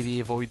 maybe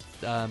avoid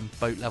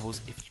boat levels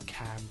if you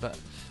can. But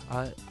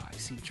I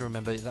seem to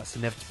remember that's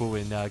inevitable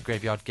in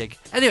Graveyard Gig.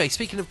 Anyway,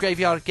 speaking of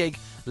Graveyard Gig,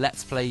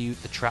 let's play you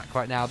the track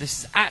right now.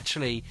 This is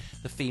actually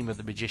the theme of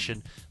The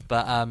Magician,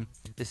 but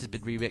this has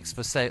been remixed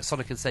for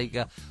Sonic and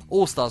Sega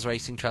All-Stars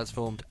Racing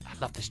Transformed. I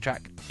love this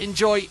track.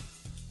 Enjoy!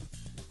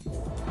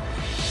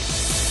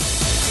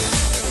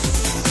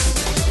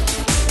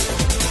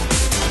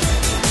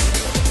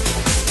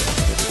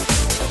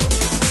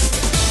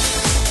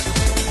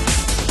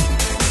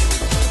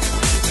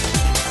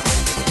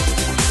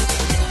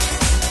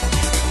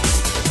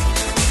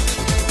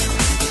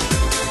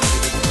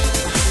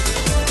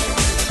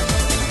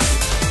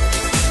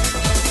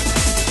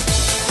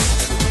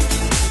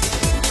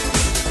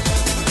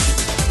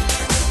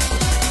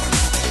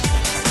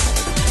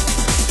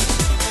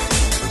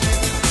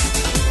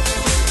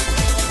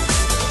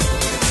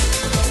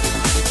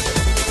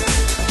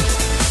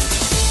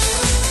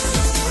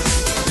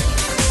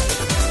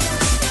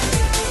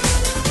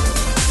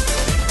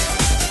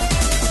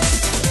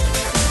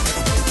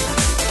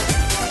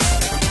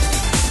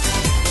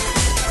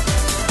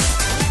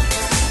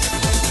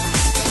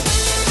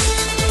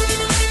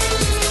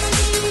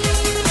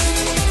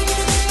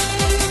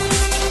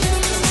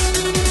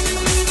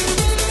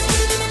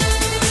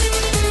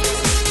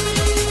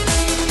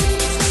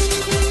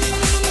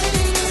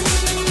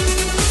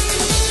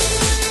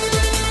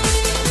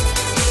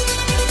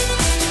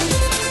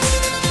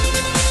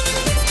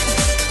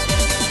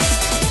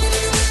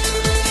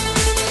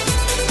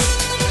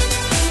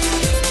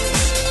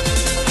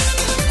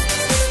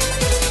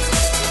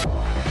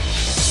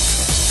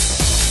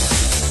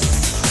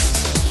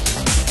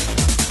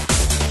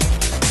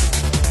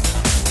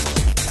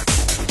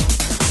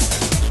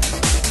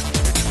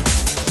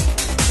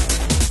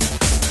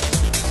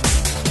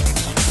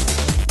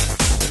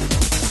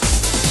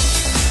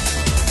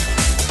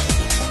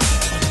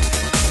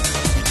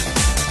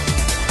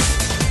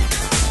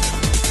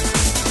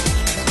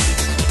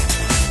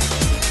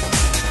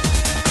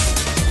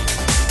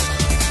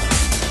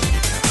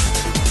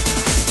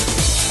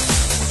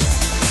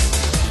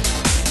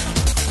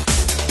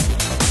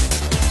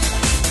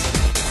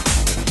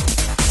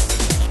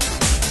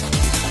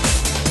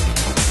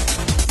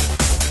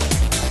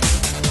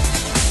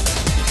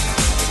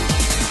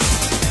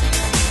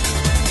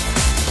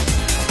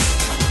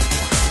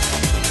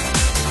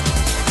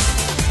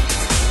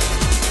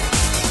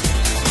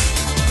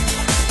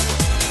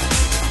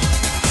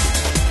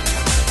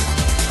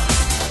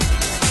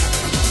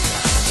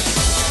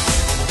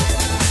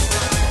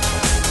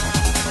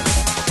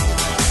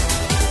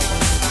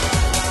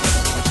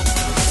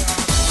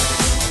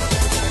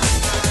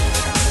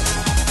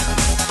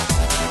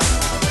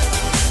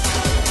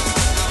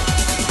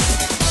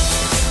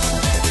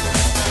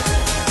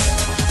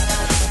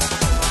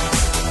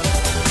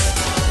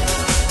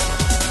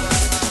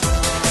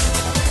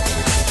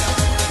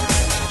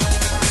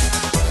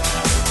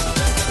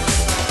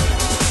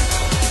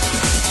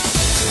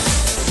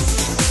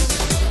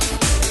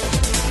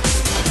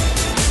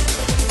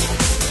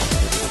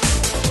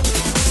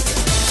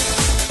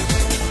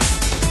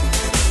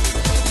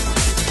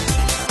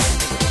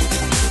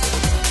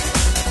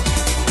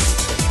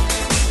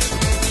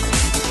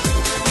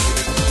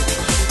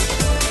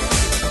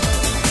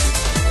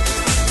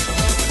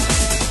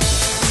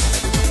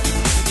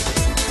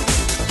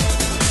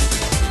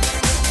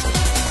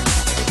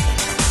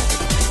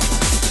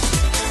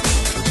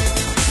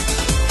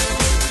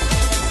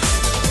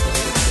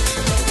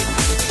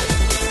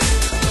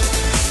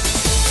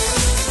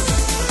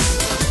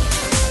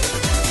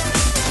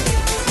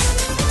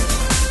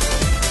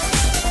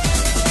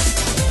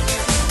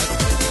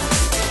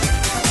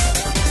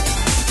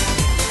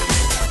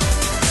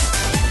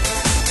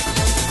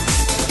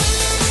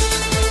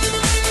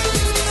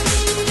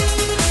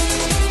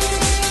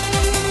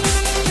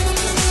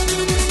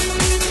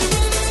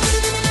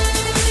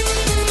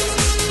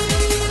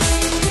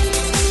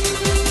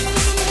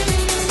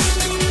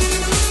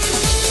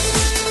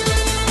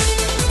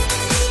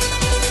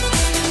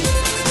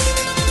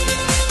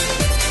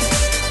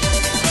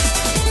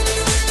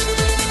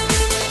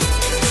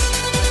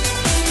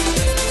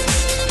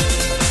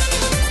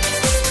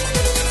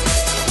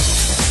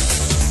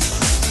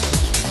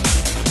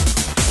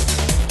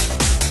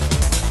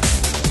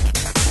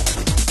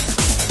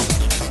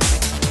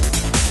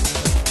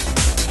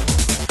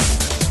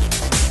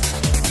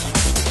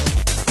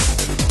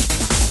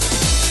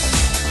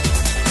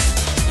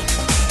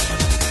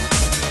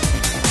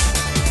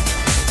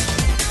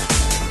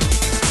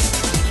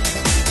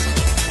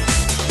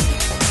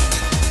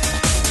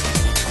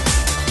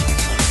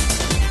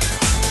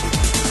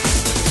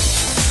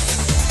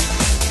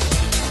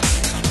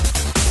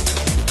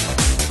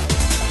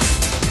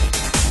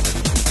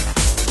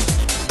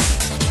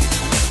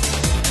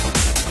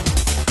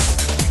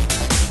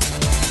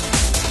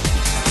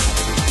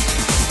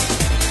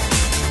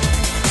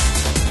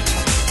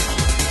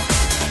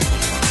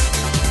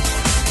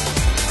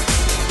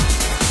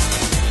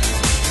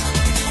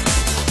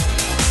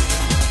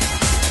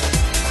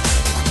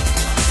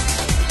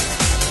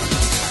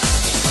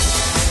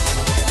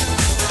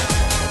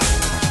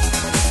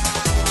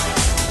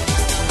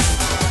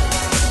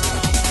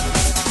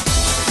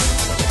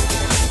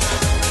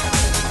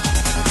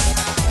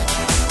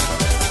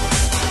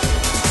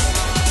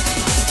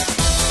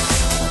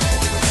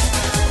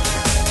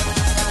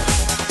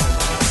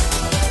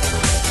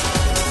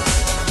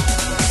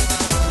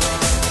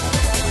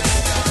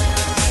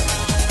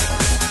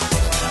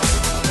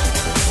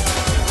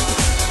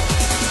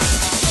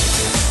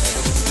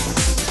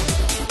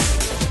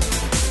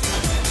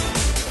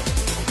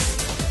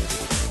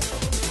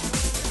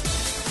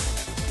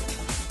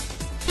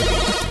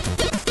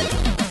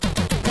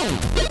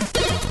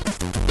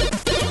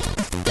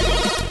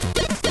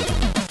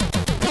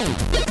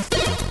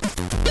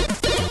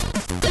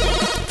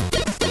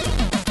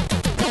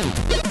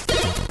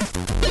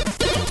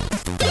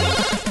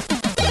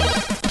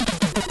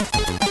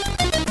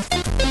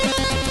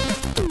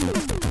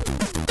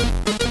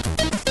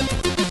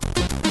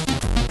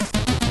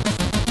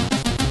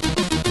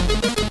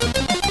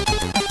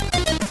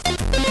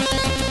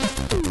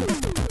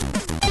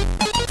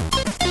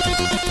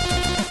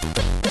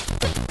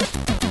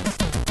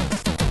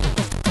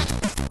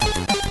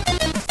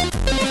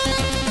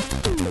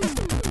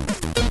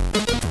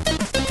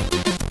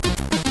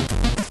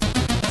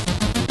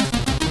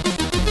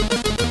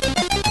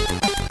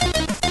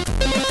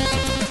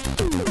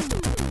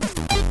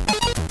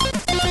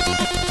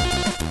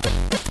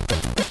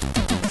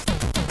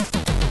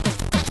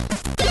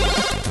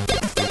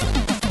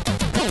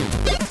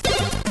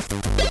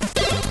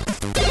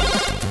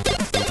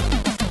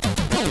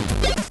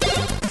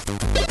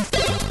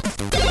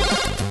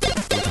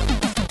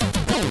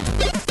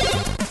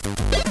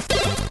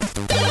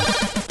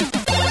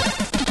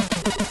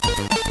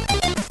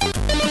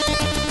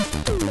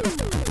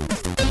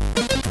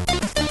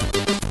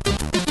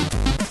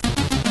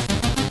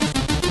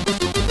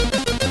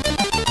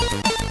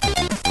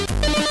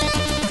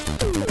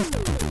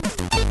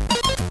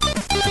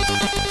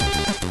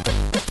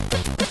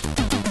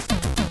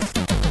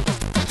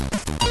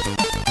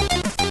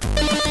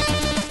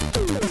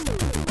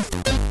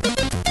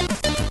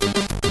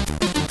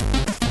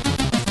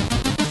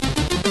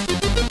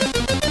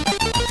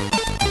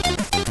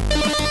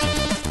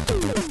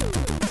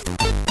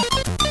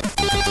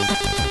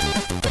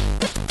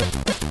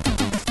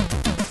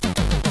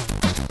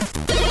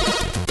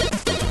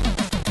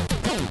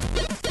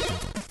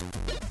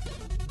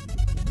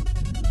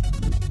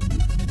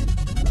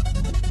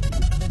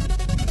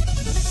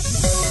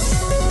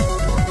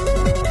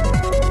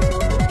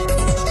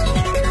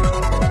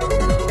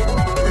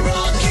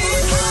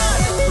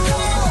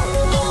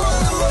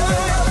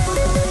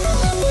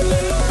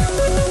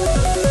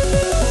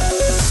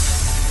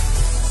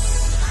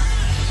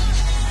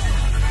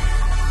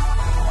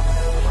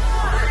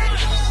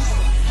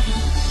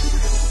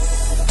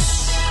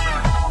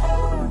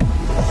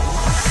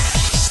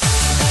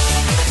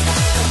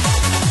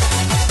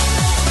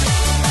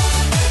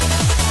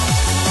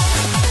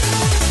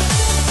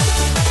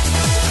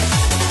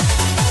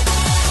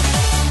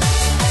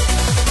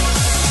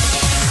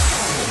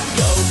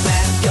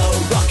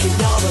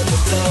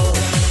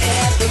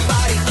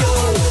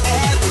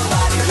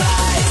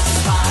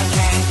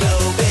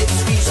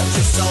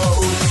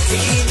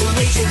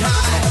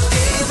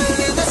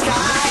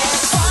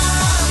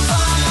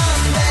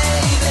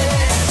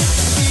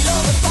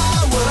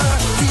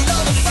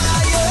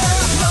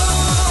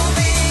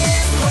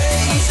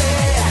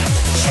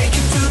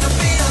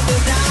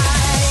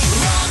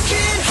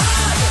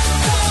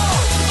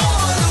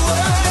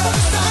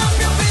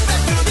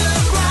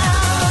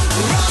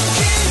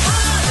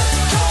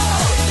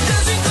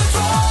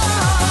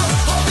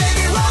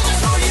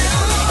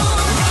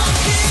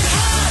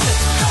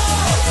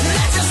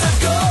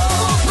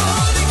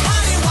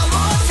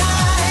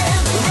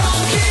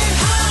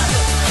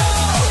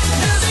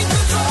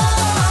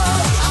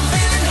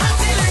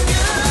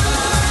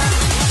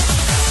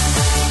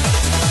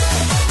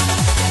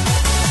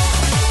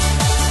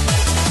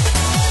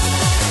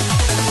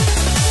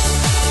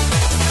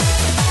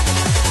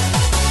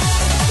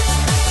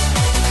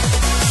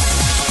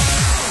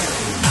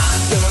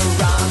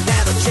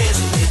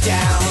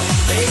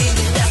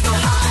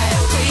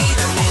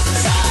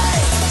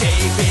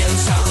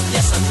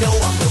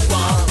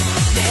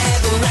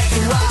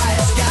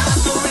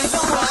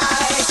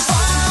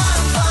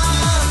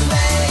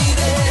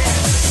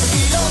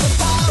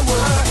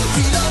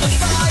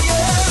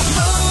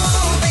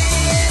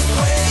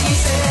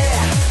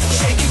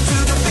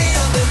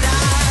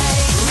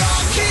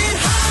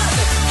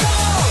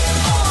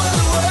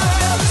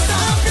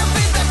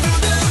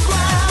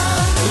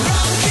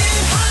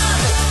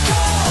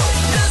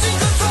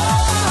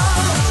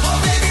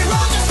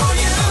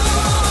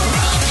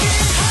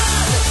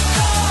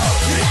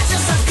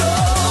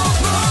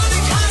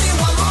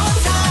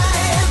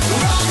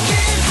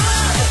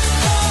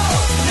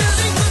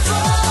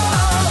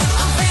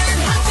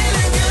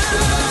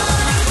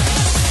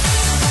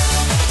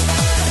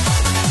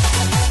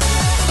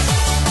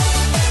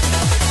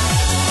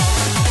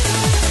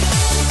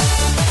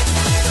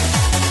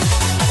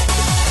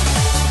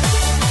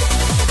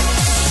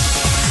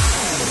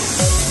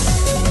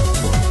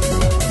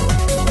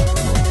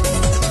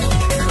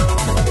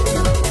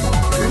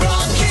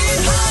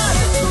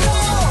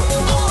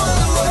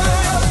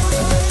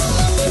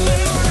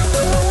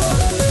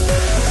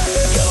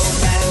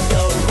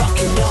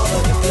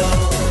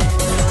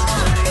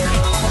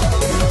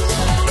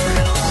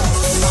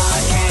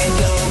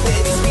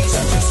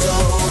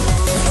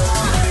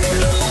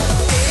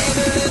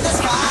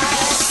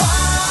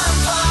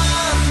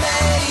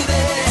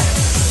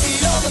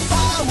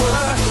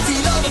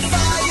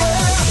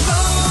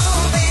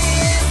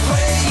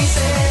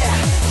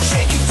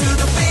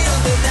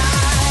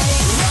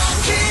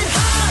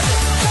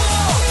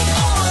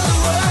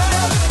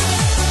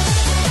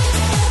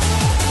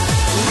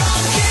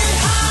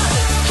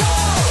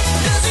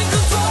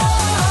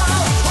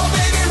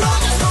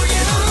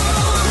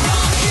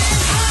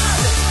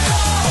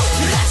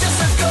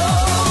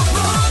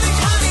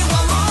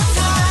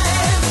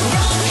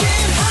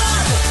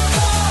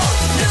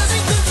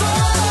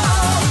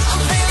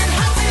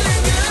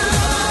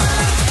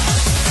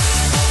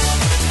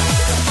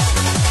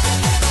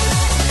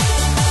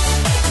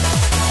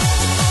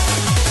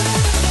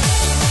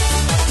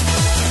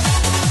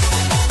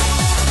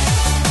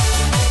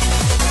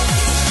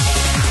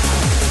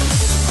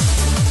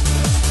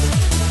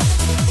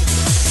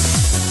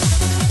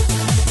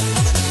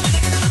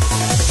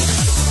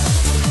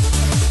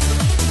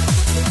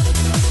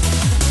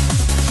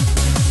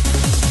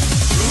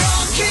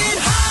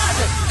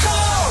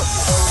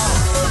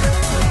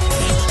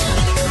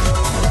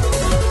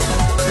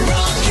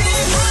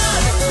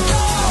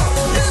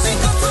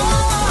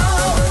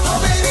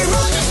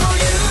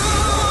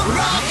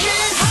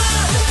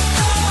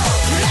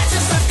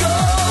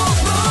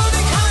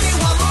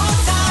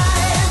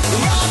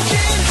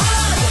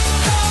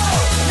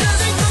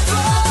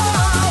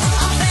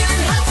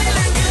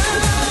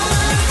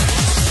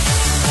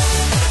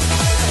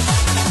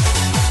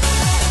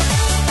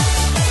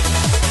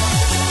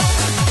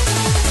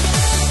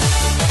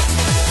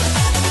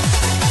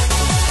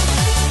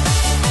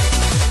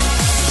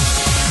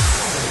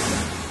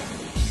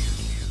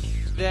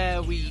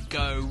 we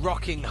go,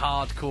 rocking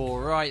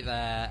hardcore right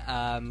there.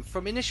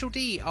 From Initial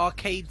D,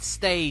 Arcade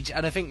Stage,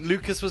 and I think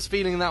Lucas was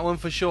feeling that one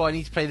for sure. I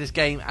need to play this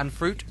game. And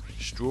fruit,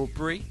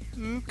 strawberry.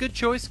 Good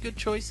choice, good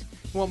choice.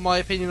 You want my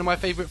opinion on my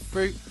favourite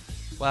fruit?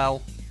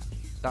 Well,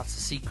 that's a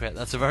secret.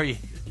 That's a very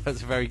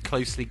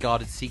closely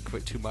guarded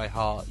secret to my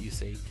heart, you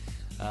see.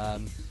 I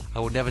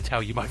will never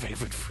tell you my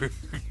favourite fruit.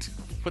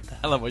 What the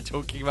hell am I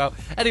talking about?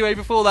 Anyway,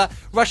 before that,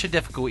 Russian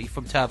Difficulty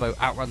from Turbo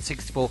Outrun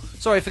 64.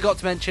 Sorry, I forgot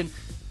to mention,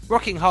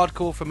 Rocking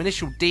Hardcore from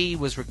Initial D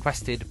was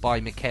requested by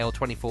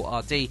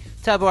Mikhail24RD.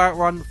 Turbo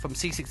Outrun from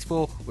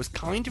C64 was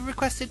kind of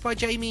requested by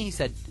Jamie. He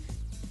said,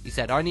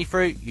 I need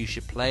fruit, you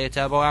should play a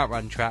Turbo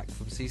Outrun track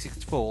from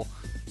C64.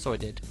 So I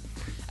did.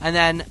 And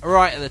then,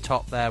 right at the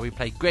top there, we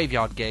played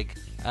Graveyard Gig,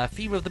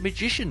 Theme of the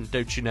Magician,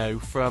 don't you know,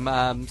 from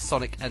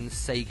Sonic and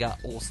Sega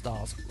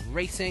All-Stars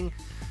Racing.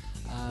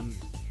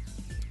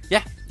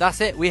 Yeah, that's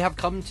it. We have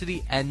come to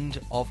the end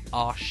of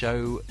our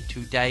show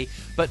today.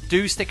 But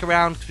do stick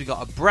around because we've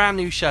got a brand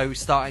new show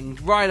starting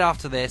right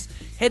after this.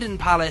 Hidden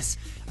Palace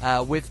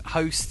with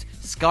host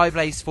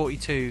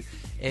Skyblaze42.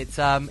 It's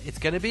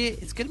gonna be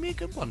a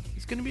good one.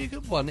 It's gonna be a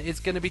good one. It's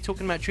gonna be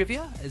talking about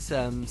trivia,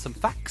 some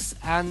facts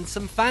and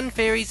some fan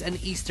theories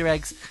and Easter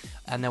eggs,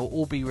 and they'll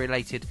all be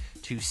related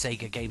to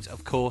Sega games,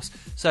 of course.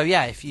 So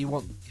yeah, if you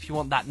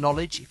want that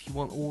knowledge, if you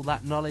want all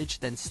that knowledge,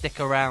 then stick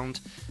around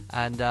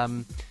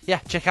and yeah,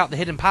 check out the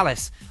Hidden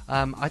Palace.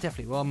 I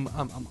definitely will.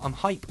 I'm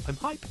hype. I'm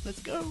hype.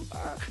 Let's go.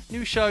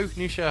 New show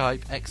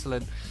hype.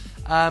 Excellent.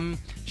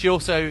 She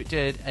also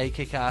did a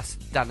kick-ass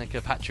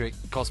Danica Patrick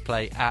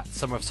cosplay at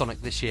Summer of Sonic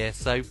this year,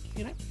 so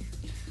you know,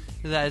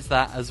 there's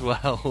that as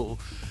well.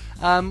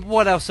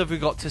 What else have we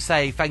got to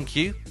say? Thank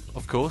you,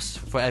 of course,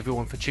 for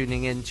everyone for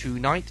tuning in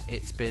tonight.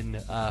 It's been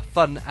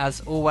fun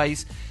as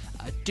always.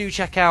 Do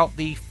check out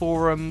the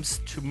forums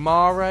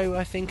tomorrow.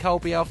 I think I'll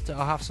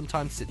have some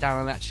time to sit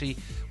down and actually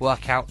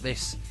work out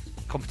this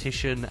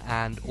competition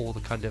and all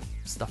the kind of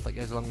stuff that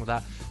goes along with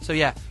that. So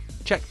yeah,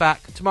 check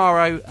back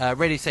tomorrow,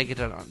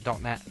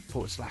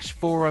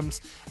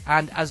 radiosega.net/forums.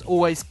 And as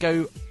always,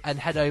 go and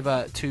head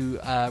over to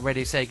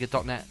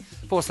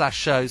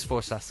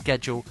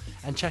radiosega.net/shows/schedule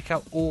and check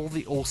out all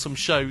the awesome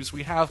shows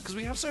we have, because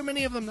we have so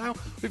many of them now.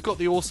 We've got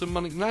the awesome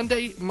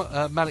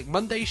Manic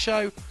Monday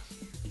show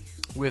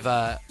with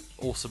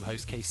awesome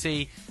host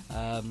KC,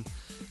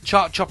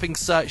 chart chopping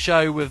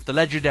show with the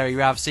legendary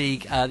Rav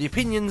Sieg, the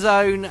Opinion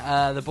Zone,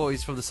 the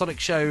boys from the Sonic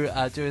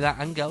Show doing that,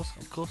 and girls,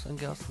 of course, and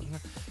girls.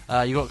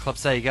 You got Club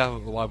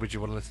Sega. Why would you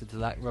want to listen to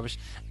that rubbish?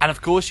 And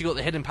of course, you got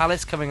the Hidden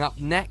Palace coming up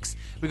next.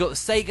 We got the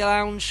Sega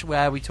Lounge,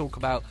 where we talk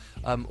about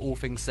all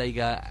things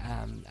Sega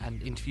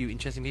and interview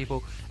interesting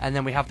people. And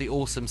then we have the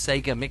awesome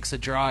Sega Mixer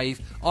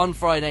Drive on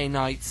Friday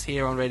nights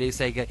here on Radio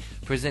Sega,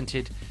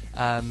 presented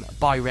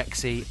by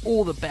Rexy.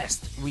 All the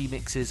best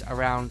remixes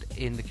around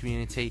in the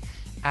community.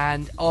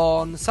 And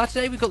on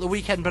Saturday, we've got the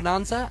Weekend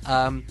Bonanza.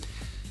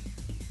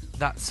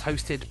 That's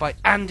hosted by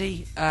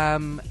Andy.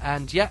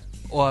 And yeah,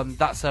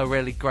 that's a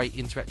really great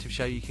interactive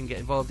show you can get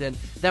involved in.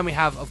 Then we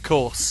have, of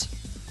course,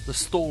 the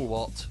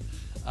stalwart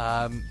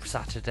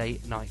Saturday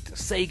Night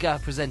Sega,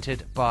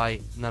 presented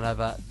by none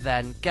other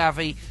than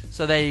Gavi.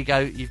 So there you go.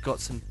 You've got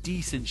some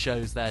decent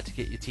shows there to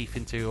get your teeth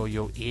into, or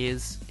your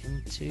ears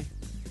into.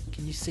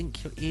 Can you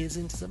sink your ears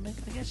into something?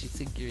 I guess you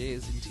sink your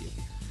ears into it.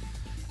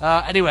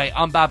 Anyway,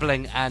 I'm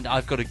babbling and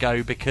I've got to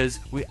go because,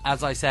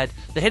 as I said,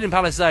 the Hidden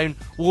Palace Zone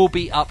will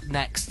be up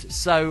next.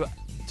 So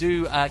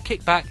do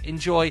kick back,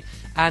 enjoy,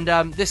 and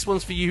this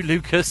one's for you,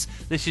 Lucas.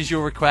 This is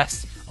your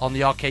request on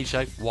the arcade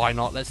show. Why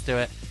not? Let's do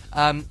it.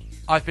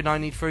 I've been I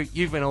Need Fruit.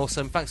 You've been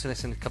awesome. Thanks for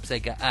listening to Club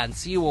Sega, and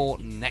see you all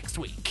next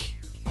week.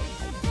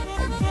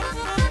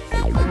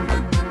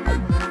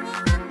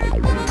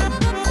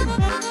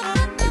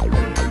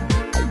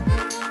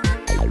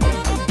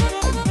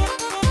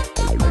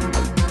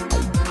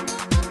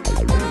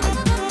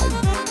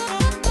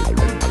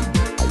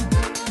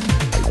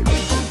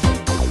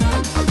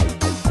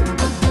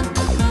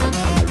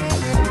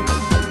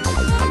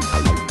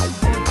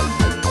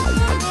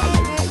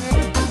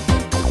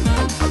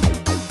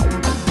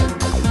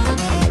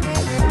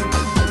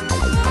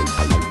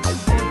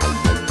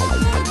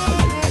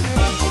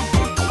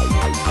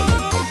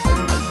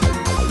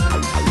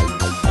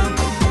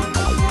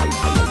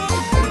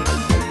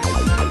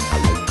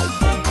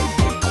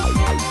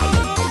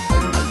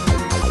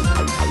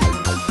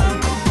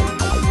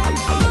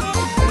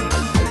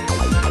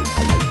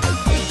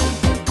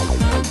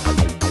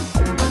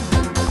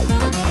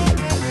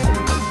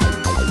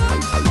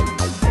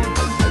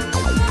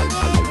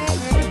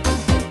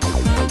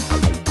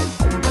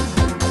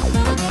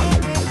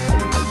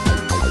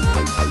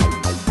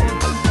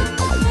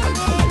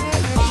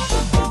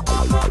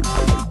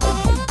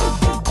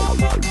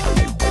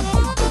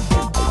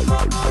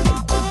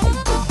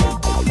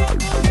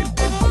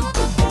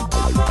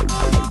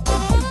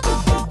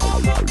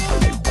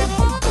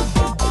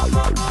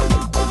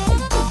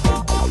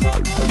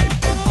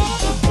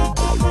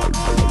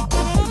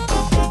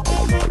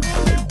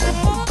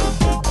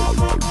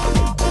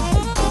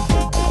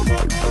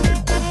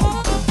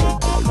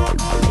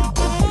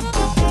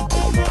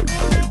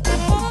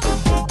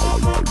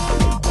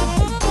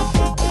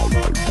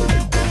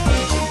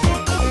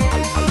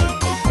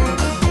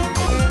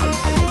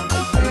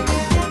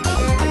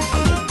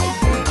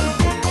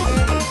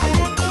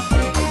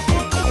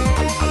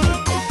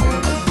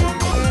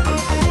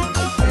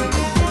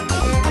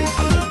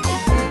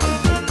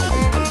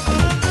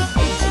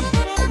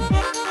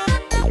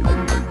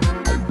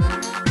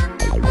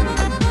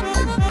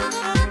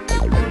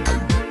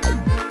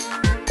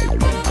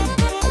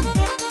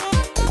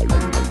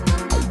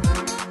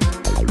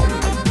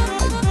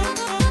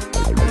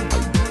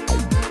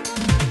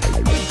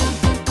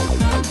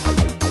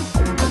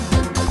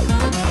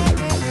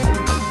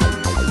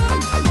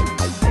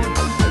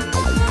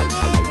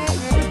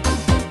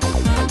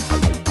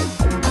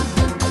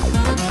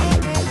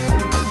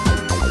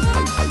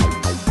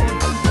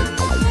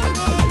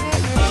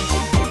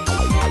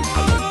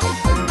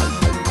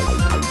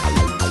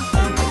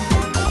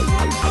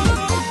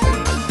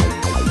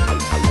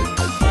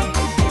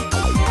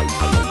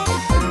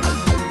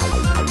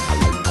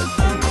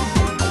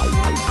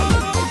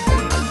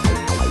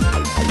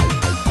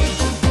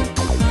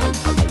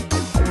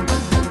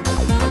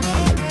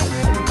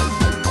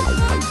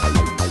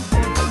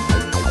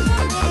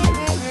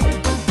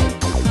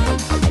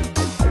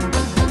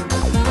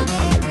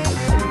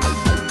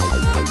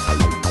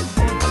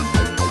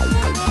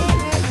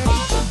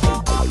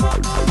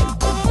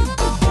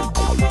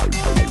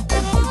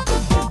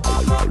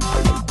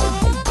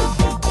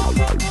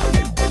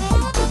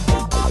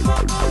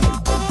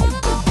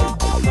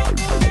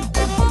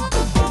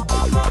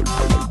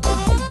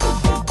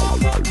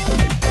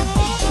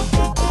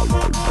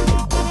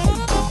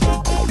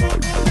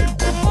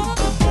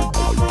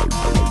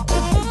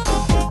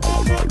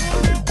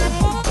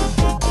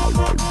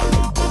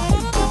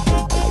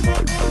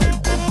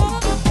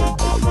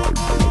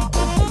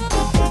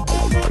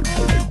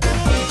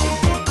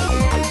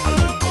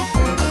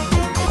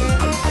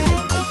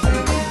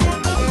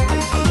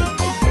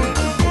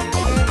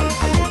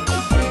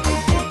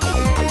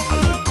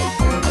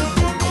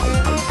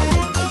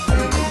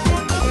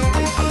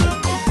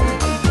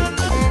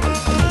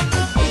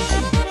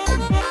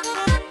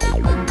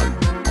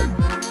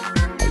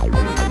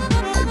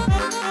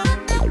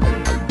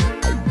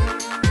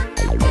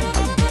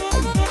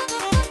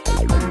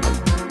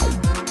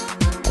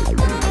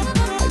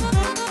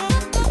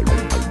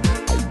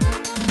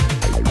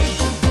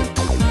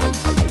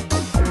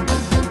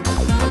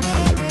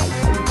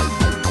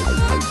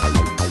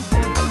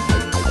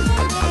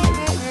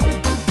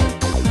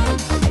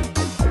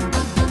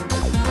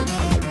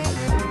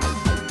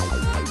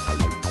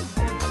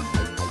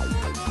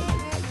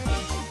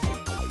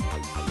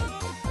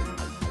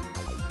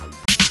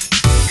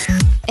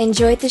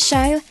 Enjoyed the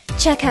show?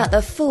 Check out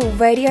the full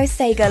Radio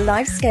Sega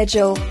live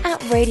schedule at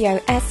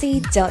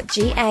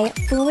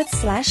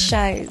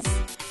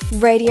radiose.ga/shows.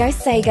 Radio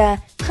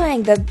Sega,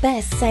 playing the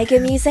best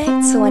Sega music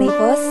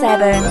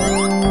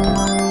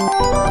 24/7.